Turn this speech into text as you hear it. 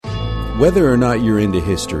Whether or not you're into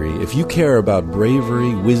history, if you care about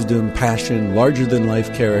bravery, wisdom, passion,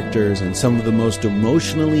 larger-than-life characters, and some of the most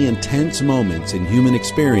emotionally intense moments in human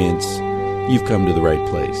experience, you've come to the right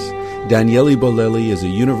place. Daniele Bolelli is a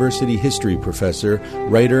university history professor,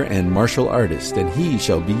 writer, and martial artist, and he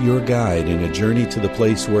shall be your guide in a journey to the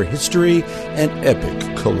place where history and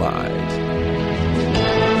epic collide.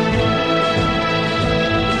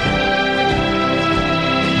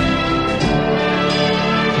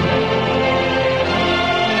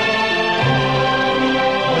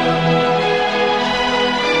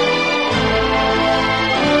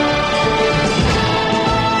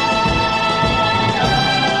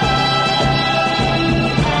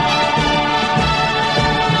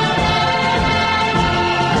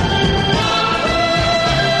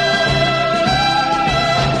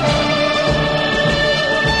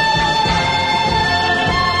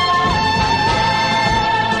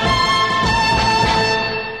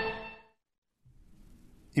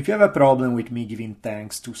 If you have a problem with me giving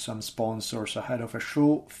thanks to some sponsors ahead of a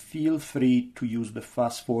show, feel free to use the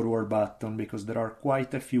fast forward button because there are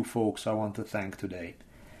quite a few folks I want to thank today.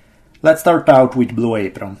 Let's start out with Blue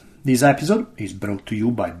Apron. This episode is brought to you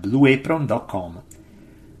by blueapron.com.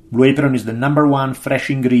 Blue Apron is the #1 fresh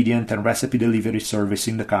ingredient and recipe delivery service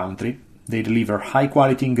in the country. They deliver high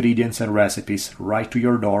quality ingredients and recipes right to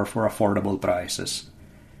your door for affordable prices.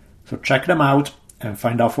 So check them out and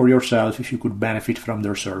find out for yourself if you could benefit from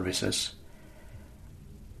their services.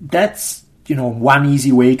 That's, one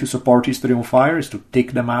easy way to support History on Fire is to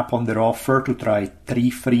take them up on their offer to try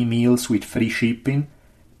 3 free meals with free shipping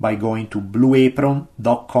by going to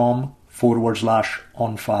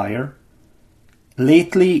blueapron.com/onfire.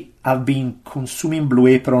 Lately, I've been consuming Blue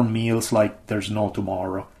Apron meals like there's no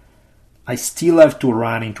tomorrow. I still have to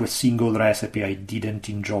run into a single recipe I didn't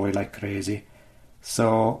enjoy like crazy.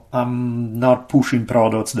 So I'm not pushing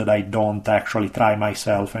products that I don't actually try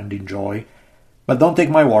myself and enjoy. But don't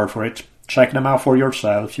take my word for it. Check them out for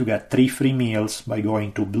yourself. You get 3 free meals by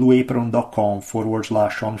going to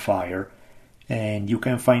blueapron.com/onfire, and you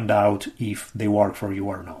can find out if they work for you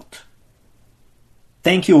or not.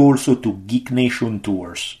 Thank you also to Geek Nation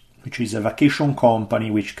Tours, which is a vacation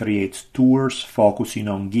company which creates tours focusing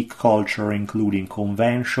on geek culture, including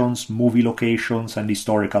conventions, movie locations, and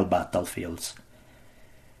historical battlefields.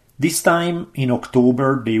 This time, in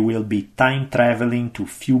October, they will be time-traveling to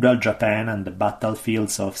feudal Japan and the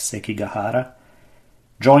battlefields of Sekigahara.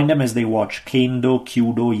 Join them as they watch kendo,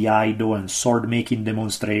 kyudo, iaido, and sword-making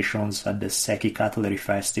demonstrations at the Seki Cutlery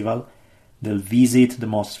Festival. They'll visit the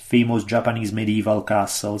most famous Japanese medieval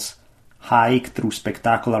castles, hike through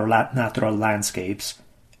spectacular natural landscapes,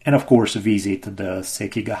 and of course visit the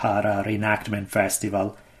Sekigahara Reenactment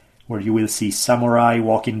Festival, where you will see samurai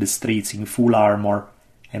walking the streets in full armor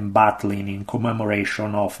and battling in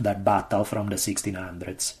commemoration of that battle from the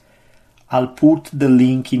 1600s. I'll put the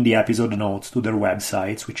link in the episode notes to their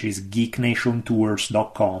websites, which is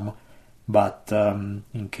geeknationtours.com, but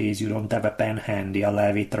in case you don't have a pen handy, I'll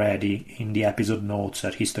have it ready in the episode notes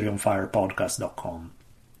at historyonfirepodcast.com.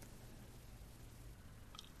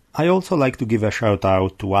 I also like to give a shout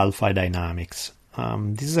out to Alpha Dynamics.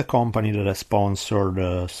 This is a company that has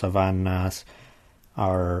sponsored Savannah's,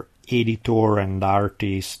 our editor and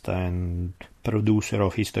artist and producer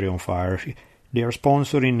of History on Fire. They are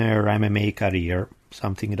sponsoring her MMA career,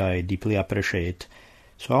 something that I deeply appreciate.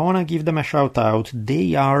 So I want to give them a shout out.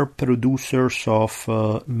 They are producers of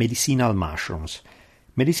medicinal mushrooms.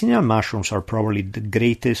 Medicinal mushrooms are probably the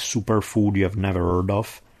greatest superfood you have never heard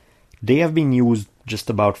of. They have been used just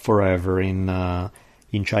about forever in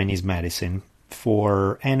Chinese medicine,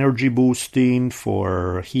 for energy boosting,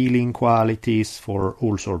 for healing qualities, for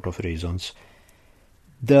all sorts of reasons.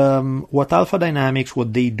 What Alpha Dynamics,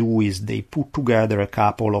 what they do is they put together a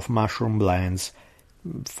couple of mushroom blends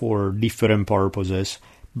for different purposes.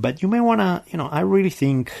 But you may want to, I really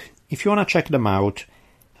think, if you want to check them out,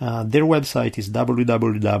 their website is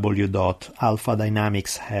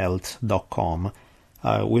www.alphadynamicshealth.com.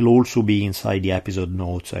 Will also be inside the episode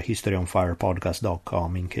notes at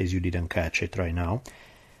historyonfirepodcast.com in case you didn't catch it right now.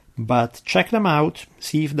 But check them out,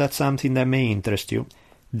 see if that's something that may interest you.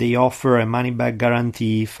 They offer a money-back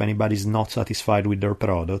guarantee if anybody's not satisfied with their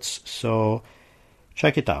products, so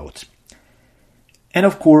check it out. And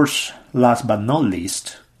of course, last but not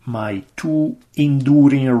least, my 2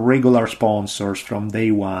 enduring regular sponsors from day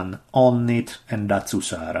one, Onnit and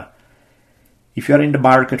Datsusara. If you are in the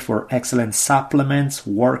market for excellent supplements,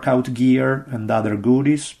 workout gear, and other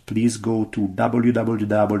goodies, please go to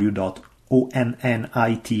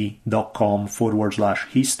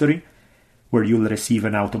www.onnit.com/history, where you'll receive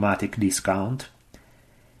an automatic discount.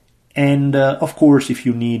 And of course, if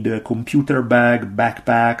you need a computer bag,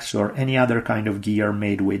 backpacks, or any other kind of gear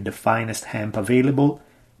made with the finest hemp available,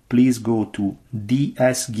 please go to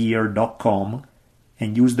dsgear.com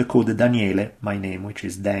and use the code Daniele, my name, which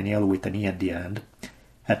is Daniel with an E at the end,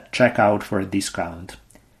 at checkout for a discount.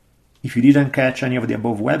 If you didn't catch any of the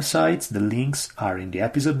above websites, the links are in the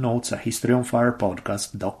episode notes at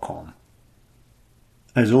historyonfirepodcast.com.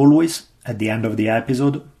 As always, at the end of the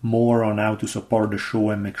episode, more on how to support the show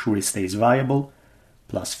and make sure it stays viable,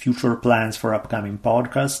 plus future plans for upcoming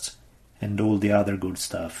podcasts, and all the other good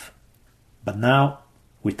stuff. But now,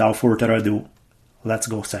 without further ado, let's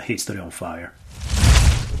go set history on fire.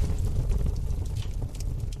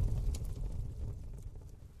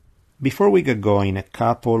 Before we get going, a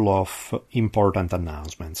couple of important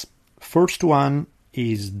announcements. First one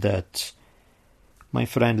is that my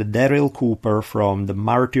friend Daryl Cooper from the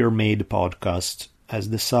Martyr Made podcast has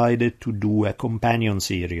decided to do a companion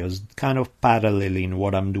series, kind of paralleling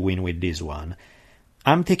what I'm doing with this one.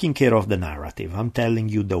 I'm taking care of the narrative. I'm telling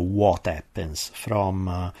you the what happens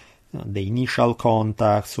from the initial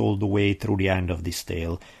contacts all the way through the end of this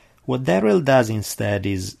tale. What Daryl does instead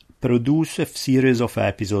is produce a series of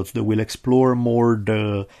episodes that will explore more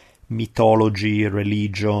the mythology,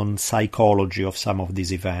 religion, psychology of some of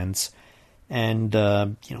these events. And,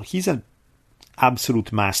 he's an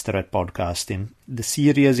absolute master at podcasting. The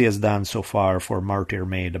series he has done so far for Martyr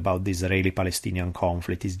Made about the Israeli-Palestinian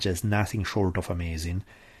conflict is just nothing short of amazing.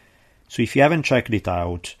 So if you haven't checked it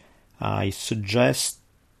out, I suggest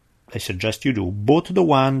you do. Both the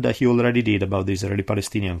one that he already did about the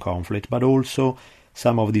Israeli-Palestinian conflict, but also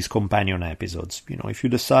some of these companion episodes. If you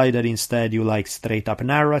decide that instead you like straight-up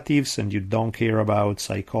narratives and you don't care about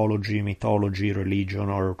psychology, mythology, religion,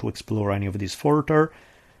 or to explore any of this further,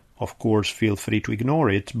 of course, feel free to ignore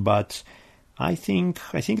it, but I think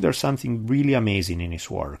there's something really amazing in his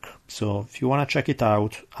work. So if you want to check it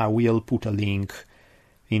out, I will put a link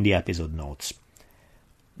in the episode notes.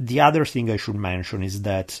 The other thing I should mention is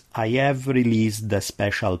that I have released a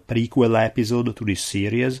special prequel episode to this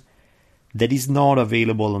series that is not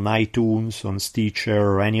available on iTunes, on Stitcher,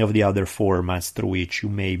 or any of the other formats through which you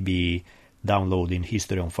may be downloading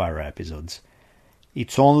History on Fire episodes.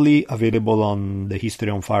 It's only available on the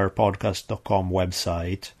historyonfirepodcast.com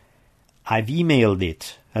website. I've emailed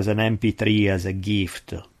it as an MP3 as a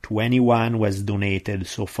gift to anyone who has donated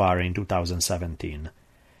so far in 2017.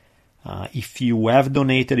 If you have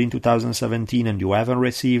donated in 2017 and you haven't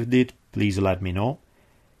received it, please let me know.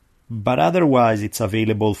 But otherwise, it's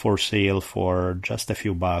available for sale for just a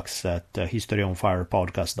few bucks at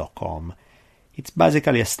historyonfirepodcast.com. It's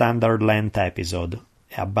basically a standard length episode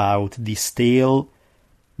about this tale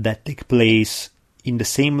that take place in the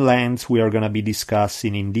same lands we are going to be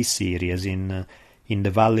discussing in this series, in the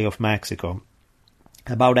Valley of Mexico,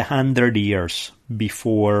 about 100 years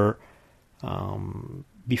before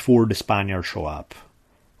the Spaniards show up.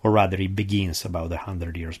 Or rather, it begins about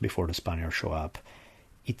 100 years before the Spaniards show up.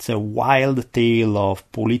 It's a wild tale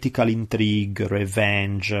of political intrigue,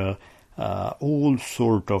 revenge, all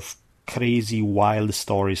sort of crazy, wild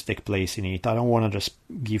stories take place in it. I don't want to just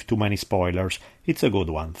give too many spoilers. It's a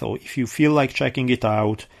good one, though. If you feel like checking it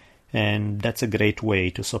out, and that's a great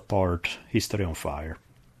way to support History on Fire.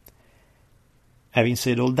 Having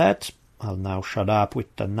said all that, I'll now shut up with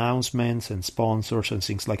announcements and sponsors and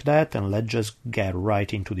things like that, and let's just get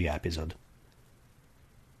right into the episode.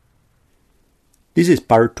 This is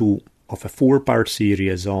part 2 of a 4-part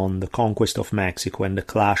series on the conquest of Mexico and the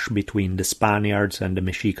clash between the Spaniards and the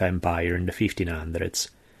Mexica Empire in the 1500s.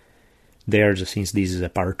 Since this is a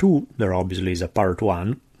part 2, there obviously is a part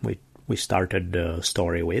 1, which we started the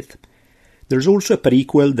story with. There's also a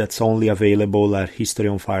prequel that's only available at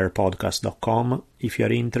historyonfirepodcast.com if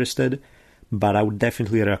you're interested, but I would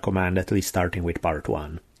definitely recommend at least starting with part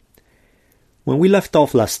 1. When we left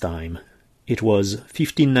off last time, it was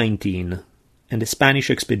 1519, and the Spanish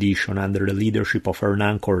expedition under the leadership of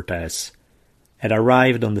Hernán Cortés had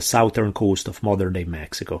arrived on the southern coast of modern-day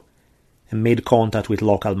Mexico and made contact with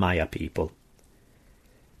local Maya people.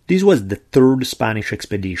 This was the third Spanish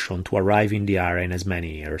expedition to arrive in the area in as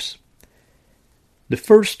many years. The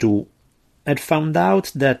first two had found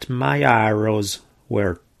out that Maya arrows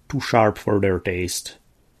were too sharp for their taste,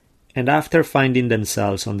 and after finding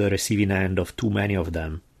themselves on the receiving end of too many of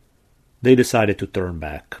them, they decided to turn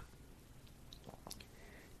back.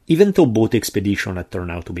 Even though both expeditions had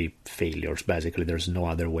turned out to be failures, basically there's no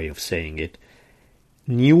other way of saying it,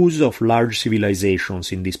 news of large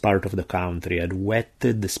civilizations in this part of the country had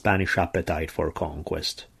whetted the Spanish appetite for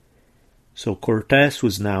conquest. So Cortés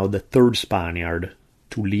was now the third Spaniard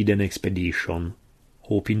to lead an expedition,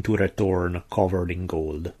 hoping to return covered in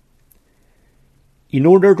gold. In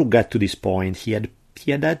order to get to this point, he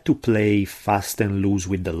had to play fast and loose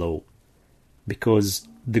with the law, because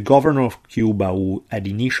the governor of Cuba, who had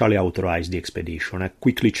initially authorized the expedition, had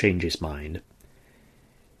quickly changed his mind.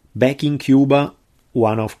 Back in Cuba,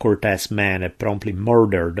 one of Cortés' men had promptly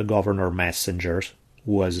murdered the governor's messenger,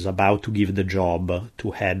 who was about to give the job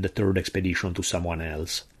to head the third expedition to someone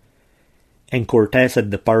else. And Cortés had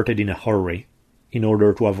departed in a hurry in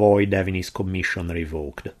order to avoid having his commission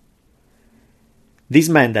revoked. This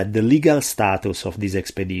meant that the legal status of this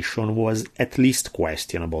expedition was at least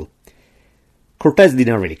questionable. Cortés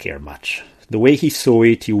didn't really care much. The way he saw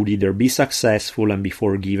it, he would either be successful and be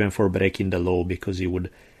forgiven for breaking the law because he would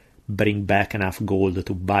bring back enough gold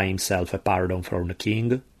to buy himself a pardon from the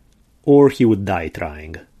king, or he would die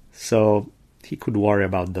trying. So he could worry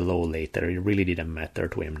about the law later. It really didn't matter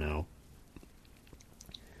to him now.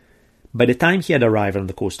 By the time he had arrived on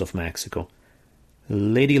the coast of Mexico,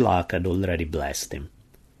 Lady Luck had already blessed him.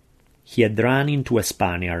 He had run into a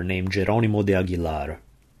Spaniard named Jerónimo de Aguilar,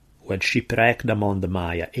 who had shipwrecked among the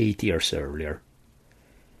Maya 8 years earlier.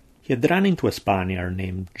 He had run into a Spaniard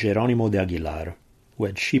named Jerónimo de Aguilar, who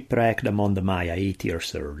had shipwrecked among the Maya 8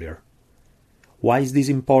 years earlier. Why is this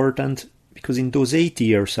important? Because in those 8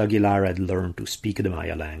 years Aguilar had learned to speak the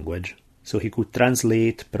Maya language, so he could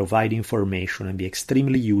translate, provide information, and be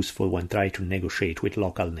extremely useful when trying to negotiate with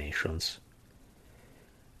local nations.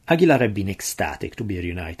 Aguilar had been ecstatic to be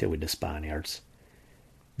reunited with the Spaniards.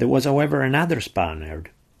 There was, however, another Spaniard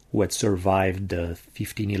who had survived the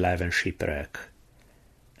 1511 shipwreck,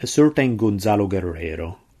 a certain Gonzalo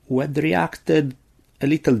Guerrero, who had reacted a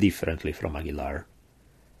little differently from Aguilar.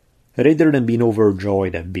 Rather than being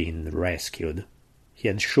overjoyed at being rescued, he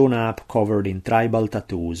had shown up covered in tribal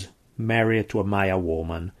tattoos, married to a Maya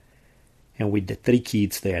woman, and with the 3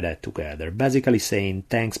 kids they had had together, basically saying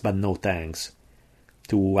thanks but no thanks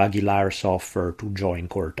to Aguilar's offer to join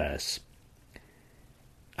Cortés.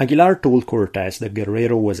 Aguilar told Cortés that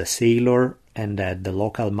Guerrero was a sailor and that the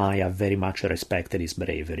local Maya very much respected his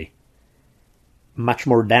bravery. Much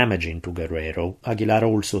more damaging to Guerrero, Aguilar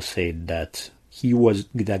also said that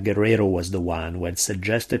Guerrero was the one who had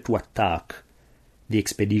suggested to attack the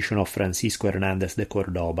expedition of Francisco Hernández de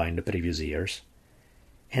Córdoba in the previous years,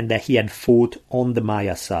 and that he had fought on the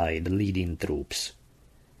Maya side leading troops.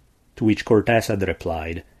 To which Cortés had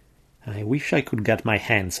replied, "I wish I could get my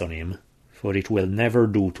hands on him, for it will never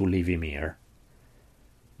do to leave him here."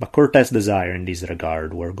 But Cortés' desires in this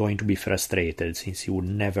regard were going to be frustrated since he would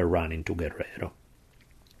never run into Guerrero.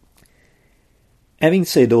 Having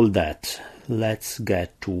said all that, let's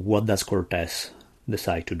get to what does Cortés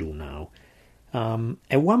decide to do now.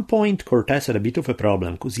 At one point, Cortés had a bit of a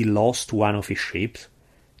problem because he lost one of his ships.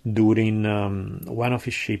 During one of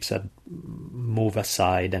his ships had moved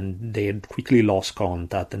aside and they had quickly lost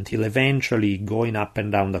contact until eventually, going up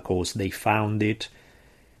and down the coast, they found it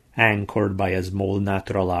anchored by a small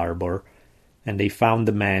natural harbor, and they found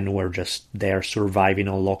the men who were just there surviving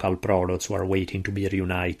on local products who are waiting to be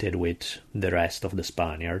reunited with the rest of the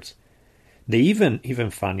Spaniards. They even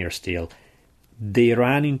funnier still, they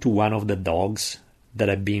ran into one of the dogs that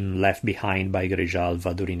had been left behind by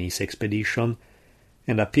Grijalva during his expedition,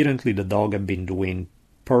 and apparently the dog had been doing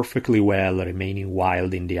perfectly well, remaining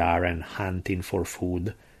wild in the area and hunting for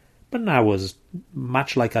food. But now was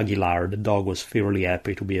much like Aguilar, the dog was fairly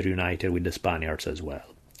happy to be reunited with the Spaniards as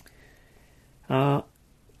well.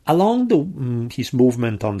 Along his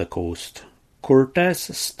movement on the coast,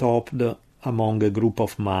 Cortés stopped among a group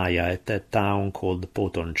of Maya at a town called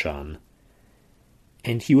Potonchan,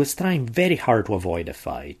 and he was trying very hard to avoid a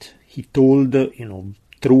fight. He told,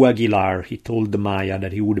 through Aguilar, he told the Maya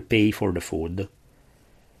that he would pay for the food.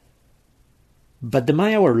 But the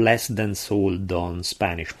Maya were less than sold on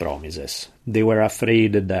Spanish promises. They were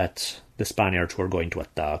afraid that the Spaniards were going to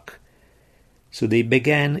attack. So they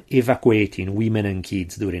began evacuating women and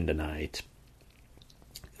kids during the night.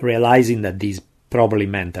 Realizing that this probably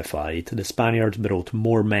meant a fight, the Spaniards brought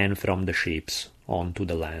more men from the ships onto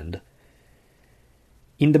the land.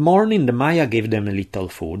 In the morning, the Maya gave them a little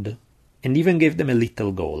food, and even gave them a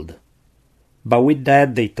little gold. But with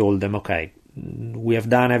that, they told them, okay, we have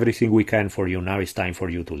done everything we can for you, now it's time for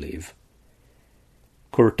you to leave.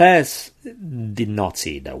 Cortés did not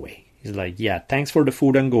see it that way. He's like, yeah, thanks for the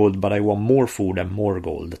food and gold, but I want more food and more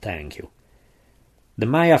gold, thank you. The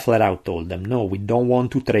Maya flat out told them, no, we don't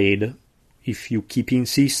want to trade. If you keep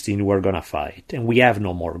insisting, we're gonna fight, and we have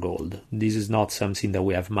no more gold. This is not something that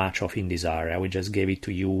we have much of in this area. We just gave it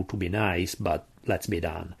to you to be nice, but let's be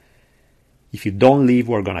done. If you don't leave,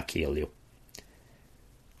 we're gonna kill you.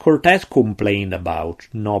 Cortés complained about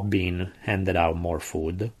not being handed out more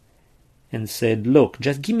food, and said, look,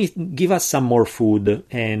 just give us some more food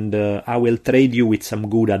and I will trade you with some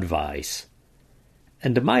good advice.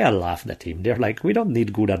 And the Maya laughed at him. They're like, we don't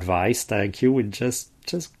need good advice, thank you, we just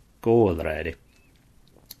go already.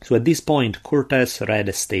 So at this point, Cortés read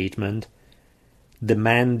a statement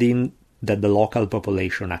demanding that the local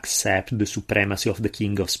population accept the supremacy of the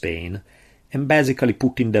King of Spain, and basically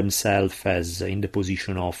putting themselves as in the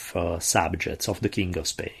position of subjects of the King of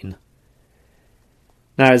Spain.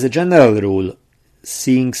 Now, as a general rule,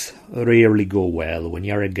 things rarely go well. When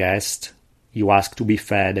you're a guest, you ask to be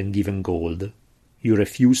fed and given gold. You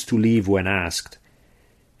refuse to leave when asked,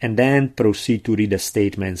 and then proceed to read a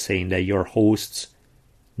statement saying that your hosts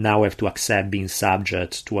now have to accept being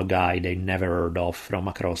subject to a guy they never heard of from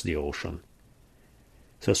across the ocean.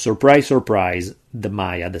 So, surprise, surprise, the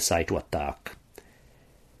Maya decide to attack.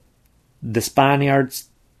 The Spaniards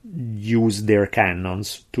use their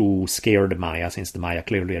cannons to scare the Maya, since the Maya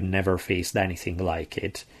clearly had never faced anything like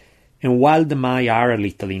it. And while the Maya are a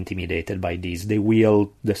little intimidated by this, they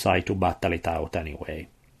will decide to battle it out anyway.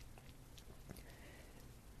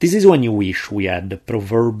 This is when you wish we had the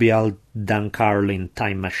proverbial Dan Carlin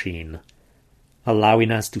time machine, allowing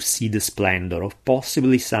us to see the splendor of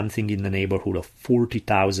possibly something in the neighborhood of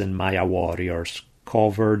 40,000 Maya warriors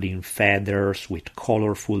covered in feathers with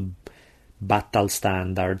colorful battle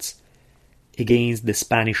standards against the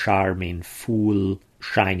Spanish army in full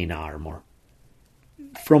shining armor.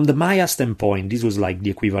 From the Maya standpoint, this was like the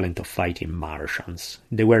equivalent of fighting Martians.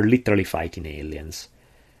 They were literally fighting aliens.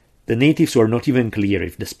 The natives were not even clear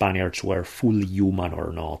if the Spaniards were fully human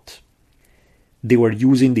or not. They were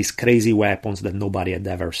using these crazy weapons that nobody had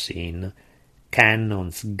ever seen.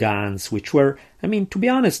 Cannons, guns, which were, to be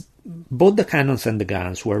honest, both the cannons and the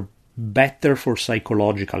guns were better for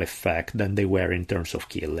psychological effect than they were in terms of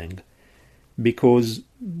killing. Because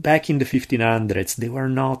back in the 1500s, they were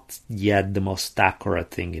not yet the most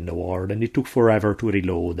accurate thing in the world, and it took forever to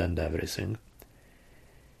reload and everything.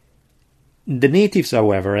 The natives,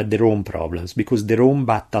 however, had their own problems, because their own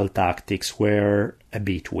battle tactics were a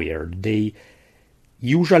bit weird.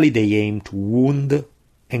 Usually they aimed to wound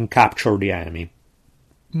and capture the enemy,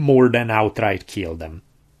 more than outright kill them.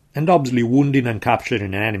 And obviously wounding and capturing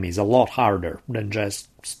an enemy is a lot harder than just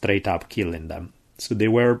straight up killing them. So they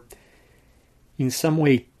were, in some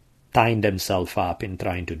way, tying themselves up in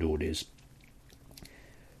trying to do this.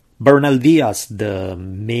 Bernal Diaz, the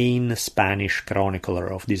main Spanish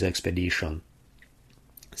chronicler of this expedition,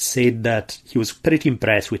 said that he was pretty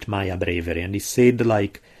impressed with Maya bravery, and he said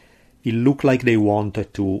it looked like they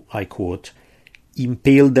wanted to, I quote,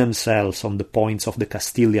 impale themselves on the points of the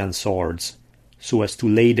Castilian swords so as to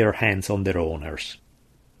lay their hands on their owners.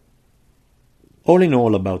 All in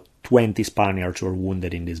all, about 20 Spaniards were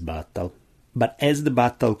wounded in this battle, but as the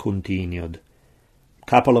battle continued, a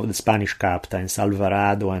couple of the Spanish captains,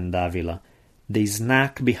 Alvarado and Davila, they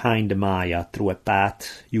snuck behind the Maya through a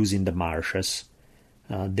path using the marshes.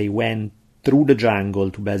 They went through the jungle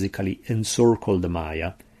to basically encircle the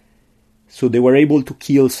Maya, so they were able to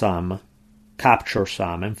kill some, capture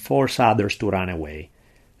some, and force others to run away.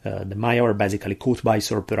 The Maya were basically caught by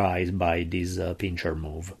surprise by this pincher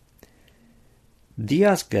move.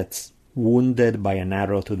 Diaz gets wounded by an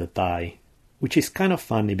arrow to the thigh, which is kind of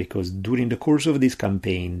funny because during the course of this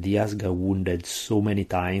campaign, Diaz got wounded so many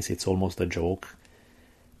times it's almost a joke.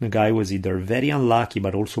 The guy was either very unlucky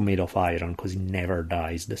but also made of iron because he never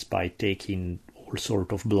dies despite taking all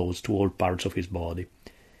sorts of blows to all parts of his body.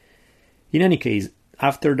 In any case,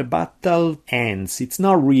 after the battle ends, it's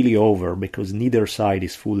not really over because neither side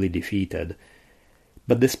is fully defeated.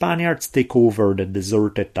 But the Spaniards take over the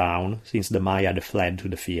deserted town since the Maya had fled to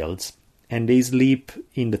the fields, and they sleep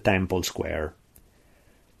in the temple square.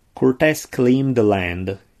 Cortés claimed the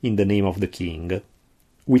land in the name of the king,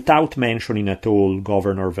 without mentioning at all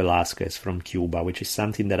Governor Velázquez from Cuba, which is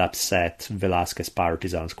something that upset Velázquez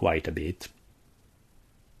partisans quite a bit.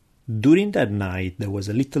 During that night, there was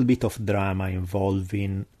a little bit of drama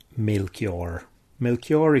involving Melchior.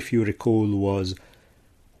 Melchior, if you recall, was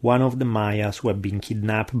one of the Mayas who had been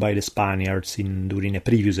kidnapped by the Spaniards during a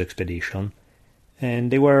previous expedition,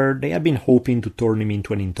 and they had been hoping to turn him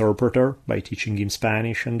into an interpreter by teaching him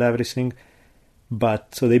Spanish and everything.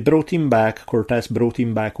 But so they brought him back, Cortés brought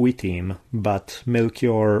him back with him, but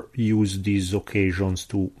Melchior used these occasions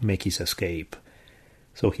to make his escape.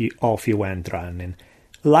 So off he went running.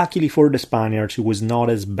 Luckily for the Spaniards, it was not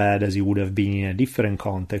as bad as it would have been in a different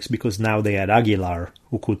context, because now they had Aguilar,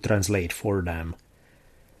 who could translate for them.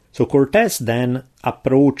 So Cortés then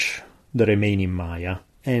approached the remaining Maya,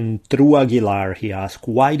 and through Aguilar he asked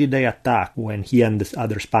why did they attack when he and the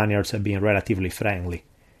other Spaniards had been relatively friendly.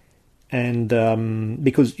 and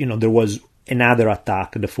because, there was another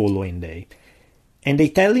attack the following day. And they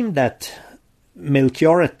tell him that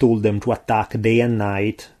Melchior had told them to attack day and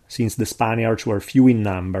night, since the Spaniards were few in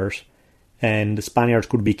numbers, and the Spaniards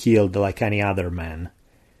could be killed like any other man.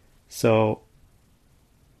 So,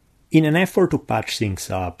 in an effort to patch things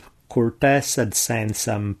up, Cortés had sent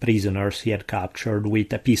some prisoners he had captured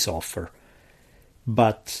with a peace offer.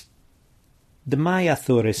 But the Maya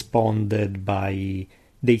though responded by,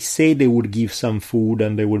 they say they would give some food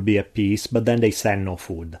and there would be a peace, but then they send no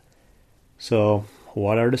food. So,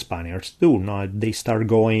 what are the Spaniards do? No, they start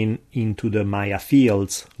going into the Maya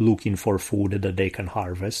fields looking for food that they can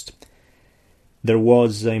harvest. There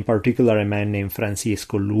was in particular a man named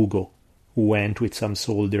Francisco Lugo who went with some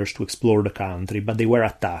soldiers to explore the country, but they were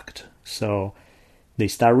attacked. So they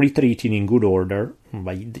start retreating in good order.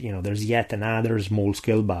 But, there's yet another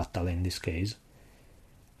small-scale battle in this case.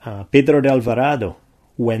 Pedro de Alvarado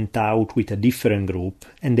went out with a different group,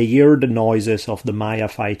 and they heard the noises of the Maya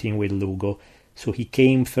fighting with Lugo, so he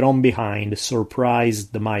came from behind,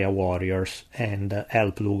 surprised the Maya warriors, and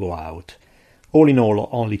helped Lugo out. All in all,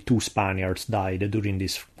 only 2 Spaniards died during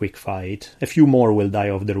this quick fight. A few more will die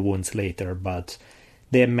of their wounds later, but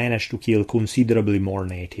they managed to kill considerably more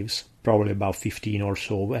natives, probably about 15 or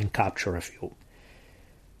so, and capture a few.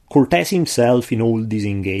 Cortés himself, in all these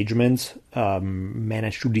engagements,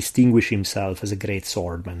 managed to distinguish himself as a great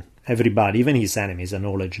swordman. Everybody, even his enemies,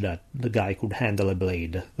 acknowledged that the guy could handle a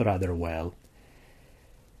blade rather well.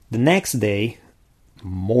 The next day,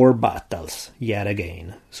 more battles, yet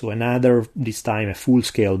again. So another, this time a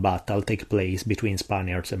full-scale battle take place between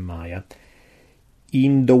Spaniards and Maya.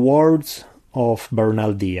 In the words of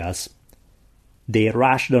Bernal Diaz, they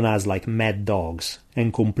rushed on us like mad dogs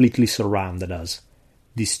and completely surrounded us,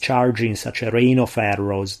 discharging such a rain of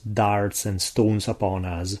arrows, darts, and stones upon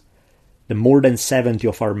us that more than 70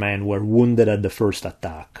 of our men were wounded at the first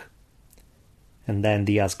attack. And then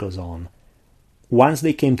Diaz goes on. Once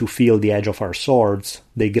they came to feel the edge of our swords,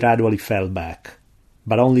 they gradually fell back,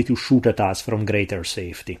 but only to shoot at us from greater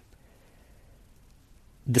safety.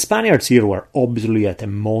 The Spaniards here were obviously at a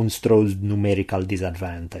monstrous numerical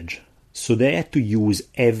disadvantage, so they had to use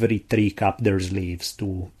every trick up their sleeves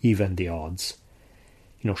to even the odds.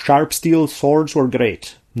 Sharp steel swords were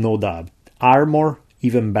great, no doubt. Armor,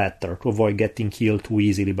 even better, to avoid getting killed too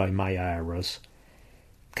easily by Maya arrows.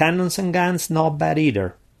 Cannons and guns, not bad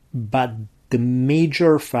either, but the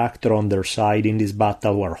major factor on their side in this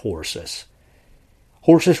battle were horses.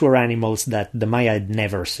 Horses were animals that the Maya had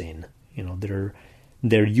never seen.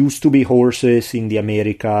 There used to be horses in the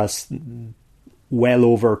Americas well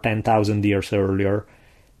over 10,000 years earlier.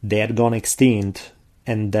 They had gone extinct,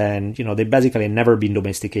 and then, they basically had never been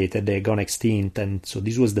domesticated. They had gone extinct, and so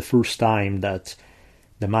this was the first time that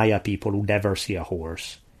the Maya people would ever see a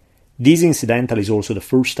horse. This, incidentally, is also the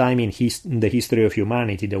first time in the history of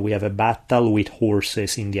humanity that we have a battle with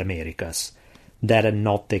horses in the Americas. That had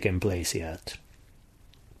not taken place yet.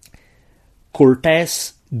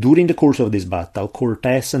 Cortés, during the course of this battle,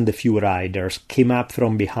 Cortés and the few riders came up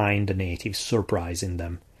from behind the natives, surprising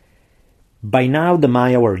them. By now the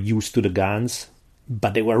Maya were used to the guns,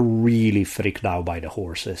 but they were really freaked out by the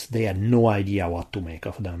horses. They had no idea what to make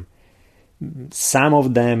of them. Some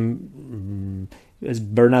of them, as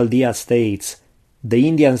Bernal Diaz states, the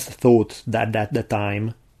Indians thought that at the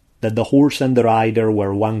time that the horse and the rider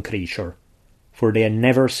were one creature, for they had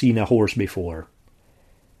never seen a horse before.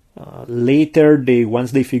 Later,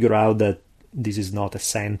 once they figure out that this is not a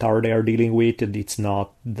centaur they are dealing with, it's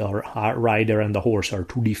not the rider and the horse are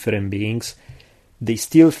two different beings, they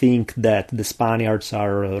still think that the Spaniards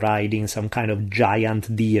are riding some kind of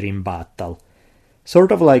giant deer in battle.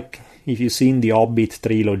 Sort of like if you've seen the Hobbit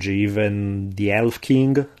trilogy, even the Elf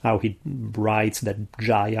King, how he rides that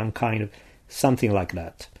giant kind of, something like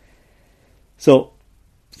that. So,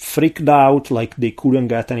 freaked out, like they couldn't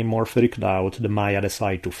get any more freaked out, the Maya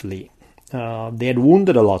decided to flee. They had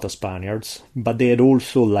wounded a lot of Spaniards, but they had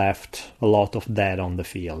also left a lot of dead on the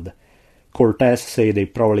field. Cortés say they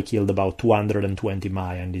probably killed about 220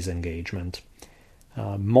 Maya in this engagement.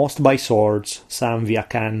 Most by swords, some via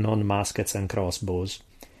cannon, muskets and crossbows.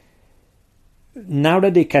 Now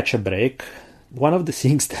that they catch a break, one of the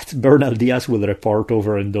things that Bernal Diaz will report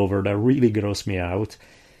over and over that really gross me out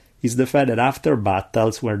is the fact that after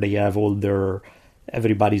battles where they have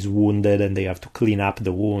everybody's wounded and they have to clean up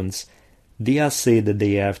the wounds, Diaz said that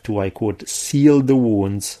they have to, I quote, seal the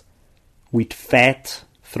wounds with fat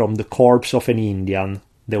from the corpse of an Indian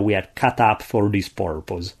that we had cut up for this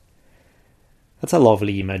purpose. That's a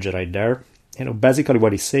lovely image right there. Basically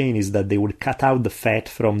what he's saying is that they would cut out the fat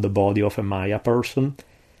from the body of a Maya person,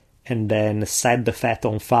 and then set the fat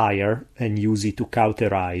on fire and use it to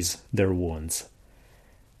cauterize their wounds.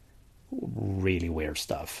 Really weird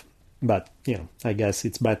stuff. But, I guess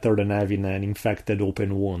it's better than having an infected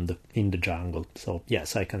open wound in the jungle. So,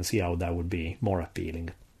 yes, I can see how that would be more appealing.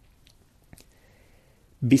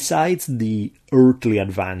 Besides the earthly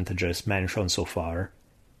advantages mentioned so far,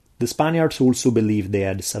 the Spaniards also believed they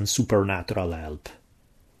had some supernatural help.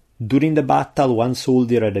 During the battle, one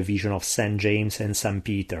soldier had a vision of St. James and St.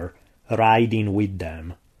 Peter riding with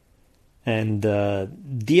them. And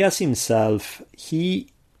Diaz himself, he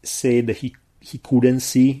said that he couldn't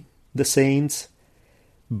see the saints,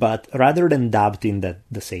 but rather than doubting that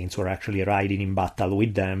the saints were actually riding in battle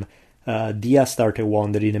with them, Diaz started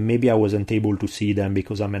wondering, and maybe I wasn't able to see them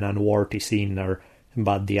because I'm an unworthy sinner,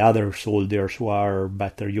 but the other soldiers who are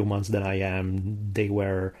better humans than I am, they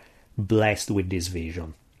were blessed with this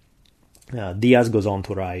vision. Diaz goes on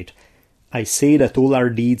to write, I say that all our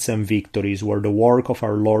deeds and victories were the work of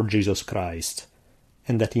our Lord Jesus Christ,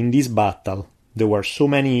 and that in this battle there were so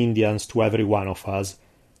many Indians to every one of us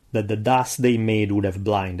that the dust they made would have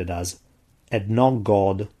blinded us, had not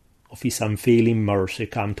God, of his unfailing mercy,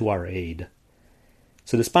 come to our aid.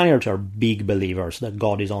 So the Spaniards are big believers that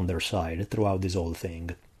God is on their side throughout this whole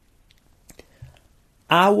thing.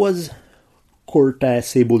 How was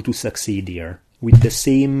Cortés able to succeed here with the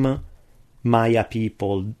same Maya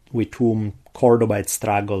people with whom Cordoba had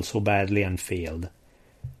struggled so badly and failed?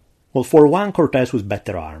 Well, for one, Cortés was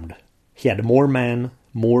better armed. He had more men,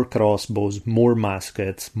 more crossbows, more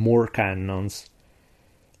muskets, more cannons.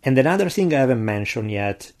 And another thing I haven't mentioned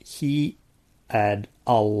yet, he had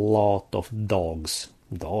a lot of dogs.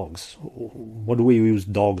 Dogs? What do we use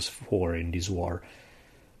dogs for in this war?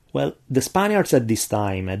 Well, the Spaniards at this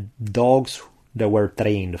time had dogs that were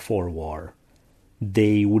trained for war.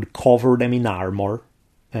 They would cover them in armor,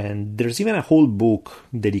 and there's even a whole book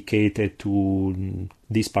dedicated to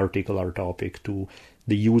this particular topic, to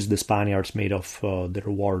the use the Spaniards made of their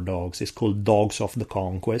war dogs. It's called Dogs of the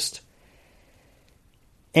Conquest.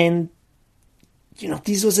 And,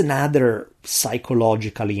 this was another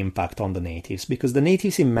psychological impact on the natives, because the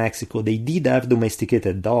natives in Mexico, they did have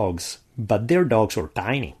domesticated dogs, but their dogs were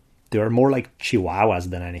tiny. They were more like chihuahuas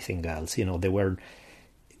than anything else. They were...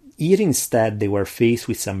 Here instead, they were faced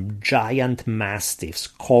with some giant mastiffs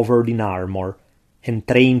covered in armor and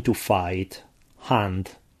trained to fight,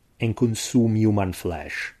 hunt, and consume human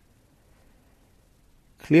flesh.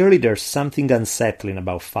 Clearly there's something unsettling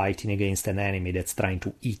about fighting against an enemy that's trying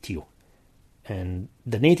to eat you. And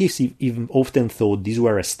the natives even often thought these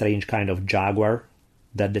were a strange kind of jaguar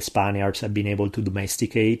that the Spaniards had been able to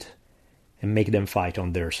domesticate and make them fight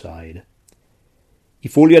on their side.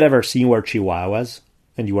 If all you had ever seen were chihuahuas,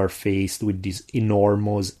 and you are faced with these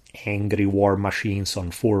enormous, angry war machines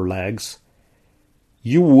on 4 legs,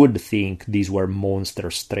 you would think these were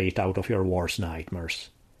monsters straight out of your worst nightmares.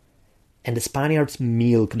 And the Spaniards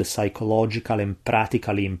milked the psychological and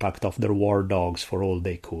practical impact of their war dogs for all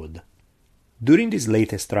they could. During this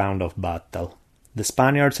latest round of battle, the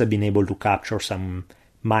Spaniards had been able to capture some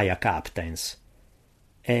Maya captains.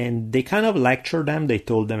 And they kind of lectured them. They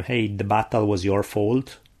told them, hey, the battle was your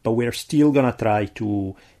fault, but we're still gonna try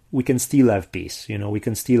to... We can still have peace, we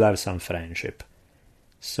can still have some friendship.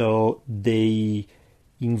 So they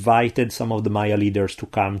invited some of the Maya leaders to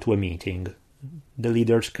come to a meeting. The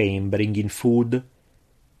leaders came bringing food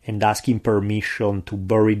and asking permission to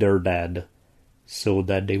bury their dead so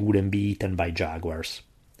that they wouldn't be eaten by jaguars.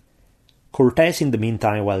 Cortés, in the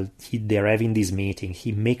meantime, while they're having this meeting,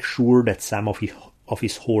 he makes sure that some of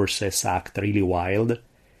his horses act really wild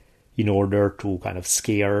in order to kind of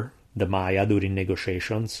scare the Maya during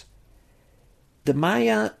negotiations. The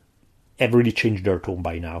Maya have really changed their tone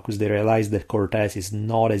by now because they realize that Cortés is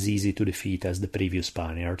not as easy to defeat as the previous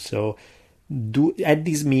Spaniards. So at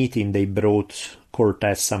this meeting they brought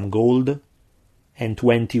Cortés some gold and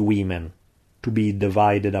 20 women to be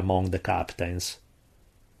divided among the captains.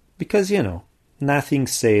 Because, nothing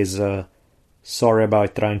says, sorry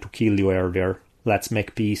about trying to kill you earlier, let's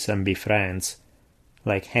make peace and be friends,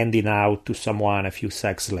 like handing out to someone a few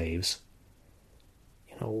sex slaves.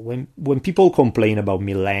 When people complain about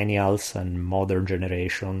millennials and modern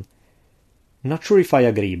generation, not sure if I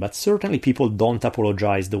agree, but certainly people don't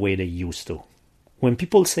apologize the way they used to. When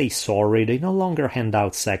people say sorry, they no longer hand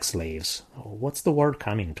out sex slaves. What's the word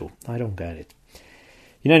coming to? I don't get it.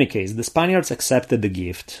 In any case, the Spaniards accepted the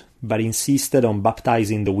gift, but insisted on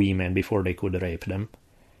baptizing the women before they could rape them.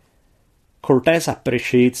 Cortés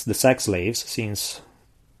appreciates the sex slaves, since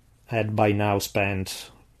had by now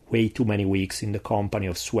spent way too many weeks in the company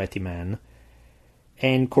of sweaty men,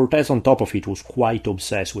 and Cortés on top of it was quite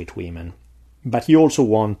obsessed with women. but he also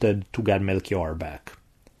wanted to get Melchior back.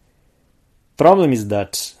 Problem is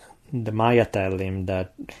that the Maya tell him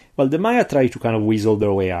that, well, the Maya try to kind of weasel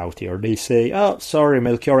their way out here. They say, oh, sorry,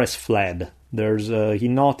 Melchior has fled. He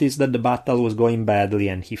noticed that the battle was going badly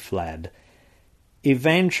and he fled.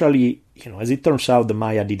 Eventually, as it turns out, the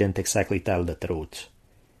Maya didn't exactly tell the truth.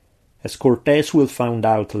 As Cortés will find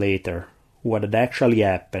out later, what had actually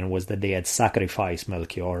happened was that they had sacrificed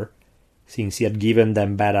Melchior, since he had given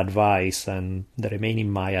them bad advice and the remaining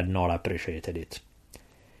Maya had not appreciated it.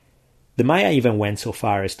 The Maya even went so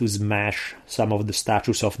far as to smash some of the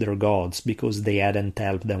statues of their gods because they hadn't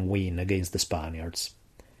helped them win against the Spaniards.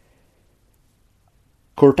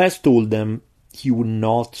 Cortés told them he would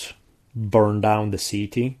not burn down the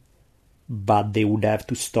city, but they would have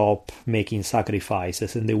to stop making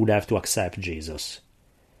sacrifices and they would have to accept Jesus.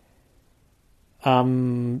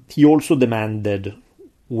 He also demanded,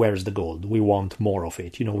 where's the gold? We want more of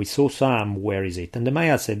it. We saw some, where is it? And the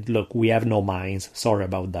Maya said, look, we have no mines, sorry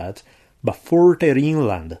about that, but further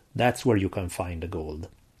inland, that's where you can find the gold.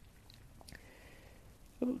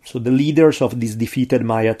 So the leaders of these defeated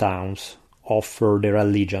Maya towns offered their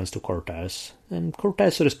allegiance to Cortés, and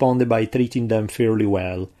Cortés responded by treating them fairly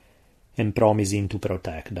well and promising to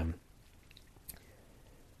protect them.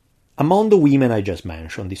 Among the women I just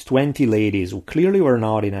mentioned, these 20 ladies who clearly were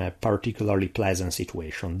not in a particularly pleasant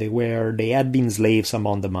situation. They had been slaves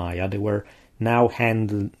among the Maya. They were now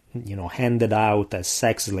handed out as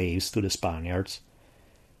sex slaves to the Spaniards.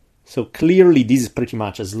 So clearly this is pretty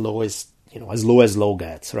much as low as low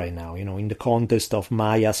gets right now. In the context of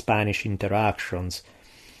Maya-Spanish interactions,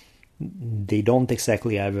 they don't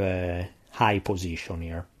exactly have a high position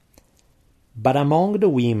here. But among the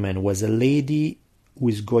women was a lady who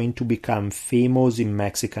is going to become famous in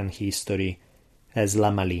Mexican history as La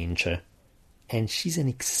Malinche, and she's an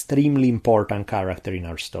extremely important character in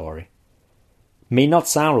our story. May not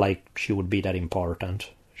sound like she would be that important.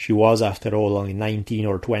 She was, after all, only 19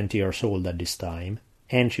 or 20 years old at this time,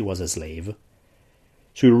 and she was a slave.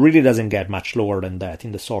 So it really doesn't get much lower than that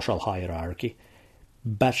in the social hierarchy.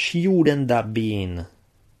 But she would end up being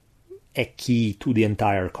a key to the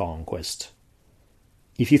entire conquest.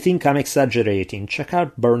 If you think I'm exaggerating, check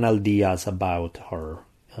out Bernal Diaz about her.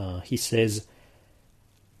 He says,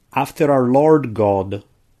 after our Lord God,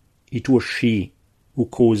 it was she who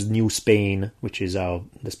caused New Spain, which is how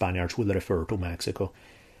the Spaniards would refer to Mexico.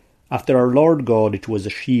 After our Lord God, it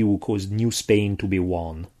was she who caused New Spain to be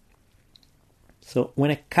won. So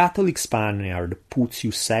when a Catholic Spaniard puts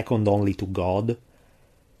you second only to God,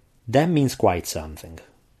 that means quite something.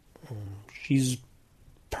 She's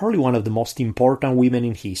probably one of the most important women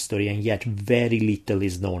in history, and yet very little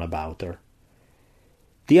is known about her.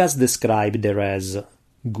 Diaz described her as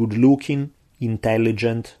good-looking,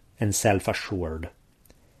 intelligent, and self-assured.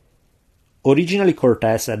 Originally,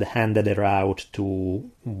 Cortés had handed her out to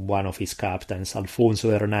one of his captains, Alfonso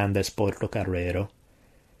Hernández Portocarrero,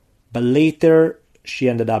 but later she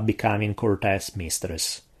ended up becoming Cortés'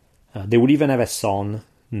 mistress. They would even have a son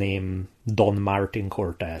named Don Martin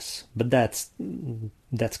Cortés, but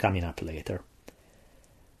that's coming up later.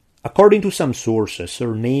 According to some sources,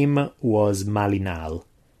 her name was Malinal.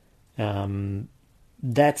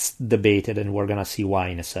 That's debated, and we're gonna see why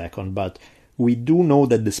in a second, but we do know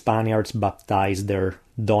that the Spaniards baptized her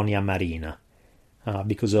Doña Marina,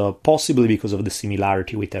 possibly because of the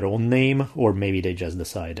similarity with her own name, or maybe they just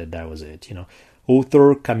decided that was it.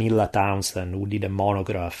 Author Camilla Townsend, who did a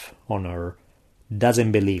monograph on her,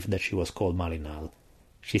 doesn't believe that she was called Malinal.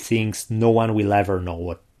 She thinks no one will ever know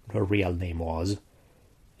what her real name was,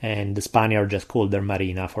 and the Spaniard just called her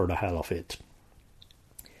Marina for the hell of it.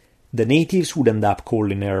 The natives would end up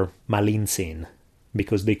calling her Malintzin,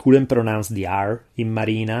 because they couldn't pronounce the R in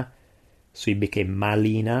Marina, so it became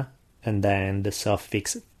Malina, and then the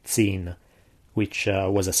suffix Tzin, which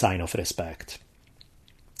was a sign of respect.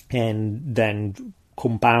 And then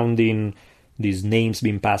compounding these names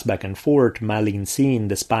being passed back and forth, Malintzin,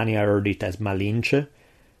 the Spaniard heard it as Malinche,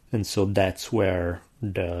 and so that's where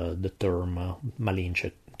the term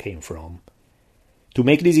Malinche came from. To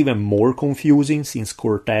make this even more confusing, since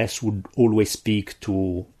Cortés would always speak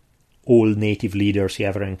to all native leaders he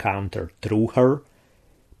ever encountered through her,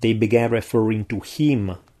 they began referring to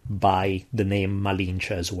him by the name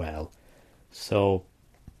Malinche as well. So,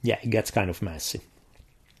 yeah, it gets kind of messy.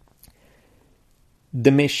 The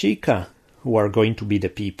Mexica, who are going to be the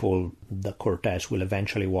people that Cortés will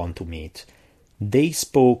eventually want to meet, they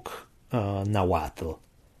spoke Nahuatl,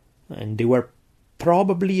 and they were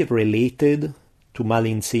probably related to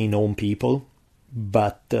Malintzin's own people,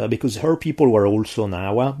 but because her people were also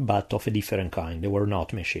Nahua, but of a different kind. They were not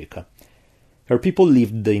Mexica. Her people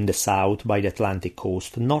lived in the south by the Atlantic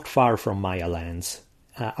coast, not far from Maya lands.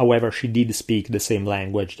 However, she did speak the same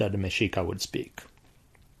language that the Mexica would speak.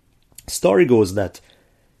 Story goes that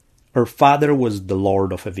her father was the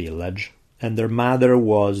lord of a village, and their mother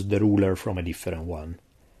was the ruler from a different one.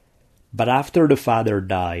 But after the father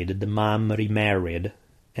died, the mom remarried,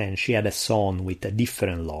 and she had a son with a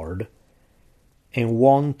different lord, and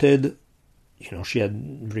wanted, she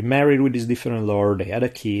had remarried with this different lord, they had a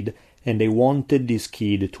kid, and they wanted this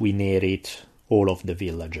kid to inherit all of the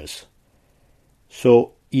villages.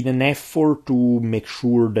 So, in an effort to make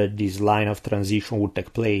sure that this line of transition would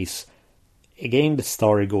take place, again the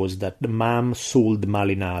story goes that the mom sold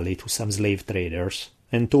Malinali to some slave traders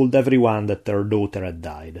and told everyone that their daughter had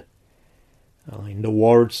died. In the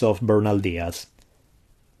words of Bernal Diaz,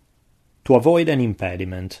 to avoid an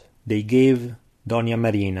impediment, they gave Doña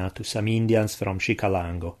Marina to some Indians from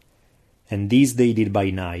Chicalango, and this they did by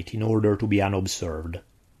night in order to be unobserved.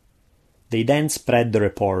 They then spread the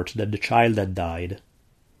report that the child had died,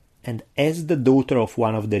 and as the daughter of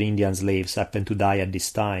one of their Indian slaves happened to die at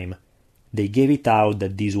this time, they gave it out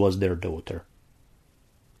that this was their daughter.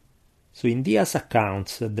 So in Diaz's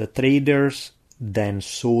accounts, the traders then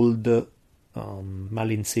sold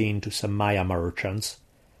Malintzin to some Maya merchants,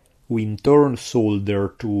 who in turn sold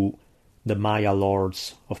her to the Maya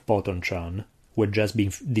lords of Potonchan, who had just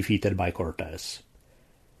been defeated by Cortés.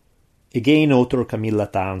 Again, author Camilla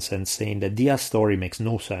Townsend saying that Diaz's story makes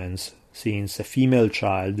no sense, since a female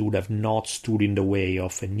child would have not stood in the way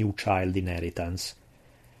of a new child inheritance.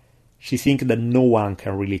 She thinks that no one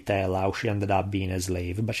can really tell how she ended up being a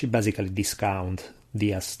slave, but she basically discounts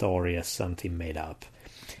Diaz's story as something made up.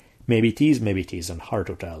 Maybe it is, maybe it isn't, hard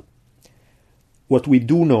to tell. What we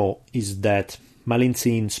do know is that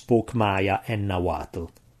Malintzin spoke Maya and Nahuatl,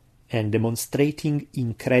 and demonstrating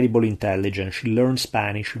incredible intelligence, she learned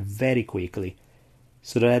Spanish very quickly,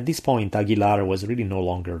 so that at this point Aguilar was really no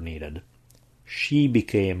longer needed. She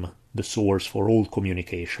became the source for all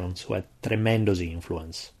communications, who had tremendous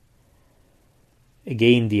influence.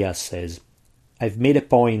 Again, Diaz says, I've made a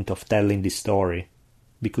point of telling this story,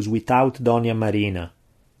 because without Doña Marina,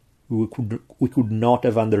 we could not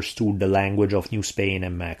have understood the language of New Spain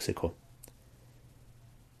and Mexico.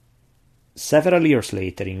 Several years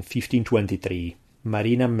later, in 1523,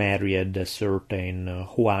 Marina married a certain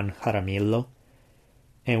Juan Jaramillo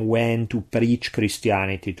and went to preach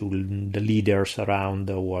Christianity to the leaders around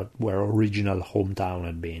where original hometown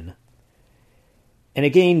had been. And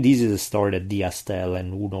again, this is a story that Diaz tells,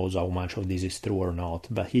 and who knows how much of this is true or not,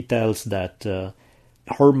 but he tells that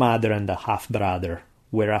her mother and the half-brother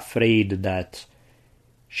were afraid that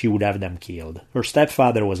she would have them killed. Her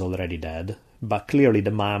stepfather was already dead, but clearly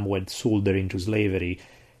the mom who had sold her into slavery,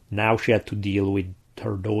 now she had to deal with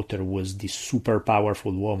her daughter, who was this super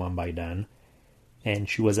powerful woman by then, and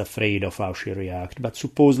she was afraid of how she reacted. But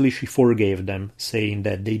supposedly she forgave them, saying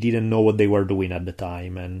that they didn't know what they were doing at the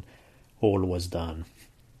time, and all was done.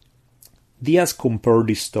 Diaz compared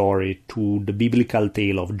this story to the biblical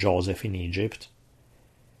tale of Joseph in Egypt,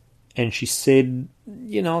 and she said,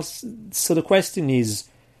 so the question is,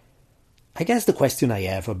 I guess the question I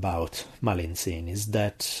have about Malintzin is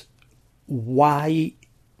that why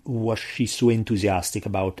was she so enthusiastic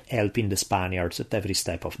about helping the Spaniards at every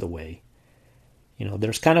step of the way?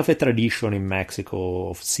 There's kind of a tradition in Mexico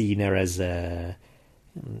of seeing her as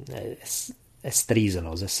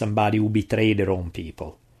treasonous, as somebody who betrayed their own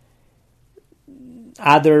people.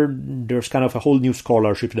 There's kind of a whole new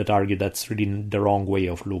scholarship that argue that's really the wrong way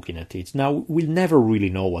of looking at it. Now, we'll never really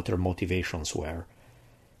know what her motivations were.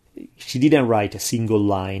 She didn't write a single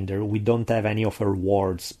line there. We don't have any of her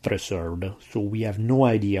words preserved, so we have no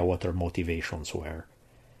idea what her motivations were.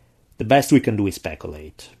 The best we can do is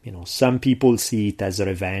speculate. Some people see it as a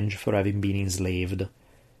revenge for having been enslaved.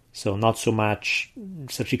 So not so much,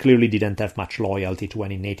 so she clearly didn't have much loyalty to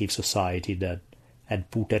any native society that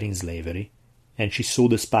had put her in slavery, and she saw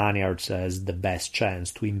the Spaniards as the best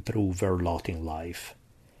chance to improve her lot in life.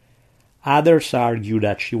 Others argue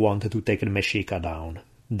that she wanted to take the Mexica down,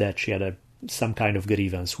 that she had some kind of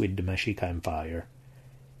grievance with the Mexica Empire.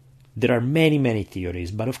 There are many, many theories,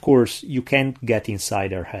 but of course you can't get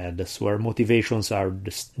inside her head, so her motivations are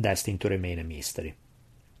destined to remain a mystery.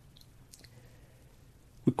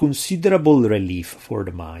 With considerable relief for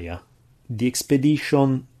the Maya, the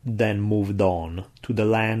expedition then moved on to the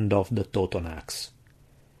land of the Totonacs.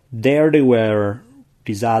 There they were,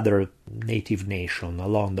 this other native nation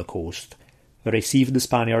along the coast, received the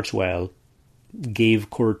Spaniards well, gave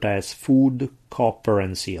Cortés food, copper,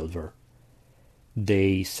 and silver.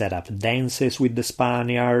 They set up dances with the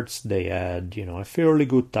Spaniards, they had, a fairly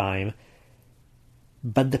good time.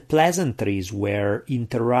 But the pleasantries were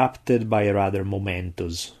interrupted by a rather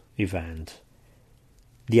momentous event.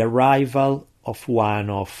 The arrival of one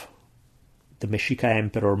of the Mexica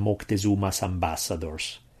Emperor Moctezuma's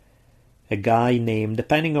ambassadors. A guy named,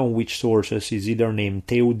 depending on which sources, is either named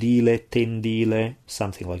Teodile, Tendile,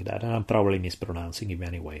 something like that, and I'm probably mispronouncing him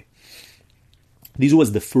anyway. This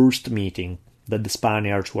was the first meeting that the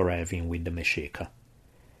Spaniards were having with the Mexica.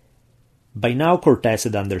 By now Cortés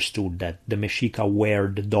had understood that the Mexica were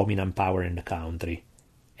the dominant power in the country,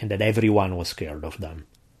 and that everyone was scared of them.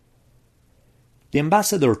 The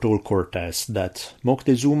ambassador told Cortés that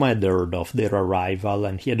Moctezuma had heard of their arrival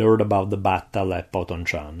and he had heard about the battle at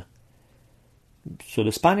Potonchan. So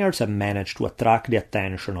the Spaniards had managed to attract the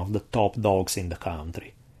attention of the top dogs in the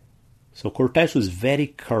country. So Cortés was very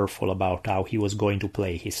careful about how he was going to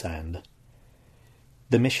play his hand.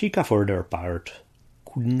 The Mexica, for their part,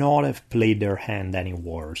 could not have played their hand any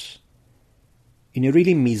worse. In a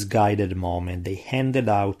really misguided moment, they handed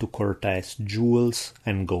out to Cortés jewels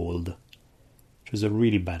and gold, which was a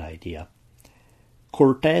really bad idea.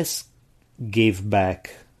 Cortés gave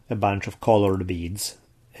back a bunch of colored beads,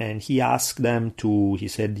 and he asked them he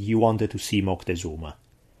said he wanted to see Moctezuma.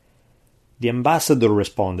 The ambassador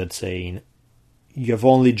responded saying, "You have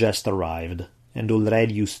only just arrived, and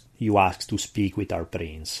already you asked to speak with our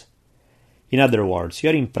prince. In other words,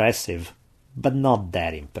 you're impressive, but not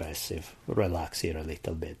that impressive. Relax here a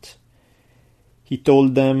little bit." He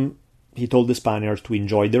told the Spaniards to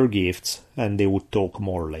enjoy their gifts, and they would talk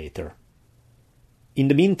more later. In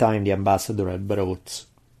the meantime, the ambassador had brought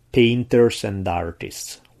painters and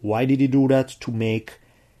artists. Why did he do that? To make,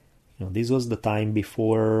 this was the time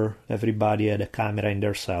before everybody had a camera in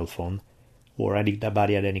their cell phone, or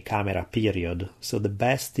anybody had any camera, period. So the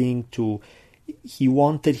best thing he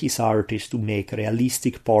wanted his artists to make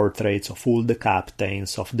realistic portraits of all the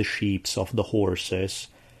captains, of the ships, of the horses,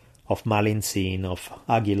 of Malincin, of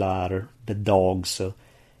Aguilar, the dogs,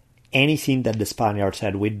 anything that the Spaniards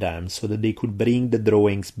had with them, so that they could bring the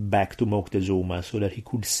drawings back to Moctezuma, so that he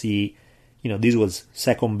could see, this was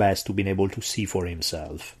second best to being able to see for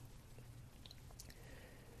himself.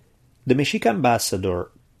 The Mexica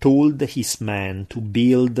ambassador told his men to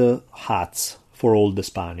build huts for all the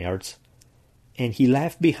Spaniards, and he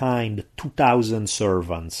left behind 2,000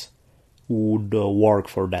 servants who would work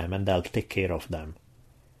for them and help take care of them.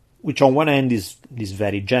 Which on one hand is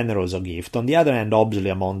very generous a gift. On the other hand, obviously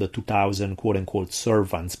among the 2,000 quote-unquote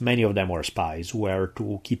servants, many of them were spies who were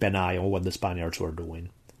to keep an eye on what the Spaniards were doing.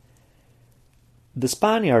 The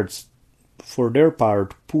Spaniards, for their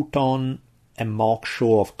part, put on a mock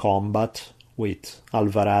show of combat with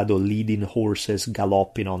Alvarado leading horses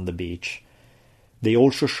galloping on the beach. They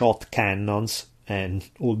also shot cannons, and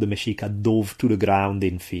all the Mexica dove to the ground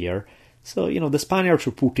in fear. So, the Spaniards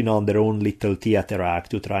were putting on their own little theater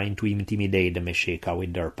act to trying to intimidate the Mexica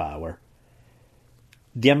with their power.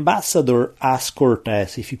 The ambassador asked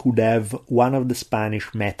Cortés if he could have one of the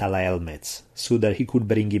Spanish metal helmets so that he could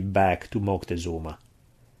bring it back to Moctezuma.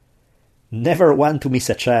 Never want to miss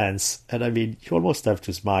a chance, and you almost have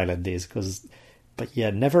to smile at this,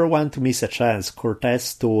 never want to miss a chance.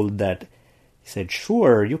 Cortés told that, he said,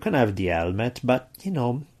 "Sure, you can have the helmet, but,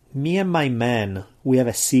 me and my men, we have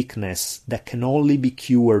a sickness that can only be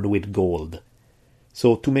cured with gold.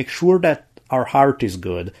 So to make sure that our heart is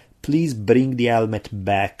good, please bring the helmet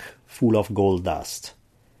back full of gold dust."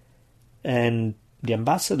 And the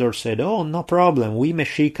ambassador said, "Oh, no problem, we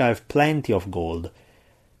Mexica have plenty of gold."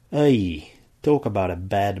 Ay, talk about a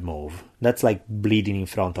bad move. That's like bleeding in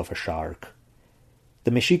front of a shark.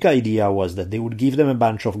 The Mexica idea was that they would give them a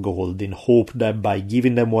bunch of gold in hope that by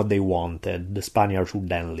giving them what they wanted, the Spaniards would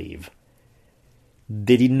then leave.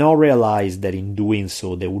 They did not realize that in doing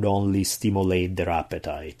so they would only stimulate their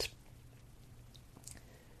appetite.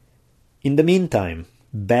 In the meantime,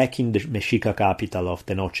 back in the Mexica capital of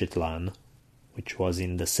Tenochtitlan, which was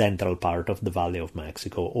in the central part of the Valley of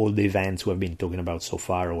Mexico, all the events we have been talking about so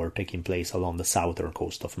far were taking place along the southern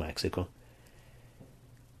coast of Mexico.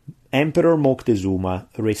 Emperor Moctezuma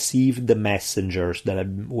received the messengers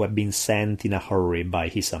who had been sent in a hurry by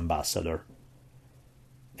his ambassador.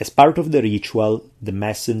 As part of the ritual, the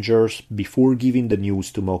messengers, before giving the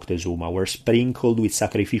news to Moctezuma, were sprinkled with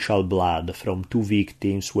sacrificial blood from 2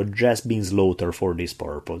 victims who had just been slaughtered for this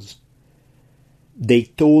purpose. They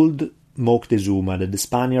told Moctezuma that the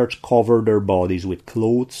Spaniards covered their bodies with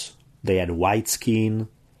clothes, they had white skin,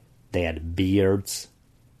 they had beards,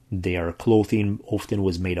 their clothing often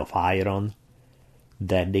was made of iron,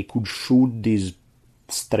 that they could shoot this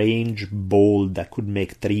strange ball that could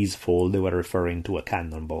make trees fall. They were referring to a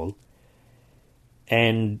cannonball.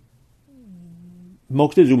 And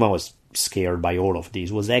Moctezuma was scared by all of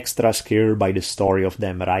this, was extra scared by the story of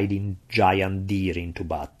them riding giant deer into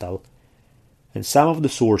battle. And some of the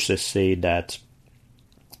sources say that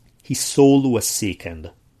his soul was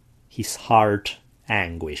sickened, his heart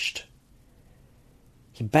anguished.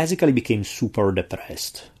 He basically became super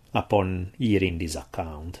depressed upon hearing this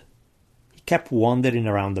account. He kept wandering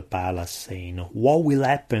around the palace saying, "What will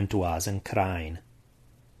happen to us?" and crying.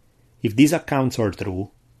 If these accounts are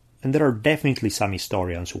true, and there are definitely some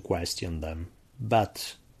historians who question them,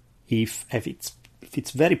 but if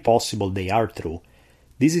it's very possible they are true,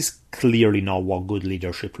 this is clearly not what good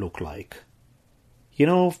leadership looked like. You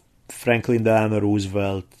know Franklin Delano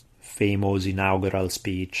Roosevelt's famous inaugural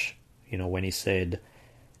speech, when he said,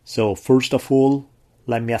 "So, first of all,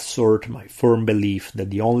 let me assert my firm belief that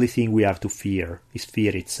the only thing we have to fear is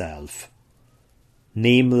fear itself.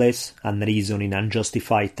 Nameless, unreasoning,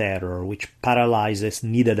 unjustified terror which paralyzes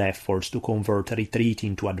needed efforts to convert retreat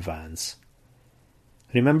into advance."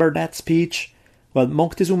 Remember that speech? Well,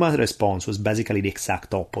 Moctezuma's response was basically the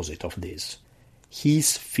exact opposite of this.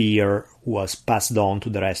 His fear was passed on to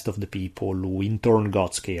the rest of the people, who in turn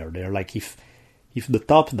got scared. They're like, if the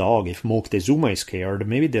top dog, if Moctezuma is scared,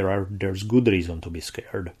 maybe there's good reason to be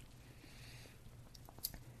scared.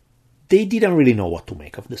 They didn't really know what to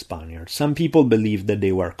make of the Spaniards. Some people believed that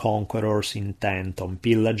they were conquerors intent on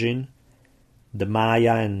pillaging. The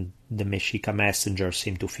Maya and the Mexica messengers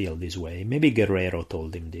seem to feel this way. Maybe Guerrero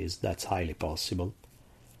told him this. That's highly possible.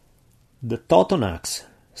 The Totonacs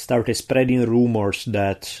started spreading rumors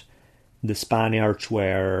that the Spaniards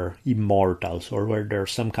were immortals or were there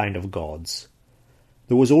some kind of gods.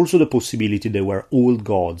 There was also the possibility they were old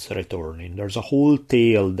gods returning. There's a whole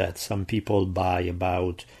tale that some people buy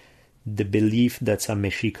about the belief that some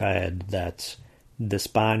Mexica had that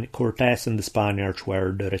Cortés and the Spaniards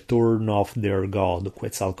were the return of their god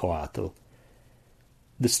Quetzalcoatl.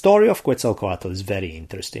 The story of Quetzalcoatl is very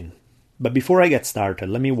interesting, but before I get started,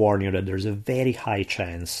 let me warn you that there's a very high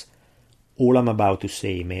chance all I'm about to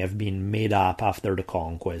say may have been made up after the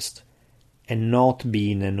conquest and not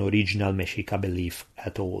been an original Mexica belief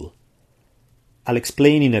at all. I'll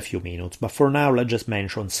explain in a few minutes, but for now let's just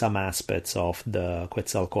mention some aspects of the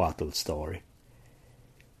Quetzalcoatl story.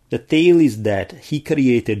 The tale is that he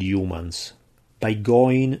created humans by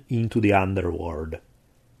going into the underworld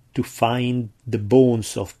to find the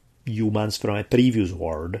bones of humans from a previous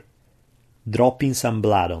world, dropping some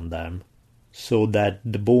blood on them, so that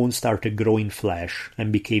the bones started growing flesh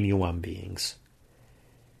and became human beings.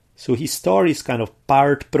 So his story is kind of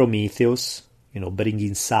part Prometheus,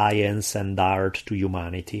 bringing science and art to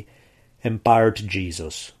humanity, and part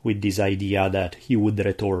Jesus, with this idea that he would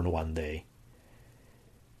return one day.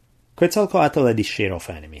 Quetzalcoatl had his share of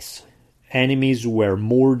enemies. Enemies who were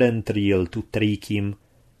more than thrilled to trick him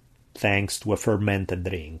thanks to a fermented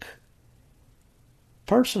drink.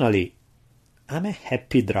 Personally, I'm a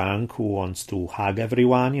happy drunk who wants to hug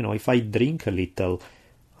everyone. If I drink a little,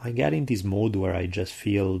 I get in this mood where I just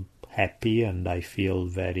feel happy and I feel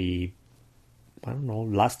very,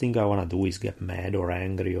 last thing I want to do is get mad or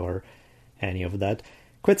angry or any of that.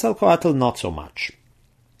 Quetzalcoatl, not so much.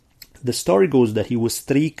 The story goes that he was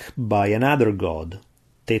tricked by another god,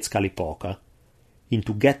 Tezcatlipoca,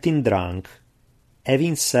 into getting drunk,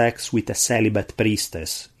 having sex with a celibate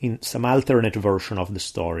priestess. In some alternate version of the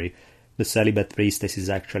story, the celibate priestess is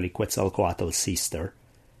actually Quetzalcoatl's sister,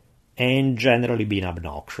 and generally being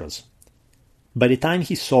obnoxious. By the time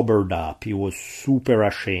he sobered up, he was super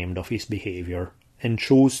ashamed of his behavior and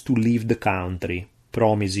chose to leave the country,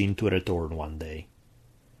 promising to return one day.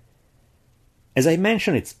 As I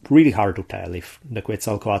mentioned, it's really hard to tell if the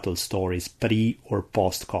Quetzalcoatl story is pre- or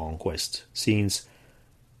post-conquest, since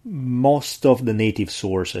most of the native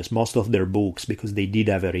sources, most of their books, because they did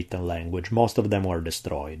have a written language, most of them were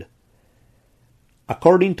destroyed.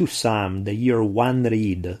 According to some, the year One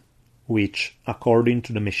Reed, which, according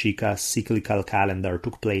to the Mexica cyclical calendar,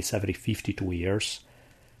 took place every 52 years,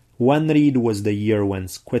 One Reed was the year when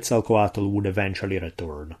Quetzalcoatl would eventually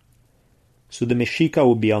return. So the Mexica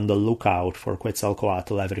would be on the lookout for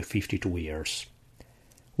Quetzalcoatl every 52 years.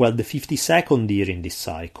 Well, the 52nd year in this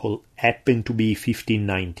cycle happened to be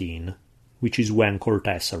 1519, which is when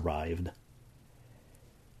Cortés arrived.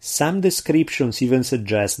 Some descriptions even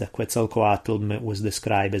suggest that Quetzalcoatl was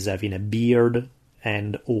described as having a beard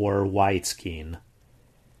and or white skin.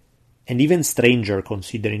 And even stranger,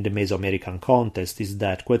 considering the Mesoamerican context, is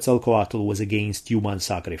that Quetzalcoatl was against human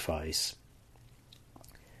sacrifice.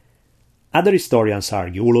 Other historians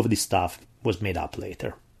argue all of this stuff was made up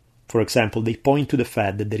later. For example, they point to the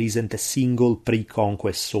fact that there isn't a single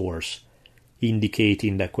pre-conquest source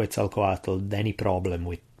indicating that Quetzalcoatl had any problem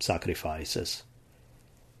with sacrifices.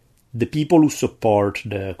 The people who support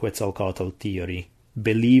the Quetzalcoatl theory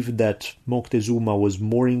believe that Moctezuma was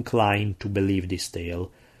more inclined to believe this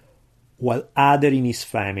tale, while others in his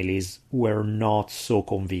families were not so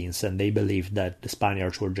convinced, and they believed that the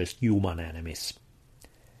Spaniards were just human enemies.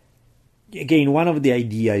 Again, one of the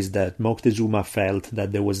ideas is that Moctezuma felt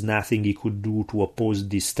that there was nothing he could do to oppose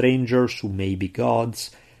these strangers who may be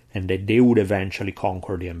gods, and that they would eventually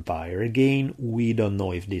conquer the empire. Again, we don't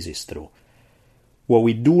know if this is true. What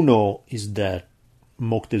we do know is that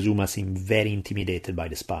Moctezuma seemed very intimidated by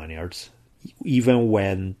the Spaniards, even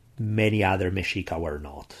when many other Mexica were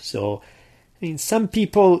not. So, some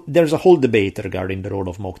people, there's a whole debate regarding the role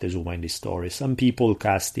of Moctezuma in this story. Some people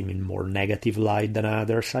cast him in more negative light than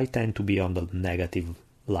others. I tend to be on the negative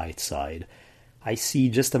light side. I see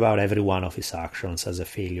just about every one of his actions as a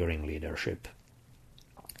failure in leadership.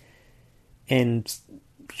 And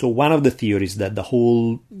so one of the theories that the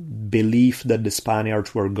whole belief that the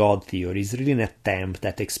Spaniards were God theory is really an attempt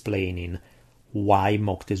at explaining why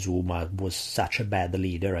Moctezuma was such a bad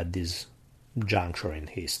leader at this juncture in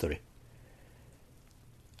history.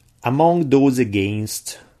 Among those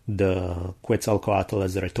against the Quetzalcoatl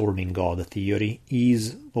as a returning god theory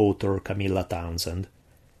is author Camilla Townsend,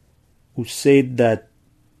 who said that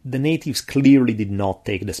the natives clearly did not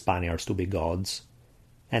take the Spaniards to be gods,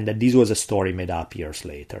 and that this was a story made up years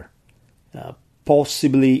later.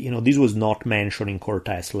 Possibly, this was not mentioned in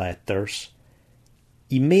Cortés' letters.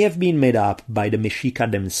 It may have been made up by the Mexica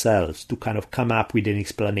themselves to kind of come up with an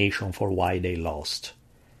explanation for why they lost.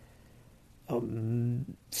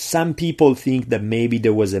 Some people think that maybe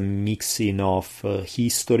there was a mixing of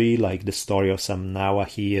history, like the story of some Nahua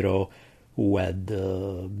hero who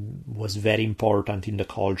was very important in the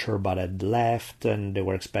culture but had left and they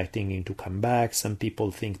were expecting him to come back. Some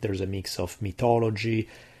people think there's a mix of mythology.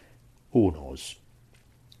 Who knows?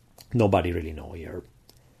 Nobody really knows here.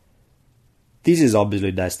 This is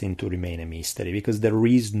obviously destined to remain a mystery because there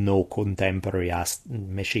is no contemporary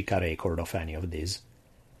Mexica record of any of this.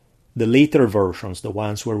 The later versions, the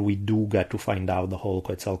ones where we do get to find out the whole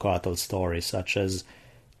Quetzalcoatl story, such as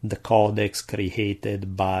the codex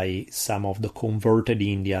created by some of the converted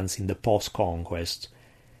Indians in the post-conquest,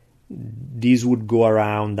 these would go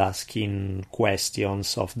around asking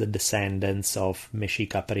questions of the descendants of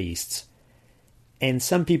Mexica priests. And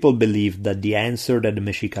some people believe that the answer that the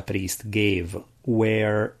Mexica priest gave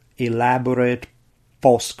were elaborate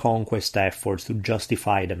post-conquest efforts to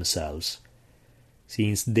justify themselves,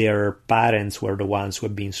 since their parents were the ones who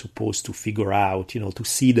had been supposed to figure out, to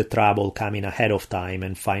see the trouble coming ahead of time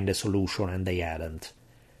and find a solution, and they hadn't.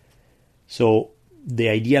 So the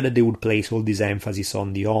idea that they would place all this emphasis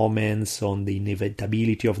on the omens, on the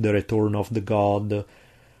inevitability of the return of the god,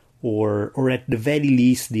 or at the very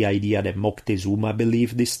least the idea that Moctezuma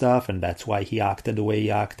believed this stuff and that's why he acted the way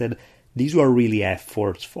he acted, these were really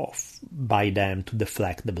efforts by them to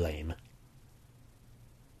deflect the blame.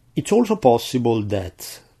 It's also possible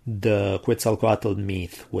that the Quetzalcoatl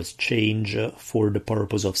myth was changed for the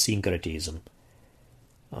purpose of syncretism,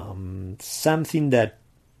 something that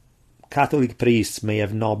Catholic priests may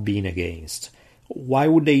have not been against. Why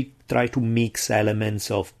would they try to mix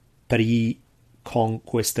elements of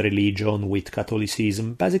pre-conquest religion with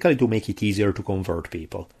Catholicism? Basically to make it easier to convert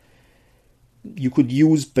people. You could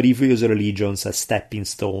use previous religions as stepping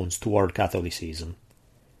stones toward Catholicism.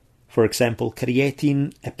 For example,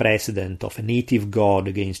 creating a precedent of a native god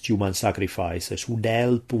against human sacrifices would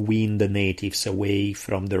help win the natives away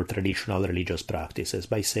from their traditional religious practices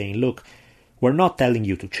by saying, look, we're not telling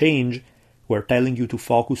you to change, we're telling you to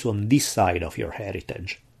focus on this side of your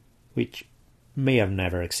heritage, which may have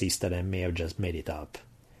never existed and may have just made it up.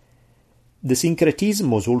 The syncretism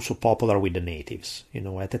was also popular with the natives,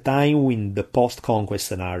 at a time in the post-conquest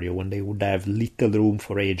scenario when they would have little room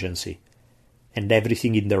for agency, and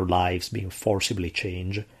everything in their lives being forcibly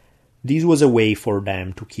changed, this was a way for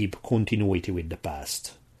them to keep continuity with the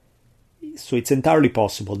past. So it's entirely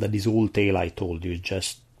possible that this whole tale I told you is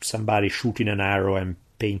just somebody shooting an arrow and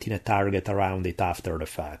painting a target around it after the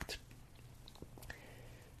fact.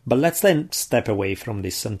 But let's then step away from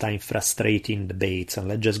this sometimes frustrating debates and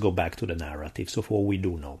let's just go back to the narratives of what we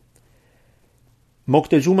do know.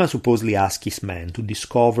 Moctezuma supposedly asked his men to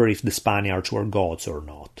discover if the Spaniards were gods or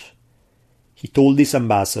not. He told this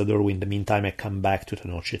ambassador, who in the meantime had come back to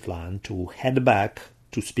Tenochtitlan, to head back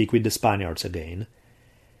to speak with the Spaniards again.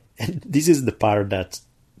 And this is the part that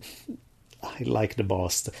I like the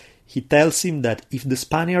most. He tells him that if the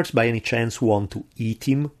Spaniards by any chance want to eat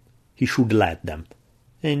him, he should let them.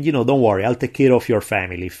 And, don't worry, I'll take care of your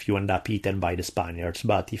family if you end up eaten by the Spaniards,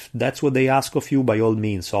 but if that's what they ask of you, by all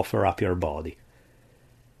means, offer up your body.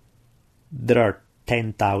 There are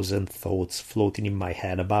 10,000 thoughts floating in my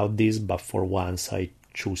head about this, but for once I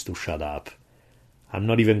choose to shut up. I'm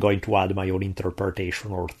not even going to add my own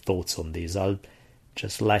interpretation or thoughts on this. I'll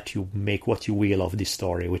just let you make what you will of this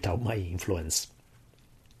story without my influence.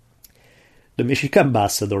 The Mexica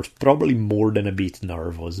ambassadors, probably more than a bit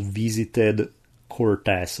nervous, visited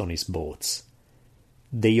Cortés on his boats.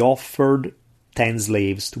 They offered 10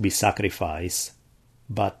 slaves to be sacrificed,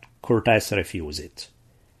 but Cortés refused it.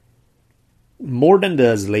 More than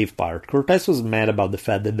the slave part, Cortés was mad about the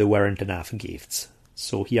fact that there weren't enough gifts,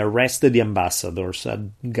 so he arrested the ambassadors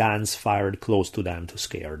and guns fired close to them to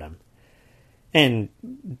scare them. And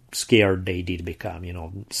scared they did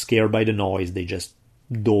become, scared by the noise, they just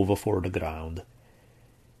dove for the ground.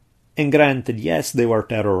 And granted, yes, they were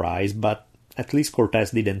terrorized, but at least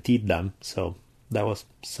Cortés didn't eat them, so there was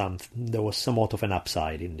somewhat of an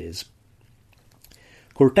upside in this.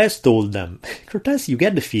 Cortés told them, Cortés, you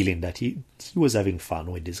get the feeling that he was having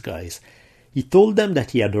fun with these guys. He told them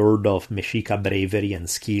that he had heard of Mexica bravery and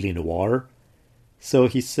skill in war. So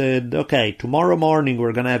he said, okay, tomorrow morning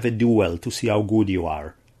we're gonna have a duel to see how good you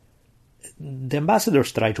are. The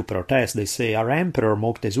ambassadors try to protest. They say, our emperor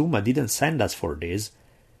Moctezuma didn't send us for this.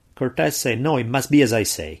 Cortés said, no, it must be as I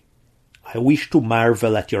say. I wish to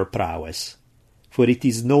marvel at your prowess, for it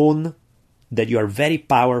is known that you are very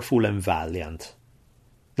powerful and valiant.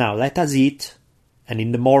 Now let us eat, and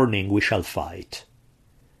in the morning we shall fight.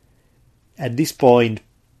 At this point,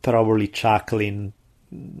 probably chuckling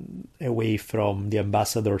away from the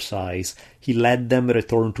ambassador's eyes, he let them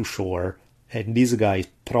return to shore, and these guys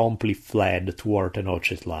promptly fled toward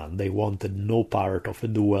Tenochtitlan. They wanted no part of a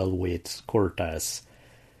duel with Cortés,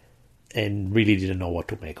 and really didn't know what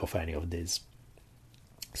to make of any of this.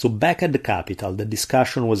 So back at the capital, the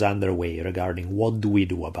discussion was underway regarding what do we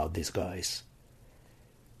do about these guys.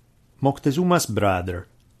 Moctezuma's brother,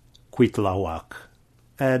 Cuitlahuac,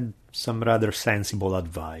 had some rather sensible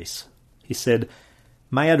advice. He said,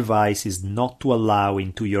 my advice is not to allow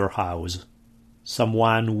into your house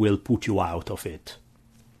someone who will put you out of it.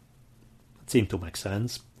 It seemed to make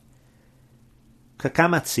sense.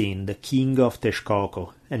 Cacamatzin, the king of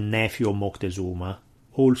Texcoco and nephew of Moctezuma,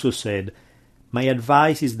 also said, my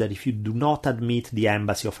advice is that if you do not admit the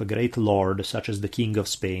embassy of a great lord such as the king of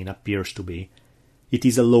Spain appears to be, it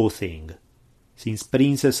is a low thing, since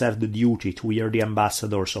princes have the duty to hear the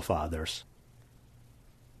ambassadors of others.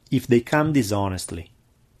 If they come dishonestly,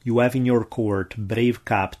 you have in your court brave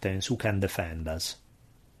captains who can defend us.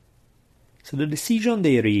 So the decision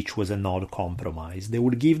they reached was an odd compromise. They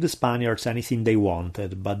would give the Spaniards anything they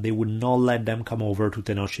wanted, but they would not let them come over to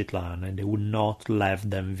Tenochtitlan, and they would not let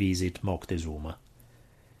them visit Moctezuma.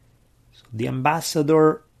 So the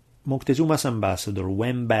Moctezuma's ambassador,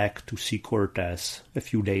 went back to see Cortés a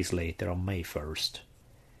few days later on May 1st.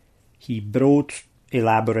 He brought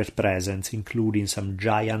elaborate presents, including some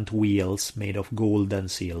giant wheels made of gold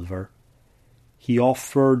and silver. He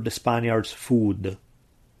offered the Spaniards food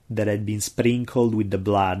that had been sprinkled with the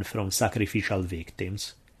blood from sacrificial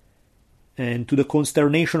victims. And to the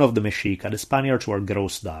consternation of the Mexica, the Spaniards were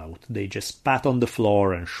grossed out. They just spat on the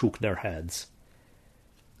floor and shook their heads.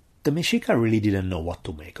 The Mexica really didn't know what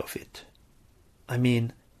to make of it. I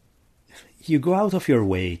mean, you go out of your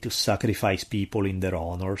way to sacrifice people in their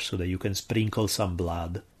honor so that you can sprinkle some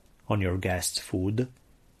blood on your guests' food,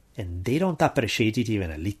 and they don't appreciate it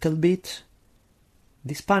even a little bit?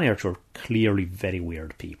 The Spaniards were clearly very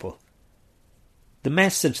weird people. The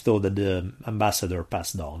message, though, that the ambassador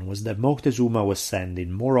passed on was that Moctezuma was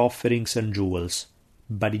sending more offerings and jewels,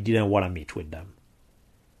 but he didn't want to meet with them.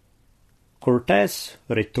 Cortés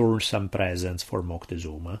returned some presents for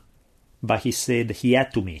Moctezuma, but he said he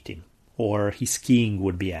had to meet him, or his king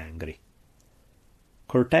would be angry.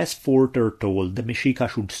 Cortés further told the Mexica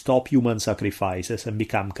should stop human sacrifices and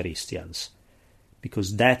become Christians,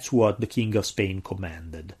 because that's what the king of Spain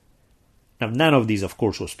commanded. Now, none of this, of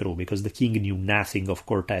course, was true, because the king knew nothing of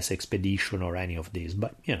Cortés' expedition or any of this,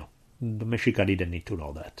 but, the Mexica didn't need to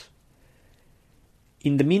know that.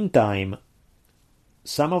 In the meantime,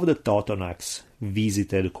 some of the Totonacs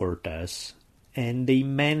visited Cortés, and they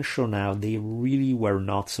mentioned how they really were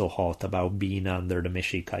not so hot about being under the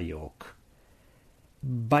Mexica yoke.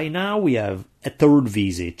 By now we have a third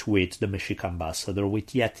visit with the Mexica ambassador,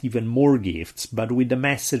 with yet even more gifts, but with the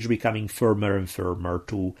message becoming firmer and firmer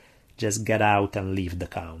to just get out and leave the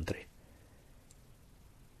country.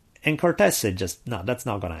 And Cortés said no, that's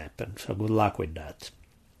not gonna happen, so good luck with that.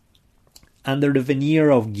 Under the veneer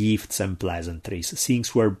of gifts and pleasantries,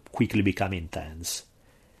 things were quickly becoming tense.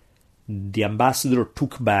 The ambassador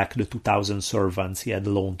took back the 2,000 servants he had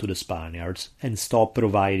loaned to the Spaniards and stopped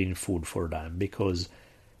providing food for them, because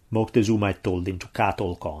Moctezuma had told him to cut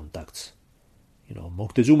all contacts.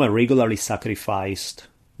 Moctezuma regularly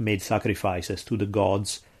made sacrifices to the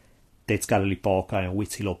gods Tezcatlipoca and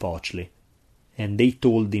Huitzilopochtli, and they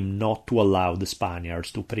told him not to allow the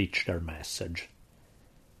Spaniards to preach their message.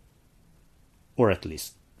 Or at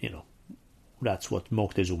least, that's what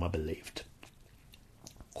Moctezuma believed.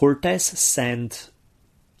 Cortés sent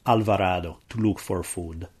Alvarado to look for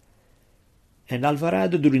food. And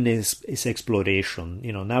Alvarado, during his exploration,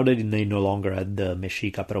 now that they no longer had the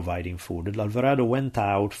Mexica providing food, Alvarado went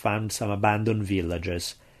out, found some abandoned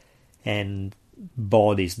villages and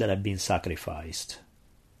bodies that had been sacrificed.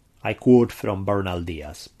 I quote from Bernal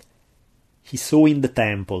Diaz. He saw in the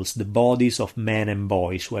temples the bodies of men and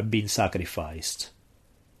boys who had been sacrificed.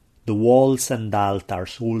 The walls and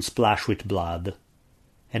altars all splashed with blood,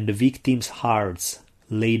 and the victims' hearts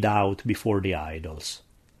laid out before the idols.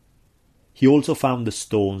 He also found the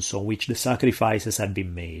stones on which the sacrifices had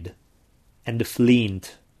been made, and the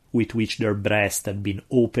flint with which their breasts had been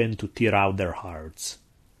opened to tear out their hearts.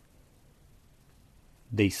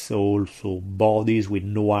 They saw also bodies with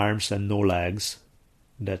no arms and no legs,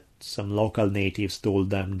 that some local natives told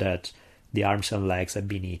them that the arms and legs had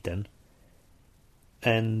been eaten.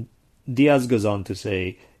 And Diaz goes on to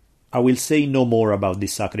say, I will say no more about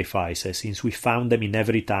these sacrifices, since we found them in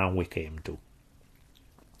every town we came to.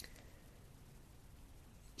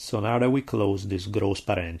 So now that we close this gross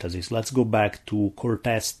parenthesis, let's go back to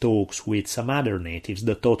Cortés' talks with some other natives,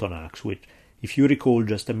 the Totonacs, which, if you recall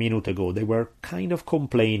just a minute ago, they were kind of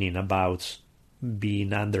complaining about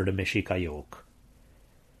being under the Mexica yoke.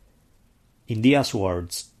 In Diaz's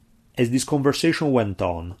words, as this conversation went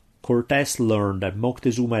on, Cortés learned that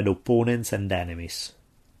Moctezuma had opponents and enemies,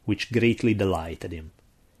 which greatly delighted him.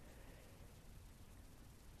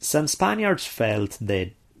 Some Spaniards felt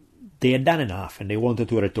that they had done enough and they wanted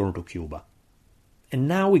to return to Cuba. And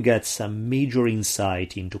now we get some major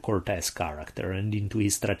insight into Cortés' character and into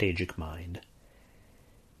his strategic mind.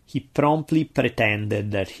 He promptly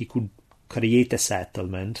pretended that he could create a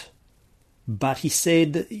settlement, but he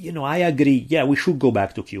said, I agree, yeah, we should go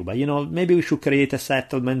back to Cuba. Maybe we should create a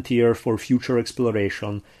settlement here for future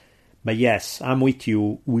exploration, but yes, I'm with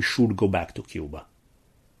you, we should go back to Cuba.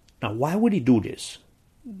 Now, why would he do this?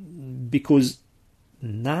 Because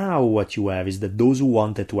now what you have is that those who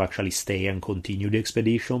wanted to actually stay and continue the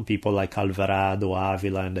expedition, people like Alvarado,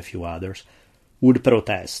 Avila, and a few others, would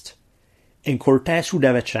protest. And Cortés would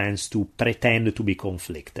have a chance to pretend to be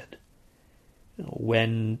conflicted.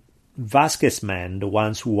 When Vasquez's men, the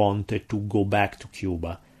ones who wanted to go back to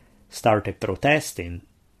Cuba, started protesting,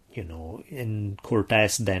 and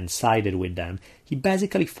Cortés then sided with them, he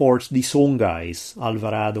basically forced these own guys,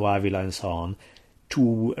 Alvarado, Avila, and so on,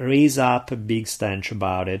 to raise up a big stench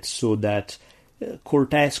about it so that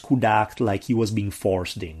Cortés could act like he was being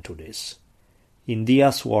forced into this. In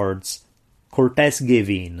Diaz's words, Cortés gave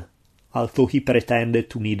in, although he pretended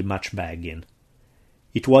to need much begging.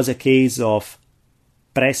 It was a case of,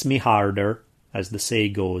 press me harder, as the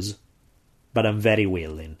saying goes, but I'm very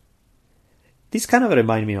willing. This kind of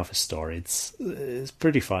reminds me of a story. It's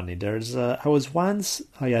pretty funny.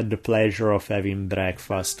 I had the pleasure of having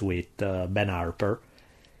breakfast with Ben Harper.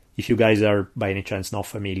 If you guys are by any chance not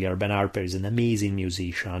familiar, Ben Harper is an amazing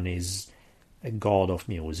musician. He's a god of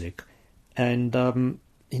music. And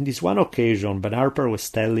in this one occasion, Ben Harper was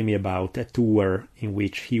telling me about a tour in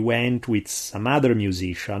which he went with some other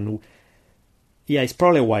musician who, it's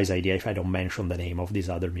probably a wise idea if I don't mention the name of this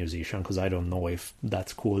other musician, because I don't know if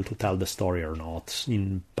that's cool to tell the story or not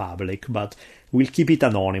in public, but we'll keep it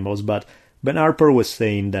anonymous. But Ben Harper was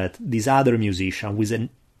saying that this other musician was an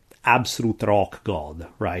absolute rock god,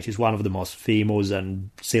 right? He's one of the most famous and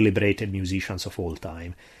celebrated musicians of all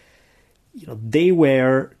time. They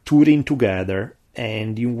were touring together,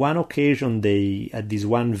 and in one occasion, at this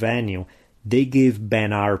one venue, they gave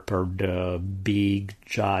Ben Harper the big,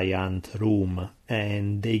 giant room,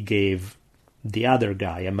 and they gave the other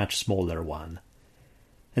guy a much smaller one.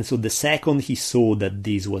 And so the second he saw that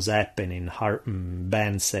this was happening,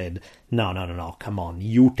 Ben said, no, come on,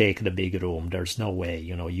 you take the big room, there's no way,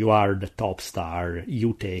 you are the top star,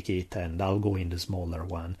 you take it, and I'll go in the smaller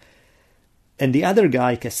one. And the other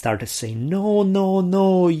guy started saying,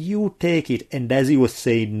 no, you take it. And as he was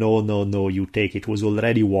saying, no, you take it, was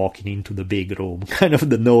already walking into the big room. Kind of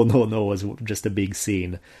the no was just a big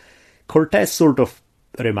scene. Cortés sort of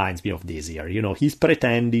reminds me of this here. He's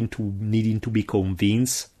pretending to needing to be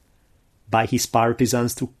convinced by his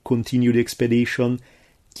partisans to continue the expedition.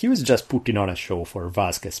 He was just putting on a show for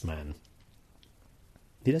Vasquez's men.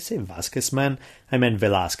 Did I say Vasquez man? I meant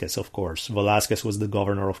Velázquez, of course. Velázquez was the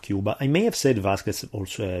governor of Cuba. I may have said Vasquez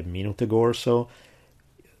also a minute ago or so.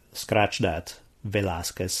 scratch that,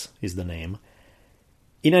 Velázquez is the name.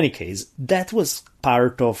 In any case, that was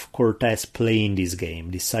part of Cortés playing this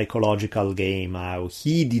game, this psychological game, how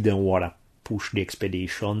he didn't want to push the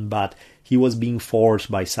expedition, but he was being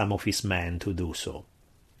forced by some of his men to do so.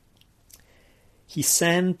 He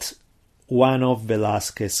sent one of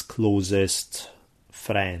Velázquez's closest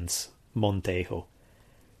friends, Montejo,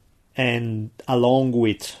 and along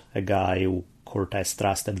with a guy who Cortés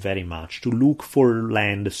trusted very much, to look for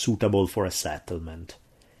land suitable for a settlement.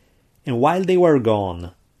 And while they were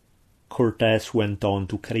gone, Cortés went on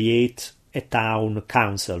to create a town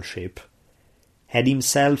councilship, had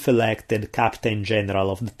himself elected captain general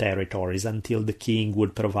of the territories until the king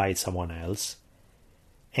would provide someone else,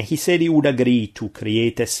 and he said he would agree to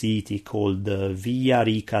create a city called Villa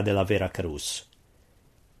Rica de la Veracruz.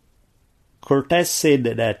 Cortés said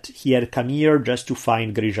that he had come here just to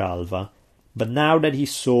find Grijalva, but now that he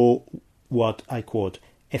saw what, I quote,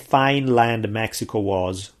 a fine land Mexico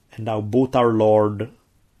was, and how both our Lord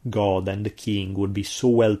God and the King would be so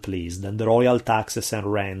well pleased, and the royal taxes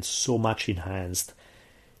and rents so much enhanced,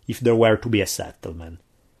 if there were to be a settlement.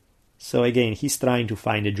 So again, he's trying to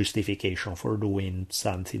find a justification for doing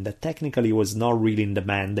something that technically was not really in the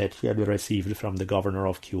mandate he had received from the governor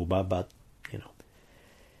of Cuba, but,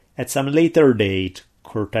 At some later date,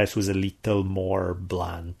 Cortés was a little more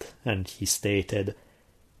blunt, and he stated,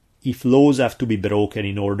 "If laws have to be broken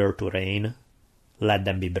in order to reign, let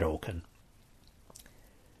them be broken."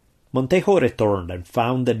 Montejo returned and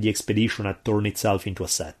found that the expedition had turned itself into a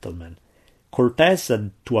settlement.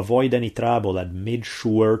 Cortés, to avoid any trouble, had made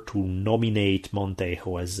sure to nominate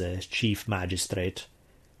Montejo as a chief magistrate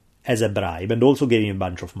as a bribe, and also gave him a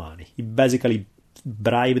bunch of money. He basically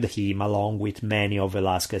bribed him along with many of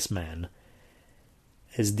Velázquez's men.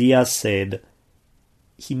 As Diaz said,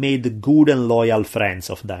 he made good and loyal friends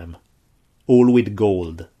of them, all with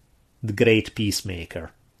gold, the great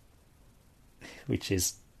peacemaker. Which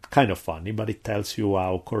is kind of funny, but it tells you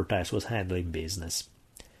how Cortés was handling business.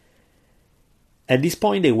 At this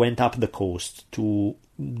point, they went up the coast to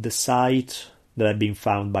the site that had been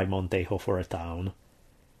found by Montejo for a town,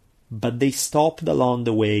 but they stopped along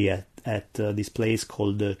the way at this place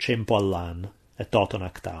called Chempoallan, a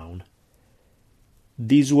Totonac town.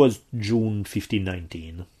 This was June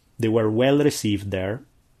 1519. They were well received there,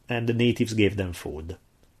 and the natives gave them food.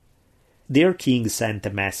 Their king sent a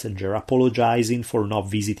messenger apologizing for not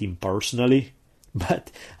visiting personally, but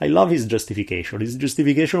I love his justification. His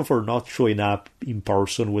justification for not showing up in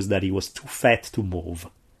person was that he was too fat to move.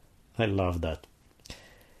 I love that.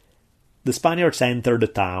 The Spaniards entered the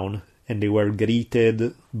town, and they were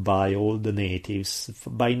greeted by all the natives.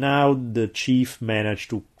 By now, the chief managed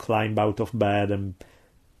to climb out of bed and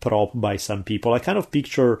propped by some people. I kind of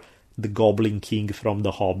picture the Goblin King from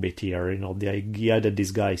The Hobbit here. The idea that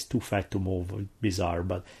this guy is too fat to move. Bizarre,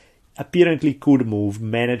 but apparently could move,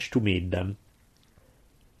 managed to meet them.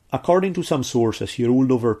 According to some sources, he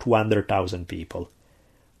ruled over 200,000 people.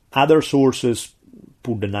 Other sources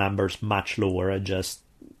put the numbers much lower, at just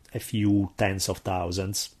a few tens of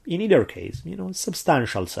thousands. In either case,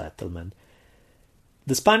 substantial settlement.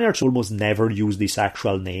 The Spaniards almost never used this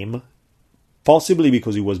actual name, possibly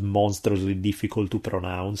because it was monstrously difficult to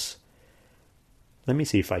pronounce. Let me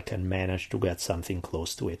see if I can manage to get something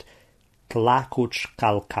close to it.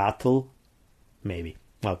 Tlacochcalcatl? Maybe.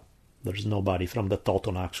 Well, there's nobody from the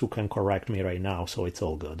Totonacs who can correct me right now, so it's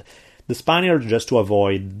all good. The Spaniards, just to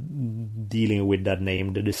avoid dealing with that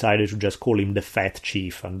name, they decided to just call him the Fat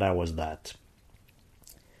Chief, and that was that.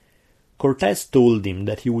 Cortés told him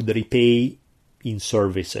that he would repay in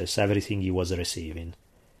services everything he was receiving.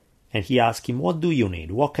 And he asked him, "What do you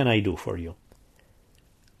need? What can I do for you?"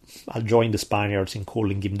 I'll join the Spaniards in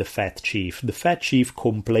calling him the Fat Chief. The Fat Chief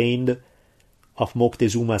complained of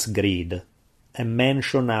Moctezuma's greed and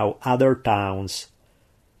mentioned how other towns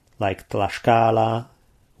like Tlaxcala,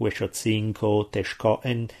 Huexotzinco, Texcoco,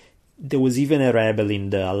 and there was even a rebel in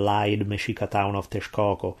the allied Mexica town of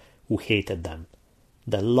Texcoco who hated them.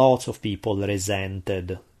 That lots of people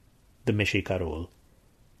resented the Mexica rule.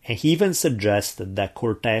 And he even suggested that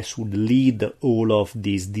Cortés would lead all of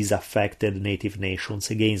these disaffected native nations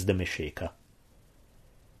against the Mexica.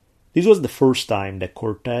 This was the first time that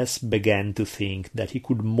Cortés began to think that he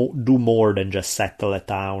could do more than just settle a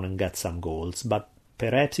town and get some golds, but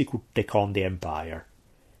perhaps he could take on the empire.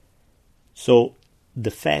 So the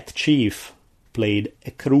Fat Chief played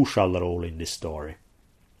a crucial role in this story.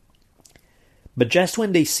 But just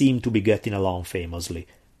when they seemed to be getting along famously,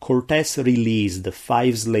 Cortés released the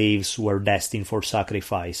 5 slaves who were destined for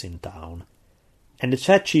sacrifice in town. And the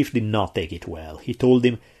Fat Chief did not take it well. He told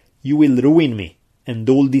him, "You will ruin me. and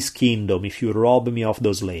all this kingdom if you rob me of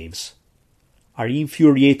those slaves. Our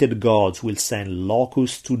infuriated gods will send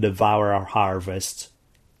locusts to devour our harvests,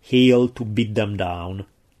 hail to beat them down,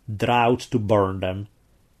 drought to burn them,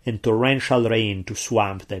 and torrential rain to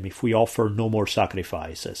swamp them if we offer no more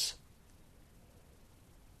sacrifices.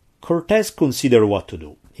 Cortés considered what to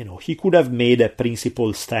do. He could have made a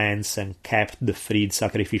principled stance and kept the freed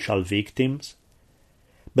sacrificial victims,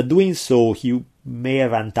 but doing so he may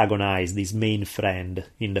have antagonized his main friend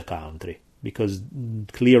in the country, because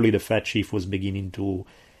clearly the Fat Chief was beginning to,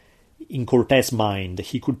 in Cortés' mind,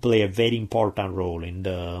 he could play a very important role in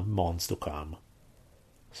the months to come.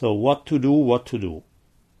 So what to do?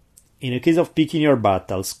 In the case of picking your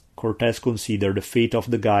battles, Cortés considered the fate of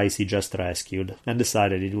the guys he just rescued and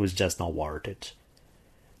decided it was just not worth it.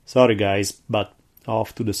 Sorry guys, but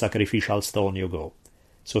off to the sacrificial stone you go.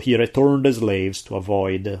 So he returned the slaves to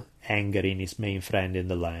avoid angering his main friend in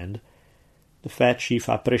the land. The Fat Chief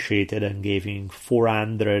appreciated and gave him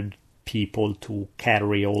 400 people to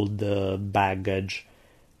carry all the baggage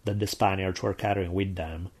that the Spaniards were carrying with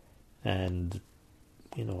them. And,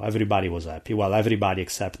 everybody was happy. Well, everybody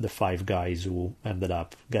except the 5 guys who ended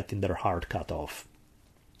up getting their heart cut off.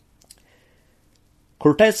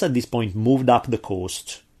 Cortés at this point moved up the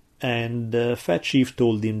coast, and the Fat Chief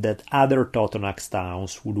told him that other Totonac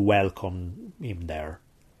towns would welcome him there.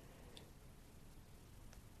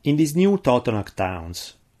 In these new Totonac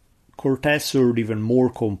towns, Cortés heard even more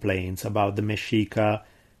complaints about the Mexica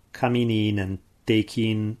coming in and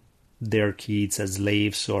taking their kids as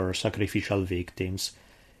slaves or sacrificial victims.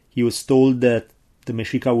 He was told that the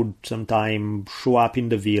Mexica would sometime show up in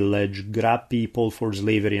the village, grab people for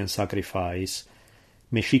slavery and sacrifice.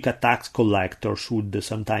 Mexica tax collectors would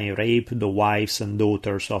sometime rape the wives and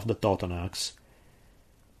daughters of the Totonacs.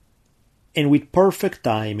 And with perfect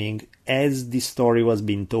timing, as this story was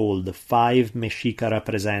being told, 5 Mexica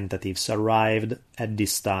representatives arrived at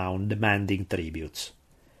this town demanding tributes.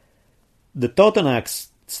 The Totonacs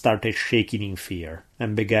started shaking in fear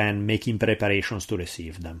and began making preparations to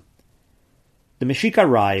receive them. The Mexica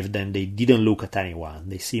arrived and they didn't look at anyone.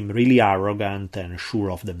 They seemed really arrogant and sure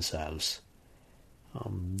of themselves.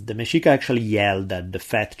 The Mexica actually yelled at the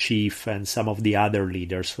Fat Chief and some of the other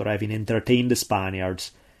leaders for having entertained the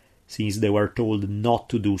Spaniards, since they were told not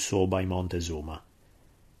to do so by Montezuma.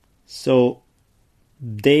 So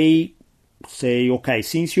they say, okay,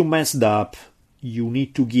 since you messed up, you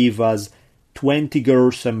need to give us 20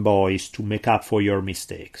 girls and boys to make up for your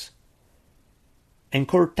mistakes. And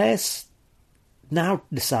Cortés now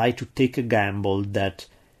decides to take a gamble that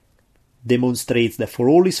demonstrates that for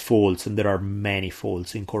all his faults, and there are many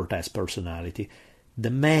faults in Cortés' personality,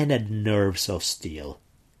 the man had nerves of steel.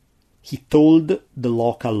 He told the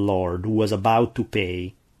local lord who was about to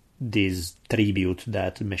pay this tribute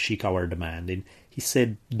that Mexica were demanding, he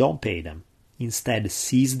said, don't pay them. Instead,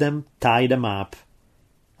 seize them, tie them up,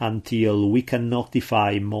 until we can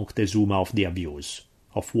notify Moctezuma of the abuse,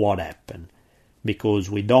 of what happened. Because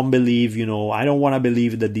we don't believe, I don't want to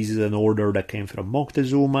believe that this is an order that came from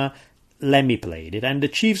Moctezuma. Let me play it. And the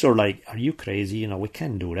chiefs are like, are you crazy? We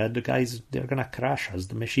can't do that. The guys, they're going to crush us.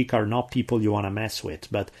 The Mexica are not people you want to mess with.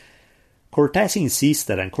 But Cortés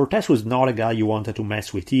insisted, and Cortés was not a guy you wanted to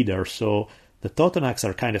mess with either, so the Totonacs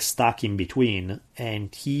are kind of stuck in between,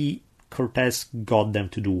 and Cortés got them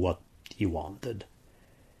to do what he wanted.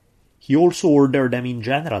 He also ordered them in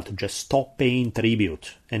general to just stop paying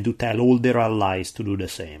tribute, and to tell all their allies to do the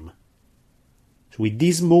same. So with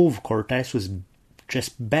this move, Cortés was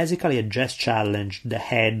just challenged the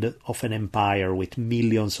head of an empire with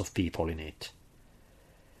millions of people in it.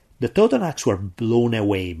 The Totonacs were blown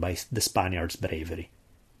away by the Spaniards' bravery,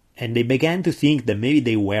 and they began to think that maybe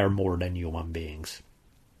they were more than human beings.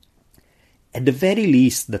 At the very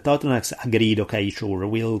least, the Totonacs agreed, okay, sure,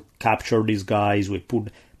 we'll capture these guys,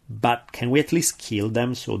 but can we at least kill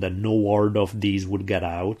them so that no word of these would get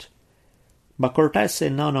out? But Cortés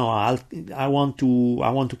said, no, I want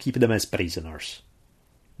to keep them as prisoners.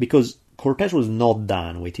 Because Cortés was not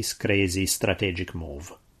done with his crazy strategic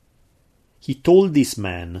move. He told this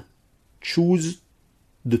man, choose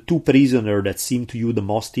the 2 prisoners that seem to you the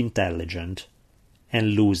most intelligent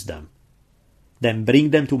and lose them. Then bring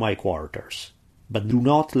them to my quarters, but do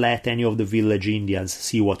not let any of the village Indians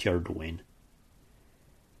see what you're doing.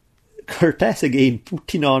 Cortés again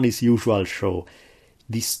putting on his usual show.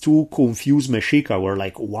 These 2 confused Mexica were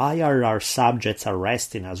like, why are our subjects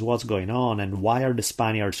arresting us? What's going on? And why are the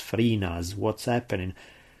Spaniards freeing us? What's happening?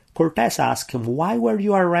 Cortés asked him, why were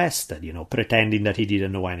you arrested? Pretending that he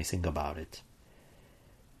didn't know anything about it.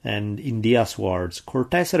 And in Diaz's words,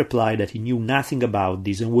 Cortés replied that he knew nothing about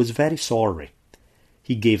this and was very sorry.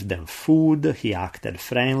 He gave them food, he acted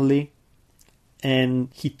friendly, and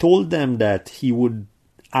he told them that he would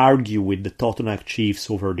argue with the Totonac chiefs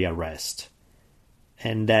over the arrest,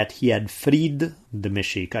 and that he had freed the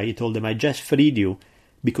Mexica. He told them, I just freed you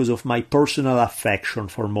because of my personal affection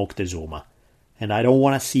for Moctezuma, and I don't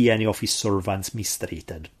want to see any of his servants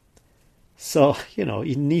mistreated. So,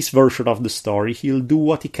 in his version of the story, he'll do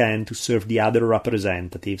what he can to serve the other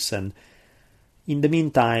representatives, and in the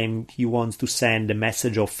meantime, he wants to send a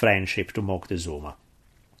message of friendship to Moctezuma.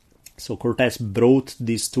 So Cortés brought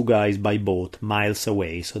these two guys by boat miles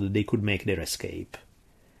away so that they could make their escape.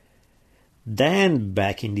 Then,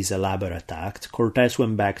 back in this elaborate act, Cortés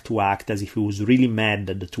went back to act as if he was really mad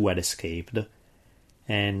that the two had escaped,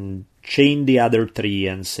 and chained the other three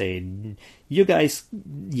and said, you guys,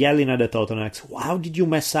 yelling at the Totonacs, how did you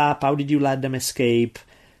mess up? How did you let them escape?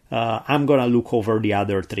 I'm gonna look over the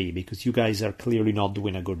other three, because you guys are clearly not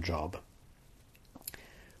doing a good job.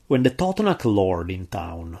 When the Totonac lord in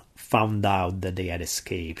town found out that they had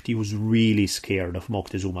escaped, he was really scared of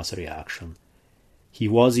Moctezuma's reaction. He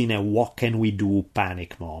was in a what can we do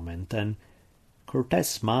panic moment, and Cortés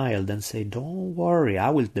smiled and said, don't worry, I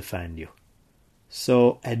will defend you.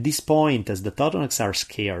 So at this point, as the Totonacs are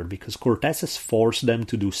scared because Cortés has forced them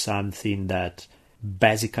to do something that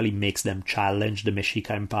basically makes them challenge the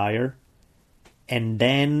Mexica Empire, and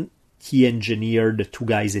then he engineered the two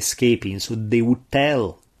guys escaping so they would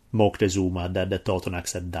tell Moctezuma that the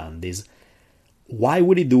Totonacs had done this. Why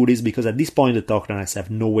would he do this? Because at this point the Totonacs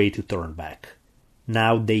have no way to turn back.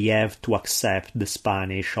 Now they have to accept the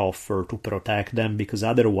Spanish offer to protect them, because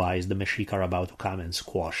otherwise the Mexica are about to come and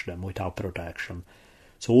squash them without protection.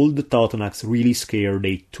 So all the Totonacs, really scared,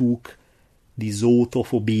 they took this oath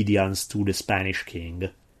of obedience to the Spanish king.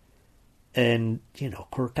 And,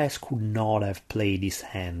 Cortés could not have played his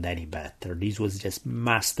hand any better. This was just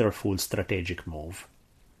masterful strategic move.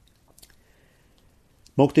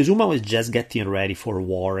 Moctezuma was just getting ready for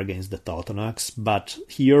war against the Totonacs, but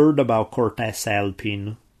he heard about Cortés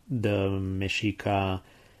helping the Mexica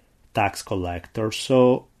tax collector,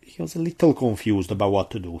 so he was a little confused about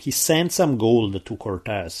what to do. He sent some gold to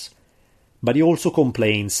Cortés, but he also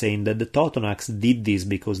complained, saying that the Totonacs did this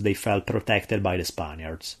because they felt protected by the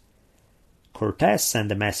Spaniards. Cortés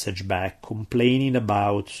sent a message back complaining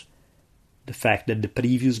about the fact that the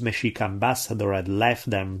previous Mexica ambassador had left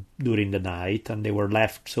them during the night, and they were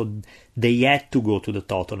left, so they had to go to the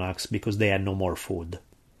Totonacs because they had no more food.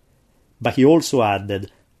 But he also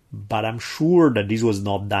added, but I'm sure that this was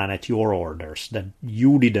not done at your orders, that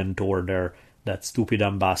you didn't order that stupid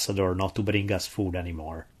ambassador not to bring us food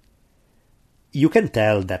anymore. You can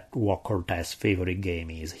tell that what Cortés' favorite game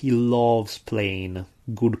is. He loves playing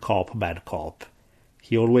good cop, bad cop.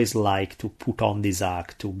 He always liked to put on this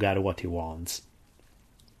act to get what he wants.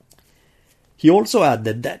 He also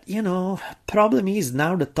added that, problem is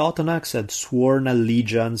now the Totonacs had sworn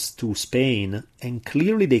allegiance to Spain, and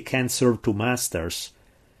clearly they can't serve two masters.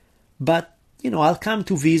 But, I'll come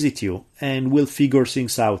to visit you, and we'll figure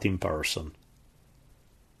things out in person.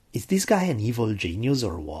 Is this guy an evil genius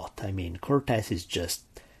or what? I mean, Cortés is just,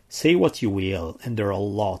 say what you will, and there are a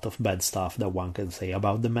lot of bad stuff that one can say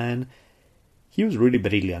about the man. He was really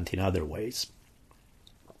brilliant in other ways.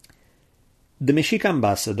 The Mexica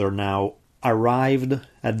ambassador now arrived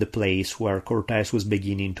at the place where Cortés was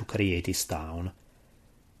beginning to create his town.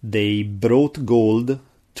 They brought gold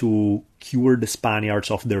to cure the Spaniards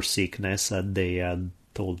of their sickness that they had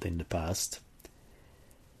told in the past.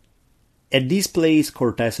 At this place,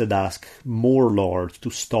 Cortés had asked more lords to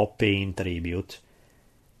stop paying tribute.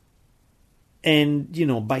 And,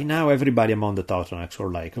 by now everybody among the Totonacs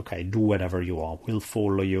were like, okay, do whatever you want, we'll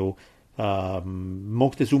follow you.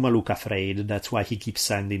 Moctezuma look afraid, that's why he keeps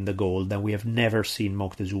sending the gold, and we have never seen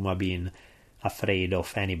Moctezuma being afraid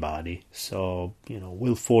of anybody. So,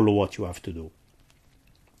 we'll follow what you have to do.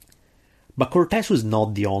 But Cortés was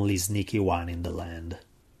not the only sneaky one in the land.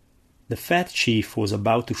 The fat chief was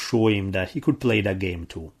about to show him that he could play that game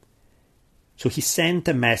too. So he sent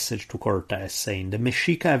a message to Cortés saying the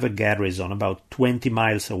Mexica have a garrison about 20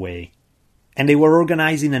 miles away, and they were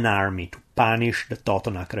organizing an army to punish the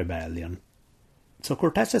Totonac rebellion. So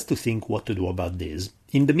Cortés has to think what to do about this.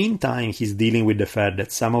 In the meantime, he's dealing with the fact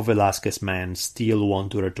that some of Velázquez's men still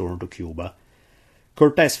want to return to Cuba.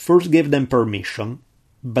 Cortés first gave them permission,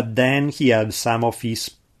 but then he had some of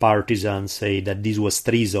his partisans say that this was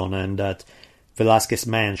treason and that Velázquez's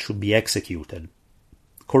men should be executed.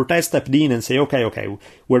 Cortés stepped in and said, okay,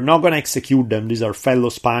 we're not going to execute them, these are fellow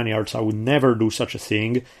Spaniards, I would never do such a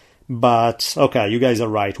thing, but okay, you guys are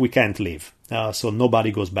right, we can't leave. So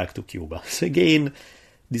nobody goes back to Cuba. So again,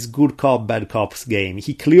 this good cop, bad cops game.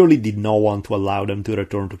 He clearly did not want to allow them to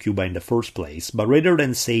return to Cuba in the first place, but rather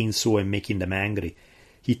than saying so and making them angry,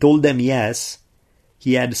 he told them yes,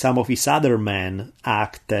 he had some of his other men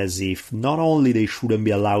act as if not only they shouldn't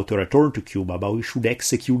be allowed to return to Cuba, but we should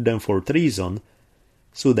execute them for treason,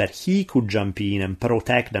 so that he could jump in and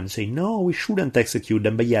protect them, say, no, we shouldn't execute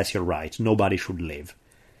them, but yes, you're right, nobody should live.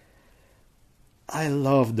 I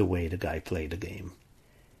love the way the guy played the game.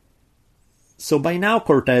 So by now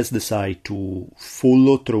Cortés decided to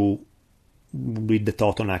follow through with the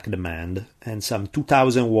Totonac demand, and some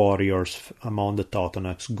 2,000 warriors among the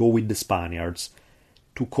Totonacs go with the Spaniards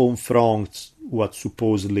to confront what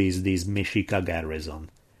supposedly is this Mexica garrison.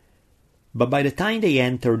 But by the time they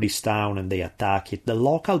enter this town and they attack it, the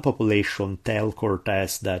local population tell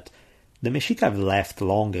Cortés that the Mexica have left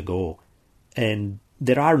long ago, and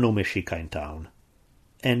there are no Mexica in town.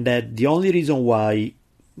 And that the only reason why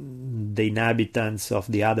the inhabitants of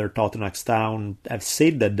the other Totonacs town have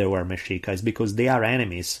said that they were Mexica is because they are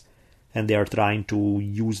enemies, and they are trying to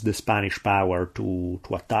use the Spanish power to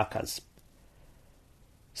attack us.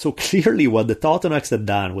 So clearly what the Totonacs had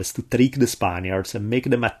done was to trick the Spaniards and make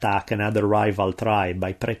them attack another rival tribe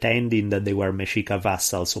by pretending that they were Mexica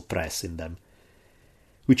vassals oppressing them,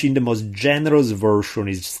 which in the most generous version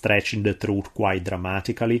is stretching the truth quite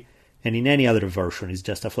dramatically, and in any other version is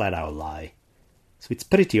just a flat-out lie. So it's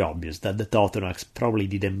pretty obvious that the Totonacs probably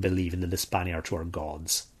didn't believe that the Spaniards were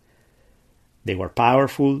gods. They were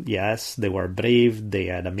powerful, yes, they were brave, they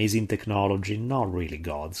had amazing technology, not really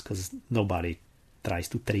gods, because nobody tries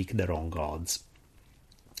to trick their own gods.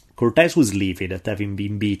 Cortés was livid at having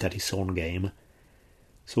been beat at his own game,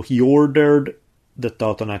 so he ordered the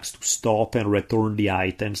Totonacs to stop and return the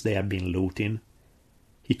items they had been looting.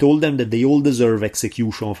 He told them that they all deserve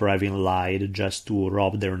execution for having lied just to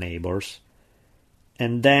rob their neighbors.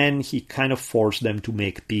 And then he kind of forced them to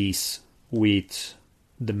make peace with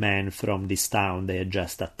the men from this town they had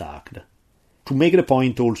just attacked. To make the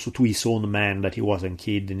point also to his own men that he wasn't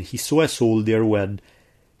kidding, he saw a soldier who had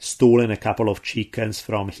stolen a couple of chickens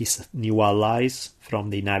from his new allies, from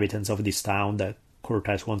the inhabitants of this town that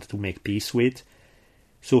Cortés wanted to make peace with.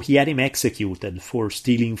 So he had him executed for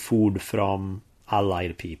stealing food from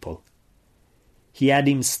allied people. He had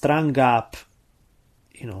him strung up,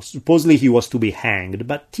 supposedly he was to be hanged,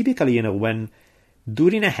 but typically, when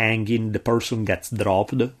during a hanging the person gets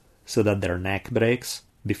dropped so that their neck breaks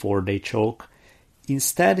before they choke.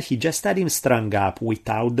 Instead, he just had him strung up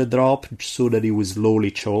without the drop so that he would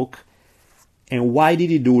slowly choke. And why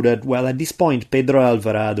did he do that? Well, at this point, Pedro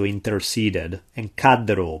Alvarado interceded and cut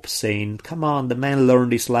the rope, saying, come on, the man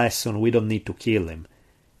learned his lesson, we don't need to kill him.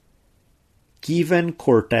 Given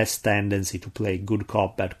Cortés' tendency to play good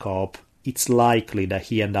cop, bad cop, it's likely that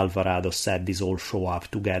he and Alvarado said this all show up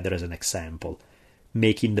together as an example,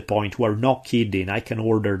 making the point, we're not kidding, I can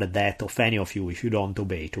order the death of any of you if you don't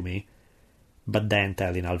obey to me. But then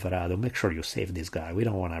telling Alvarado, make sure you save this guy, we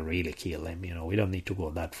don't want to really kill him, we don't need to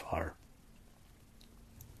go that far.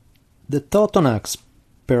 The Totonacs,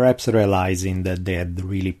 perhaps realizing that they had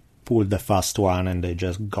really pulled the fast one and they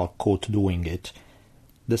just got caught doing it,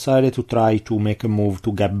 decided to try to make a move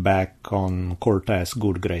to get back on Cortés'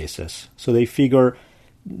 good graces. So they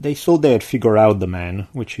thought they had figured out the man,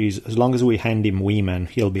 which is, as long as we hand him women,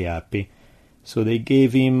 he'll be happy. So they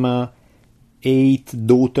gave him 8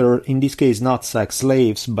 daughters, in this case not sex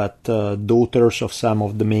slaves, but daughters of some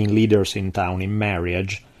of the main leaders in town in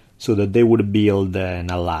marriage, so that they would build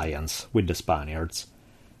an alliance with the Spaniards.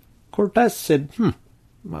 Cortés said,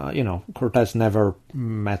 Cortés never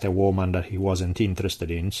met a woman that he wasn't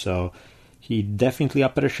interested in, so he definitely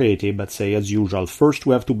appreciated, but say as usual, first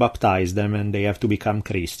we have to baptize them and they have to become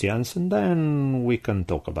Christians, and then we can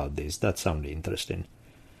talk about this. That sounds interesting.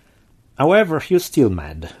 However, he was still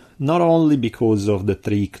mad, not only because of the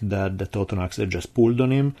trick that the Totonacs had just pulled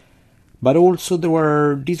on him, but also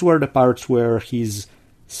these were the parts where his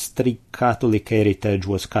strict Catholic heritage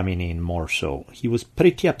was coming in more so. He was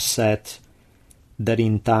pretty upset that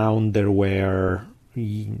in town there were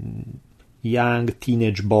young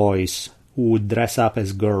teenage boys who would dress up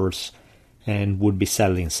as girls and would be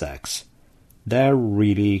selling sex. That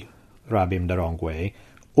really rubbed him the wrong way.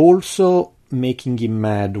 Also making him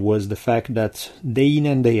mad was the fact that day in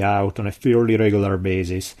and day out, on a fairly regular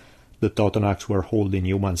basis, the Totonacs were holding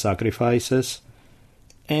human sacrifices.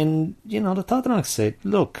 And, the Totonacs said,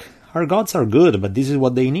 look, our gods are good, but this is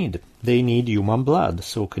what they need. They need human blood,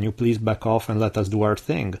 so can you please back off and let us do our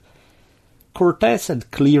thing? Cortés had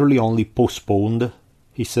clearly only postponed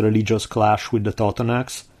his religious clash with the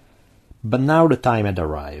Totonacs, but now the time had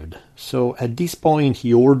arrived. So at this point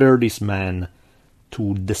he ordered his men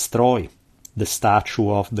to destroy the statue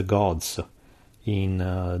of the gods in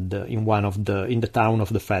the town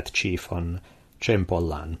of the Fat Chief on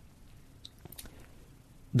Chempolan.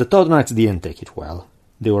 The Totonacs didn't take it well.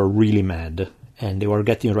 They were really mad, and they were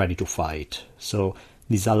getting ready to fight. So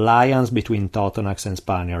this alliance between Totonacs and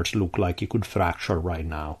Spaniards looked like it could fracture right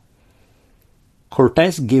now.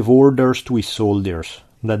 Cortés gave orders to his soldiers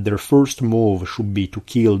that their first move should be to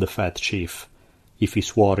kill the Fat Chief if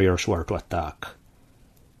his warriors were to attack.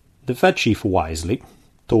 The Fat Chief wisely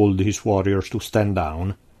told his warriors to stand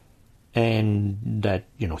down and that,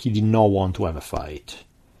 he did not want to have a fight.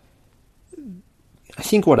 I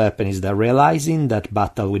think what happened is that realizing that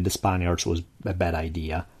battle with the Spaniards was a bad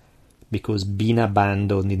idea, because being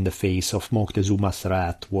abandoned in the face of Moctezuma's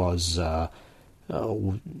wrath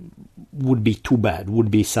would be too bad, would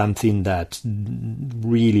be something that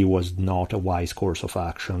really was not a wise course of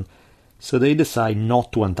action. So they decide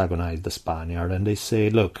not to antagonize the Spaniard, and they say,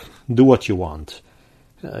 look, do what you want.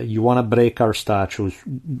 You want to break our statues,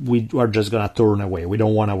 we are just going to turn away. We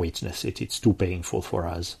don't want to witness it. It's too painful for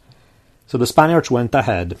us. So the Spaniards went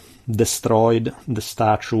ahead, destroyed the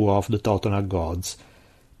statue of the Totonac gods,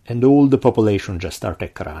 and all the population just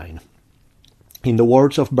started crying. In the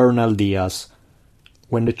words of Bernal Diaz,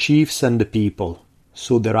 when the chiefs and the people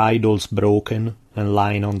saw their idols broken and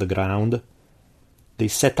lying on the ground, they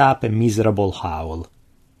set up a miserable howl,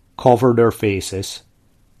 covered their faces,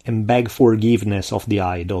 and begged forgiveness of the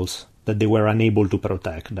idols that they were unable to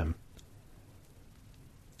protect them.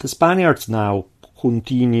 The Spaniards now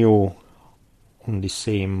continue on the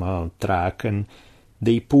same track, and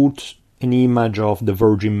they put an image of the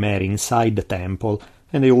Virgin Mary inside the temple,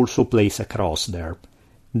 and they also place a cross there.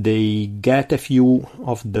 They get a few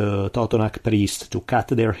of the Totonac priests to cut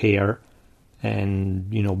their hair,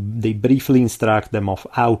 and they briefly instruct them of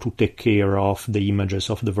how to take care of the images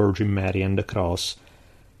of the Virgin Mary and the cross,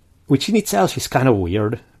 which in itself is kind of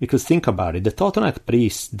weird, because think about it, the Totonac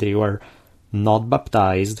priests, they were not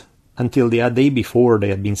baptized. Until the day before, they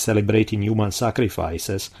had been celebrating human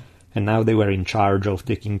sacrifices, and now they were in charge of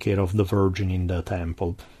taking care of the Virgin in the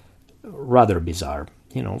temple. Rather bizarre.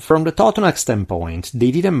 From the Totonac standpoint, they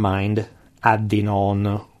didn't mind adding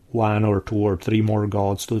on 1 or 2 or 3 more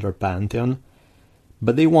gods to their pantheon,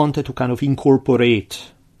 but they wanted to kind of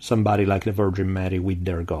incorporate somebody like the Virgin Mary with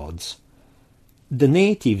their gods. The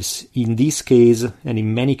natives, in this case, and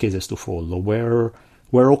in many cases to follow, were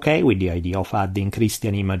okay with the idea of adding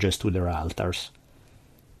Christian images to their altars.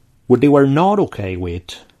 What they were not okay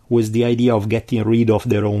with was the idea of getting rid of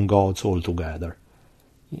their own gods altogether.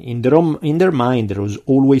 In their mind, there was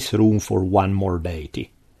always room for one more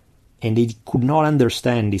deity, and they could not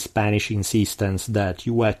understand the Spanish insistence that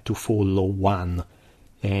you had to follow one,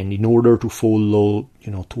 and in order to follow,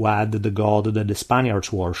 to add the god that the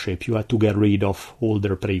Spaniards worship, you had to get rid of all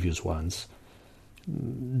their previous ones.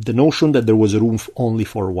 The notion that there was room only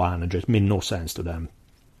for one just made no sense to them.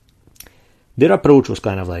 Their approach was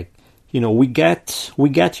kind of like, we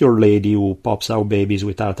get your lady who pops out babies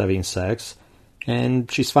without having sex,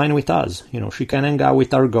 and she's fine with us. She can hang out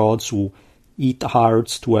with our gods who eat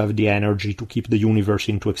hearts to have the energy to keep the universe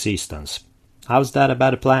into existence. How's that a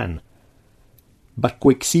bad plan? But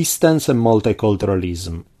coexistence and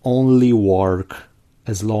multiculturalism only work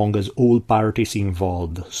as long as all parties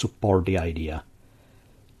involved support the idea.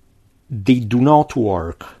 They do not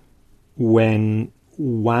work when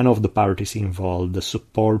one of the parties involved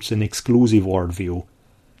supports an exclusive worldview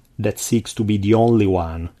that seeks to be the only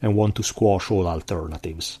one and want to squash all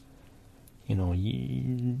alternatives.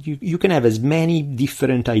 You can have as many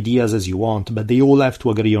different ideas as you want, but they all have to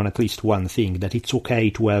agree on at least one thing, that it's okay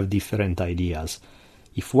to have different ideas.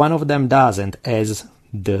 If one of them doesn't, as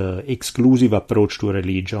the exclusive approach to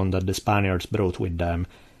religion that the Spaniards brought with them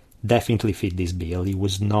definitely fit this bill. He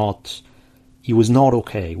was not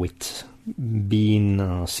okay with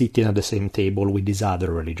being sitting at the same table with these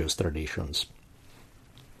other religious traditions.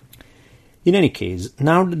 In any case,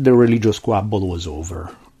 now that the religious squabble was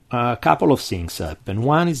over, a couple of things happened.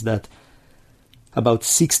 One is that about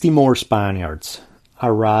 60 more Spaniards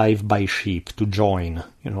arrived by ship to join.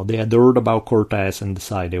 They had heard about Cortés and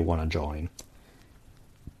decided they want to join.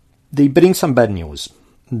 They bring some bad news,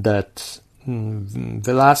 that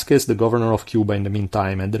Velázquez, the governor of Cuba in the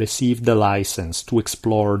meantime, had received the license to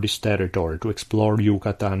explore this territory, to explore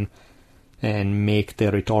Yucatan and make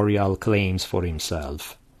territorial claims for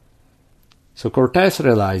himself. So Cortés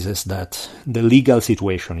realizes that the legal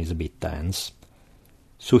situation is a bit tense.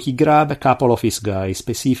 So he grabbed a couple of his guys,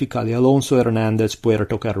 specifically Alonso Hernández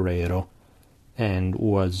Puerto Carrero, and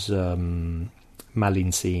was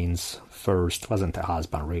Malincin's first, wasn't a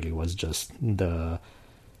husband really, was just the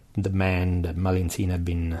the man that Malinzin had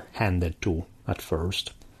been handed to at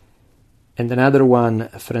first. And another one,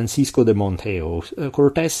 Francisco de Monteo.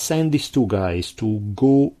 Cortés sent these two guys to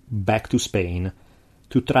go back to Spain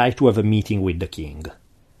to try to have a meeting with the king.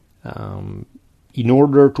 In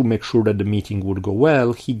order to make sure that the meeting would go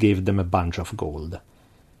well, he gave them a bunch of gold.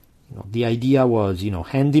 The idea was,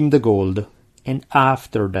 hand him the gold, and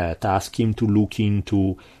after that ask him to look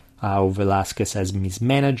into how Velázquez has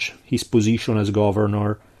mismanaged his position as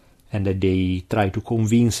governor, and that they try to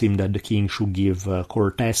convince him that the king should give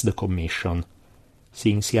Cortés the commission,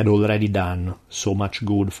 since he had already done so much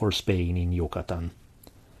good for Spain in Yucatan.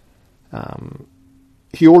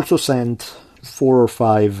 He also sent 4 or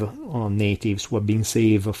 5 natives who had been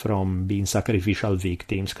saved from being sacrificial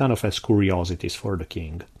victims, kind of as curiosities for the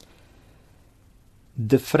king.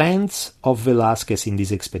 The friends of Velázquez in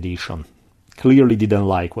this expedition clearly didn't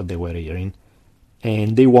like what they were hearing,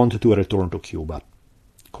 and they wanted to return to Cuba.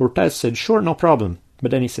 Cortés said, sure, no problem,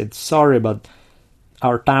 but then he said, sorry, but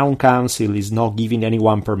our town council is not giving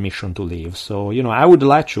anyone permission to leave, so, I would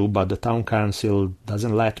let you, but the town council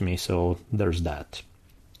doesn't let me, so there's that.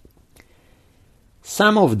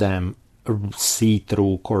 Some of them see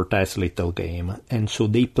through Cortés' little game, and so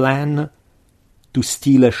they plan to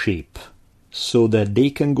steal a ship so that they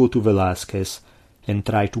can go to Velázquez and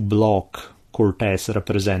try to block Cortés'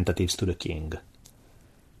 representatives to the king.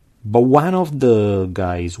 But one of the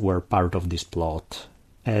guys who were part of this plot,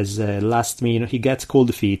 as last minute, he gets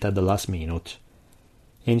cold feet at the last minute,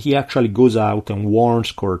 and he actually goes out and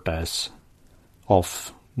warns Cortés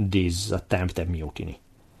of this attempt at mutiny.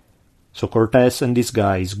 So Cortés and these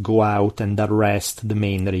guys go out and arrest the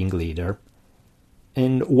main ringleader,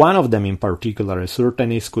 and one of them in particular, a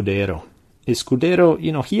certain Escudero. Escudero,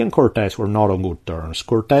 he and Cortés were not on good terms.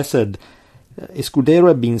 Escudero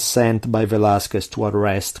had been sent by Velázquez to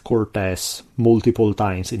arrest Cortés multiple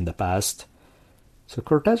times in the past, so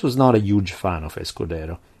Cortés was not a huge fan of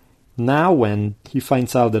Escudero. Now when he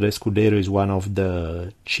finds out that Escudero is one of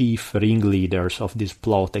the chief ringleaders of this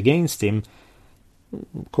plot against him,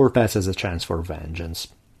 Cortés has a chance for vengeance.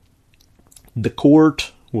 The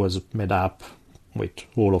court was made up with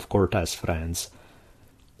all of Cortés' friends.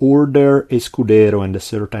 Order Escudero and a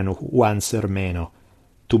certain Juan Cermeno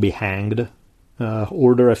to be hanged,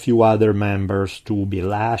 order a few other members to be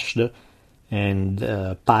lashed, and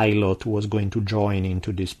Pilot was going to join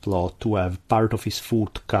into this plot to have part of his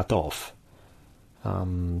foot cut off.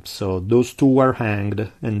 So those two are hanged,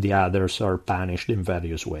 and the others are punished in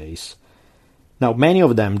various ways. Now, many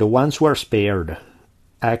of them, the ones who are spared,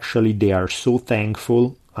 actually they are so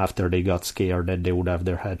thankful after they got scared that they would have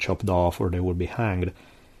their head chopped off or they would be hanged,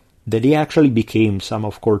 that they actually became some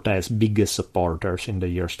of Cortés' biggest supporters in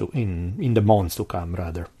the months to come,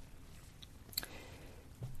 rather.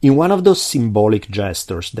 In one of those symbolic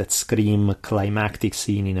gestures that scream climactic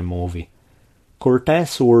scene in a movie,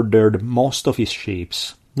 Cortés ordered most of his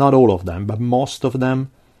ships, not all of them, but most of them,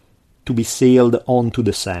 to be sailed onto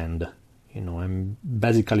the sand, and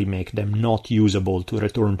basically make them not usable to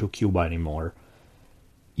return to Cuba anymore,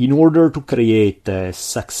 in order to create a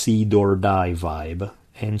succeed or die vibe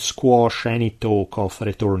and squash any talk of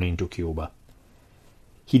returning to Cuba.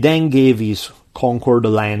 He then gave his conquer the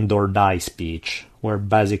land or die speech, where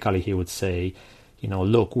basically he would say,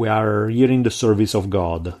 look, we are here in the service of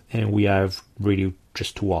God, and we have really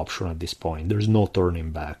just 2 options at this point. There's no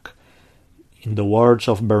turning back. In the words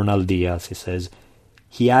of Bernal Diaz, he says,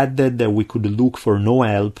 he added that we could look for no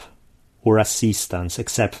help or assistance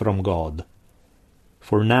except from God.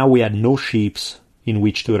 For now we had no ships in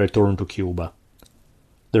which to return to Cuba.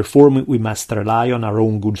 Therefore we must rely on our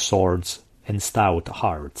own good swords and stout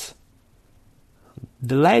hearts.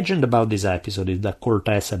 The legend about this episode is that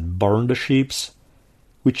Cortés had burned the ships,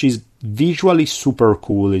 which is visually super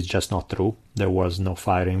cool, it's just not true. There was no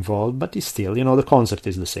fire involved, but it's still, the concept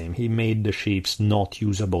is the same. He made the ships not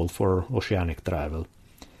usable for oceanic travel.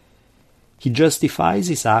 He justifies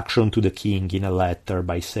his action to the king in a letter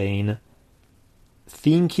by saying,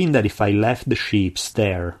 thinking that if I left the ships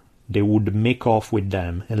there, they would make off with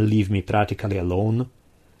them and leave me practically alone,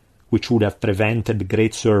 which would have prevented the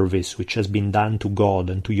great service which has been done to God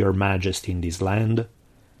and to your majesty in this land,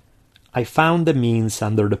 I found the means,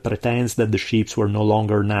 under the pretense that the ships were no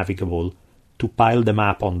longer navigable, to pile them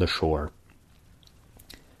up on the shore.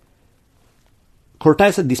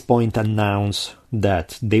 Cortés at this point announced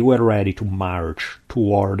that they were ready to march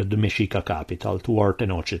toward the Mexica capital, toward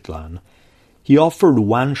Tenochtitlan. He offered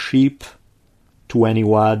 1 ship to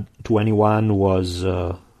anyone who was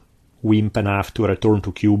wimp enough to return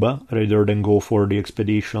to Cuba rather than go for the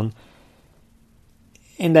expedition.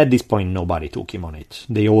 And at this point nobody took him on it.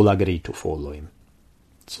 They all agreed to follow him.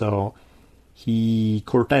 So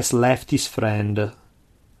Cortés left his friend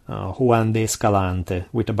Juan de Escalante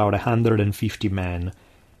with about 150 men.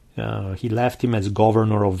 He left him as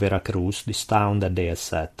governor of Veracruz, this town that they had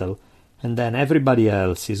settled, and then everybody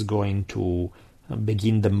else is going to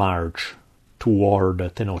begin the march toward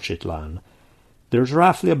Tenochtitlan. There's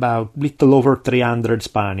roughly about little over 300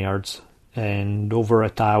 Spaniards and over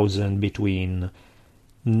 1,000 between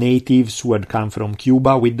natives who had come from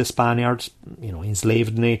Cuba with the Spaniards,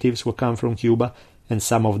 enslaved natives who had come from Cuba, and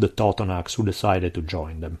some of the Totonacs who decided to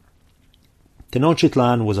join them.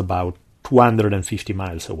 Tenochtitlan was about 250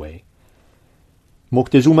 miles away.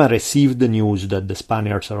 Moctezuma received the news that the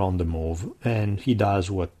Spaniards are on the move, and he does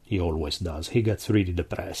what he always does. He gets really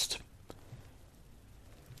depressed.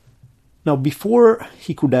 Now, before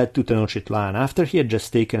he could head to Tenochtitlan, after he had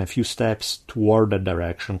just taken a few steps toward that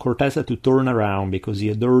direction, Cortés had to turn around because he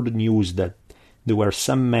had heard news that there were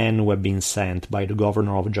some men who had been sent by the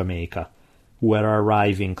governor of Jamaica who were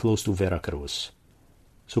arriving close to Veracruz.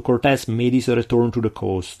 So Cortés made his return to the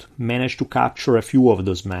coast, managed to capture a few of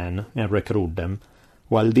those men and recruit them,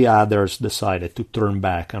 while the others decided to turn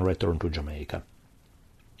back and return to Jamaica.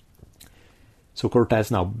 So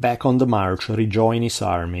Cortés, now back on the march, rejoined his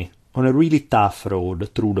army on a really tough road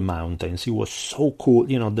through the mountains. It was so cold,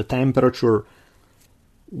 the temperature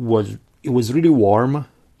was really warm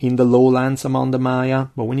in the lowlands among the Maya,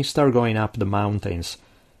 but when you start going up the mountains,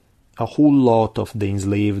 a whole lot of the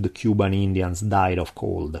enslaved Cuban Indians died of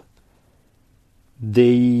cold.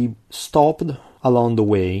 They stopped along the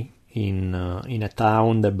way in a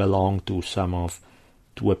town that belonged to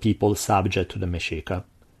a people subject to the Mexica.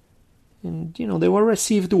 And, they were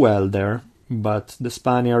received well there, but the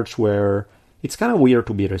Spaniards were... It's kind of weird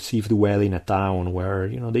to be received well in a town where,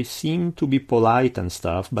 they seem to be polite and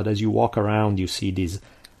stuff, but as you walk around you see these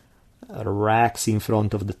racks in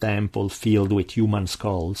front of the temple filled with human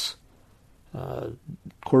skulls.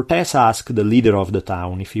 Cortés asked the leader of the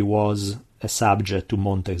town if he was a subject to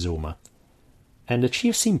Montezuma. And the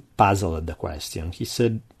chief seemed puzzled at the question. He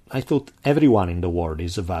said, "I thought everyone in the world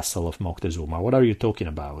is a vassal of Moctezuma. What are you talking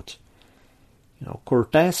about?"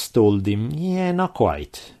 Cortés told him, "Yeah, not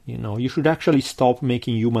quite. You should actually stop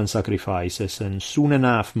making human sacrifices, and soon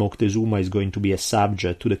enough Moctezuma is going to be a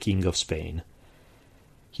subject to the King of Spain."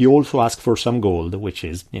 He also asked for some gold, which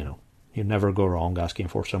is, you never go wrong asking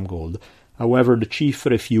for some gold. However, the chief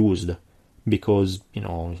refused because,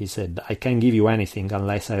 he said, "I can't give you anything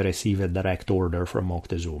unless I receive a direct order from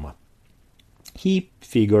Moctezuma." He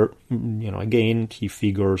figured, again, he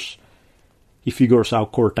figures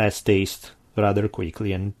out Cortés' taste rather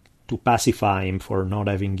quickly, and to pacify him for not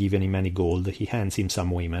having given him any gold, he hands him some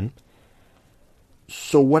women.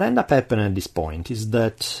 So what ended up happening at this point is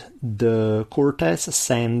that the Cortés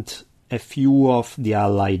sent a few of the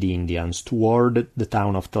allied Indians toward the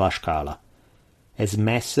town of Tlaxcala as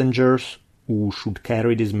messengers who should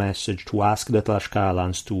carry this message to ask the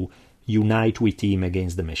Tlaxcalans to unite with him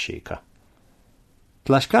against the Mexica.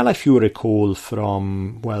 Tlaxcala, if you recall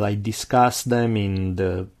I discussed them in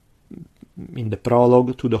the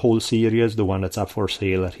prologue to the whole series, the one that's up for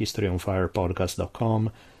sale at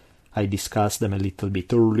historyonfirepodcast.com. I discussed them a little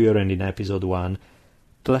bit earlier and in episode 1.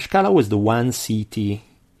 Tlaxcala was the one city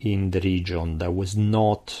in the region that was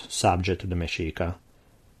not subject to the Mexica.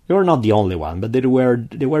 They were not the only one, but they were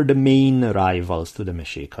the main rivals to the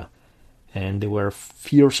Mexica, and they were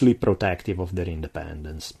fiercely protective of their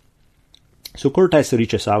independence. So Cortés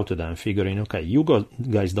reaches out to them, figuring, okay, you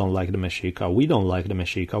guys don't like the Mexica, we don't like the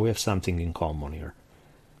Mexica, we have something in common here.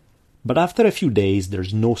 But after a few days,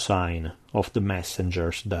 there's no sign of the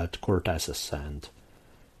messengers that Cortés has sent.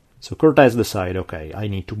 So Cortés decided, okay, I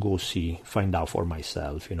need to go find out for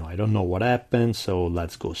myself. I don't know what happened, so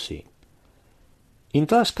let's go see. In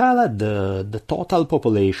Tlaxcala, the total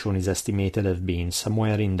population is estimated to have been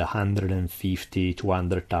somewhere in the 150 to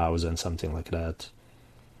 100,000, something like that.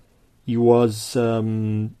 It was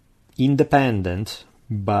independent,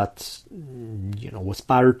 but was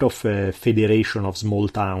part of a federation of small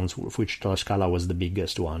towns, of which Tlaxcala was the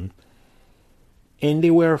biggest one. And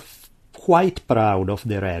they were quite proud of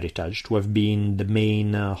their heritage to have been the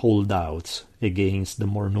main holdouts against the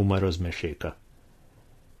more numerous Mexica.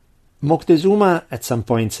 Moctezuma at some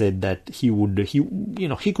point said that he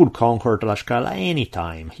could conquer Tlaxcala any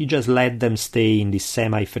time. He just let them stay in this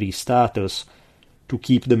semi-free status to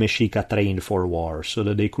keep the Mexica trained for war, so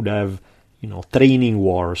that they could have, training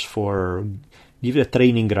wars give the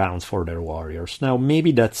training grounds for their warriors. Now,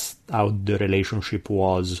 maybe that's how the relationship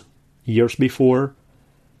was years before,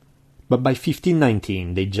 but by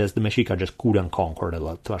 1519, the Mexica just couldn't conquer the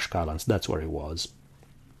Tlaxcalans. That's where it was.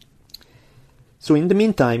 So in the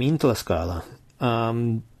meantime, in Tlaxcala,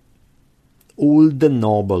 all the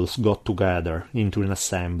nobles got together into an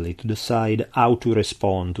assembly to decide how to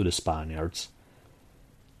respond to the Spaniards.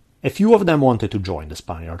 A few of them wanted to join the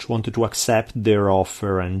Spaniards, wanted to accept their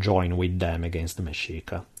offer and join with them against the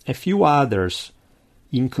Mexica. A few others,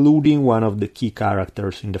 including one of the key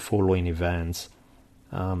characters in the following events,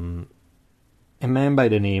 a man by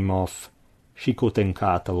the name of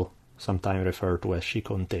Xicotencatl, sometimes referred to as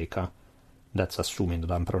Xiconteca. That's assuming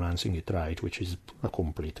that I'm pronouncing it right, which is a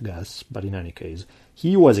complete guess, but in any case,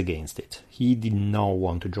 he was against it. He did not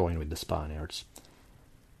want to join with the Spaniards.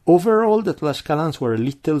 Overall, the Tlaxcalans were a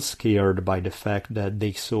little scared by the fact that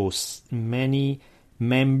they saw many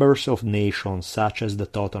members of nations, such as the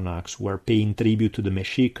Totonacs, were paying tribute to the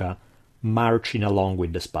Mexica, marching along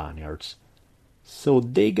with the Spaniards. So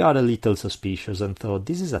they got a little suspicious and thought,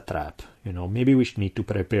 this is a trap, maybe we need to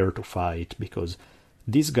prepare to fight, because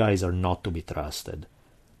these guys are not to be trusted.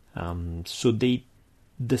 So they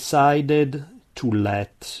decided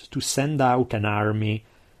to send out an army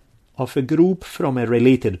of a group from a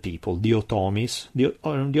related people, the Otomis. The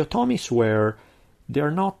Otomis they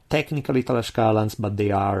are not technically Tlaxcalans, but they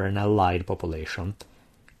are an allied population.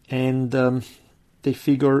 And they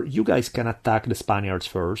figure, you guys can attack the Spaniards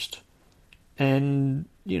first. And,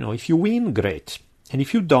 if you win, great. And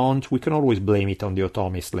if you don't, we can always blame it on the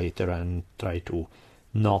Otomis later and try to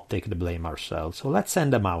not take the blame ourselves. So let's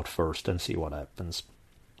send them out first and see what happens.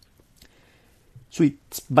 So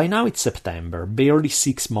by now it's September, barely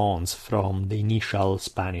 6 months from the initial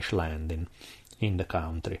Spanish landing in the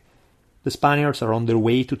country. The Spaniards are on their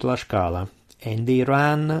way to Tlaxcala, and they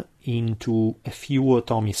ran into a few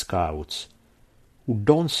Otomi scouts, who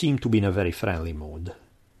don't seem to be in a very friendly mood.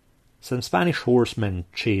 Some Spanish horsemen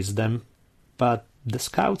chase them, but the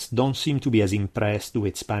scouts don't seem to be as impressed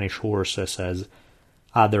with Spanish horses as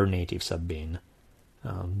other natives have been.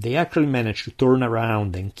 They actually managed to turn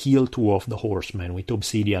around and kill 2 of the horsemen with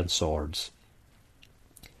obsidian swords.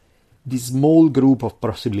 This small group of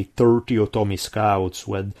possibly 30 Otomi scouts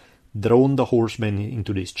who had drawn the horsemen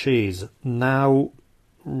into this chase now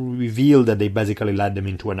revealed that they basically led them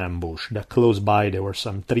into an ambush, that close by there were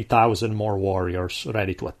some 3,000 more warriors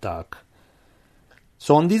ready to attack.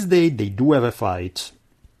 So on this day they do have a fight.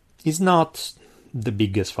 It's not the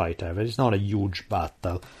biggest fight ever, it's not a huge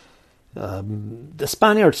battle. The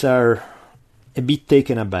Spaniards are a bit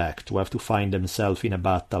taken aback to have to find themselves in a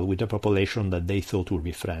battle with a population that they thought would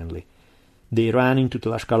be friendly. They ran into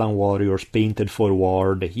Tlaxcalan warriors painted for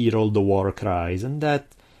war, they hear all the war cries, and that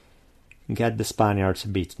got the Spaniards a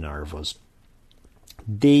bit nervous.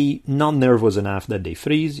 They not nervous enough that they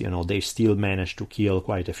freeze, they still manage to kill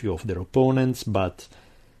quite a few of their opponents, but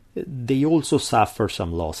they also suffer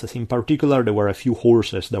some losses. In particular, there were a few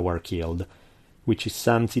horses that were killed, which is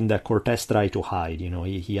something that Cortés tried to hide.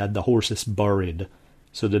 He had the horses buried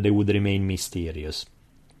so that they would remain mysterious.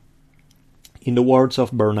 In the words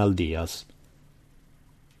of Bernal Diaz,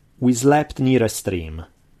 "We slept near a stream,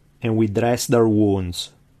 and we dressed our wounds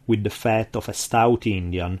with the fat of a stout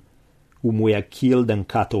Indian, whom we had killed and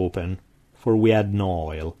cut open, for we had no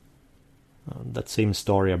oil." That same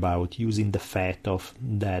story about using the fat of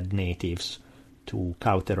dead natives to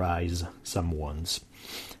cauterize some wounds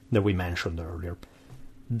that we mentioned earlier.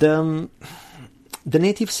 The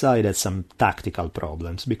native side had some tactical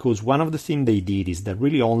problems, because one of the things they did is that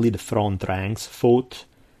really only the front ranks fought.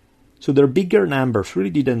 So their bigger numbers really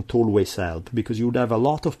didn't always help, because you would have a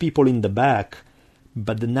lot of people in the back,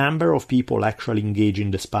 but the number of people actually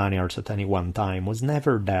engaging the Spaniards at any one time was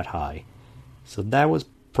never that high. So that was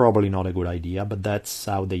probably not a good idea, but that's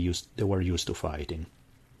how they were used to fighting.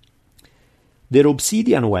 Their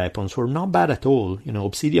obsidian weapons were not bad at all.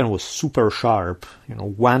 Obsidian was super sharp.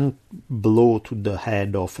 One blow to the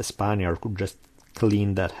head of a Spaniard could just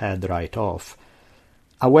clean that head right off.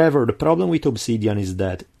 However, the problem with obsidian is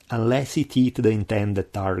that unless it hit the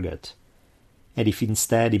intended target, and if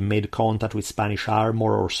instead it made contact with Spanish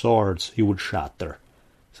armor or swords, it would shatter.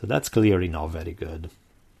 So that's clearly not very good.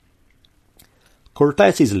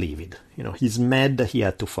 Cortés is livid. He's mad that he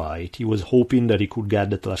had to fight. He was hoping that he could get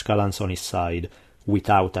the Tlaxcalans on his side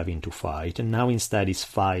without having to fight, and now instead he's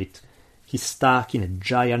stuck in a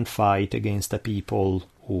giant fight against the people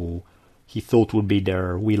who he thought would be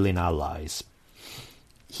their willing allies.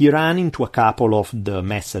 He ran into a couple of the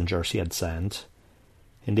messengers he had sent,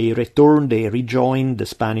 and they rejoined the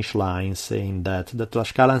Spanish lines, saying that the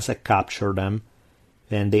Tlaxcalans had captured them,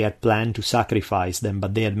 and they had planned to sacrifice them,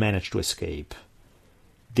 but they had managed to escape.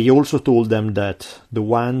 They also told them that the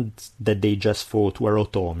ones that they just fought were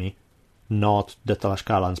Otomi, not the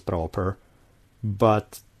Tlaxcalans proper,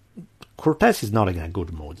 but Cortés is not in a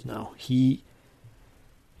good mood now. He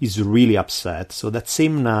is really upset. So that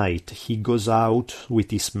same night, he goes out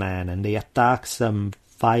with his men and they attack some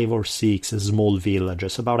 5 or 6 small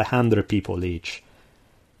villages, about 100 people each.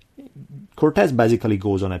 Cortés basically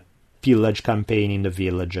goes on a pillage campaign in the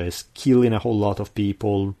villages, killing a whole lot of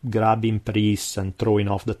people, grabbing priests and throwing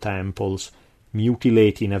off the temples,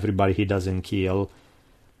 mutilating everybody he doesn't kill.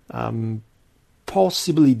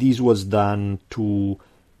 Possibly this was done to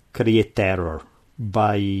create terror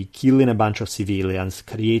by killing a bunch of civilians,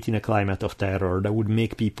 creating a climate of terror that would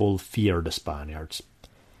make people fear the Spaniards.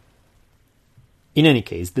 In any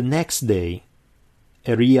case, the next day,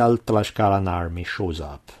 a real Tlaxcalan army shows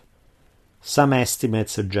up. Some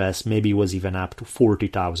estimates suggest maybe it was even up to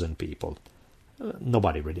 40,000 people.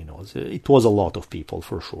 Nobody really knows. It was a lot of people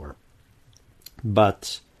for sure.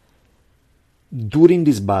 But during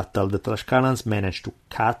this battle, the Tlaxcalans managed to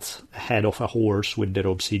cut a head of a horse with their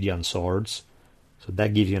obsidian swords. So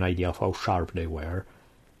that gives you an idea of how sharp they were.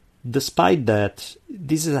 Despite that,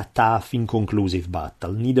 this is a tough, inconclusive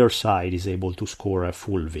battle. Neither side is able to score a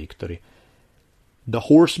full victory. The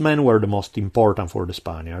horsemen were the most important for the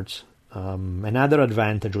Spaniards. Another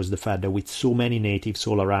advantage was the fact that with so many natives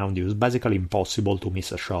all around you, it was basically impossible to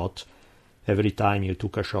miss a shot. Every time you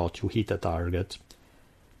took a shot, you hit a target.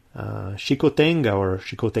 Xicotenga, or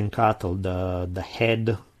Xicotencatl, the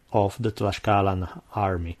head of the Tlaxcalan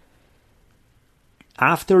army,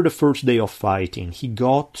 after the first day of fighting, he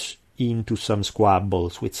got into some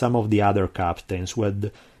squabbles with some of the other captains who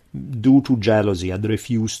had, due to jealousy, had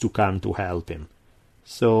refused to come to help him.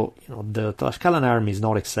 So, the Tlaxcalan army is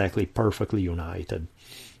not exactly perfectly united.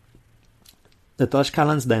 The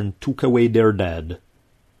Tlaxcalans then took away their dead,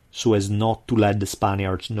 so as not to let the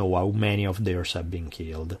Spaniards know how many of theirs had been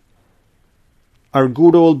killed. Our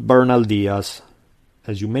good old Bernal Diaz,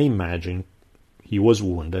 as you may imagine, he was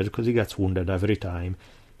wounded, because he gets wounded every time.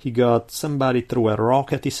 He got somebody threw a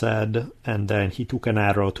rock at his head, and then he took an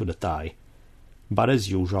arrow to the thigh. But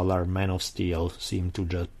as usual, our men of steel seemed to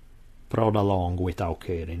just prod along without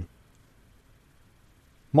caring.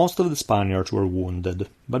 Most of the Spaniards were wounded,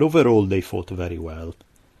 but overall they fought very well.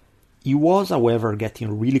 It was, however,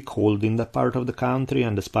 getting really cold in that part of the country,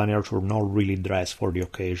 and the Spaniards were not really dressed for the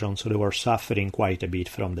occasion, so they were suffering quite a bit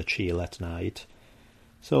from the chill at night.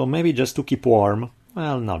 So maybe just to keep warm,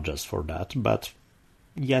 well, not just for that, but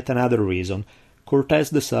yet another reason,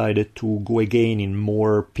 Cortés decided to go again in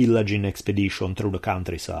more pillaging expedition through the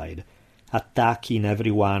countryside, attacking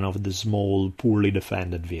every one of the small, poorly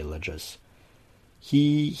defended villages.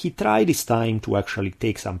 He tried this time to actually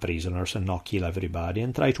take some prisoners and not kill everybody,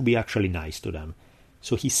 and try to be actually nice to them.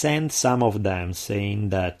 So he sent some of them saying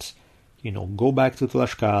that, go back to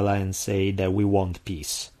Tlaxcala and say that we want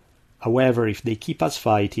peace. However, if they keep us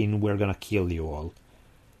fighting, we're gonna kill you all.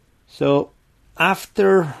 So,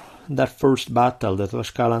 after that first battle, the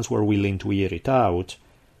Tlaxcalans were willing to hear it out,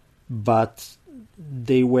 but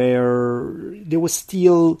the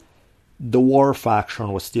war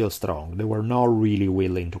faction was still strong. They were not really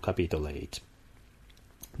willing to capitulate.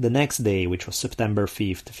 The next day, which was September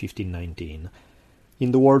 5th, 1519,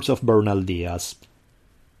 in the words of Bernal Diaz,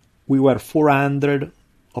 we were 400,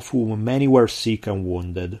 of whom many were sick and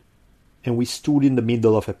wounded, and we stood in the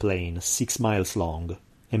middle of a plain 6 miles long,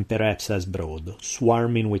 and perhaps as broad,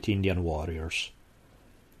 swarming with Indian warriors.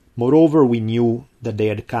 Moreover, we knew that they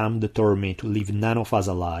had come determined to leave none of us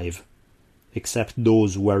alive, except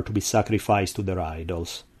those who were to be sacrificed to their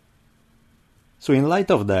idols. So in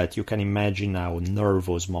light of that, you can imagine how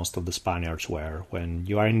nervous most of the Spaniards were when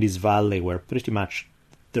you are in this valley where pretty much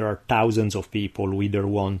there are thousands of people who either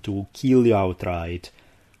want to kill you outright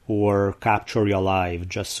or capture you alive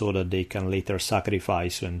just so that they can later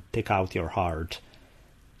sacrifice you and take out your heart.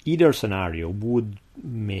 Either scenario would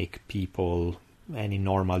make people, any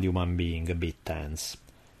normal human being, a bit tense.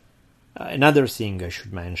 Another thing I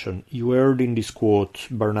should mention, you heard in this quote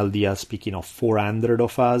Bernal Diaz speaking of 400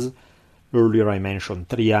 of us. Earlier I mentioned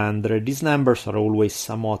 300. These numbers are always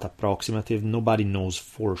somewhat approximative. Nobody knows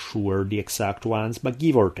for sure the exact ones, but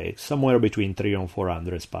give or take, somewhere between 300 and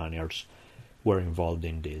 400 Spaniards were involved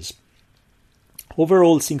in this.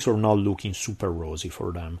 Overall, things were not looking super rosy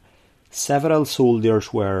for them. Several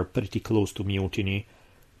soldiers were pretty close to mutiny.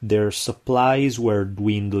 Their supplies were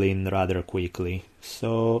dwindling rather quickly.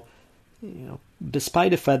 So,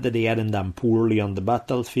 despite the fact that they hadn't done poorly on the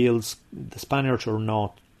battlefields, the Spaniards were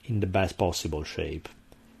not in the best possible shape.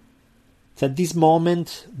 It's at this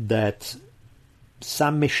moment that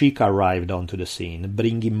some Mexica arrived onto the scene,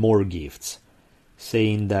 bringing more gifts,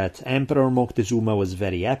 saying that Emperor Moctezuma was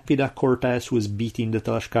very happy that Cortés was beating the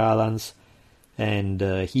Tlaxcalans, and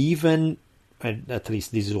he even, at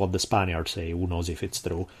least this is what the Spaniards say, who knows if it's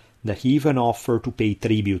true, that he even offered to pay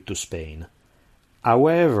tribute to Spain.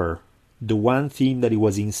 However, the one thing that he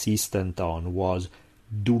was insistent on was,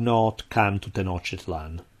 do not come to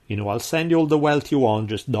Tenochtitlan. I'll send you all the wealth you want,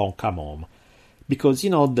 just don't come home. Because,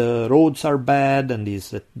 the roads are bad, and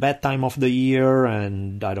it's a bad time of the year,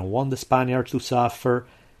 and I don't want the Spaniards to suffer.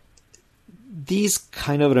 This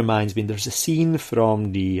kind of reminds me, there's a scene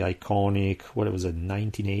from the iconic,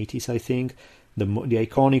 1980s, I think, the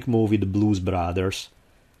iconic movie The Blues Brothers,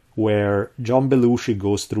 where John Belushi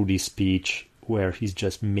goes through this speech where he's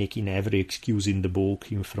just making every excuse in the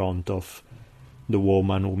book in front of the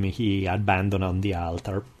woman whom he abandoned on the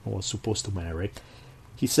altar, was supposed to marry.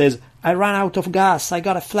 He says, I ran out of gas, I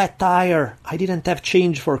got a flat tire, I didn't have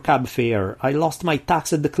change for cab fare, I lost my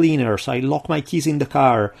tax at the cleaners, I locked my keys in the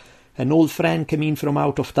car, an old friend came in from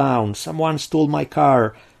out of town, someone stole my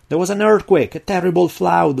car, there was an earthquake, a terrible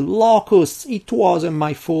flood, locusts, it wasn't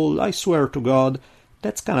my fault, I swear to God.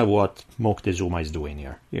 That's kind of what Moctezuma is doing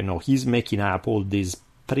here. He's making up all these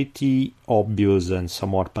pretty obvious and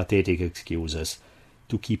somewhat pathetic excuses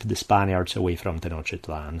to keep the Spaniards away from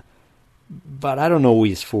Tenochtitlan. But I don't know who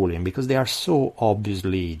he's fooling, because they are so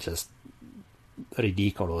obviously just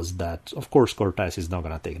ridiculous that, of course, Cortés is not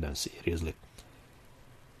going to take them seriously.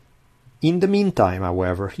 In the meantime,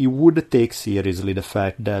 however, he would take seriously the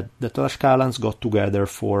fact that the Tlaxcalans got together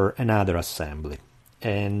for another assembly.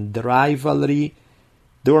 And the rivalry,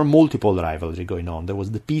 there were multiple rivalries going on. There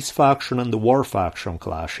was the peace faction and the war faction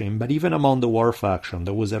clashing, but even among the war faction,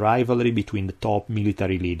 there was a rivalry between the top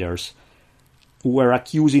military leaders who were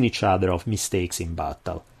accusing each other of mistakes in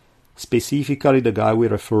battle. Specifically, the guy we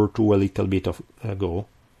referred to a little bit ago,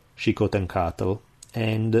 Xicotencatl,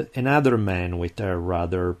 and another man with a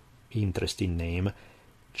rather interesting name,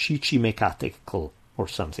 Chichimecatecl, or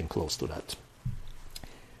something close to that.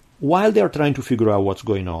 While they are trying to figure out what's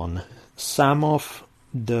going on, some of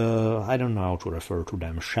I don't know how to refer to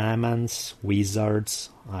them, shamans, wizards,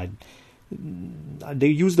 they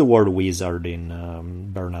use the word wizard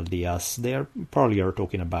in Bernal Diaz. They probably are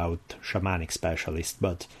talking about shamanic specialists,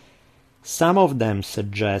 but some of them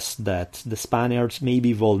suggest that the Spaniards may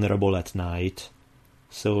be vulnerable at night,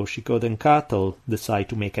 so Xicotencatl decide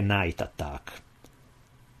to make a night attack.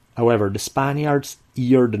 However, the Spaniards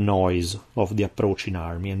hear the noise of the approaching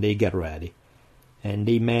army and they get ready. And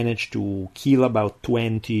they manage to kill about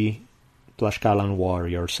 20 Tlaxcalan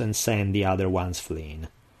warriors and send the other ones fleeing.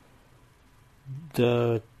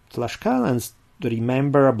 The Tlaxcalans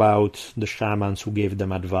remember about the shamans who gave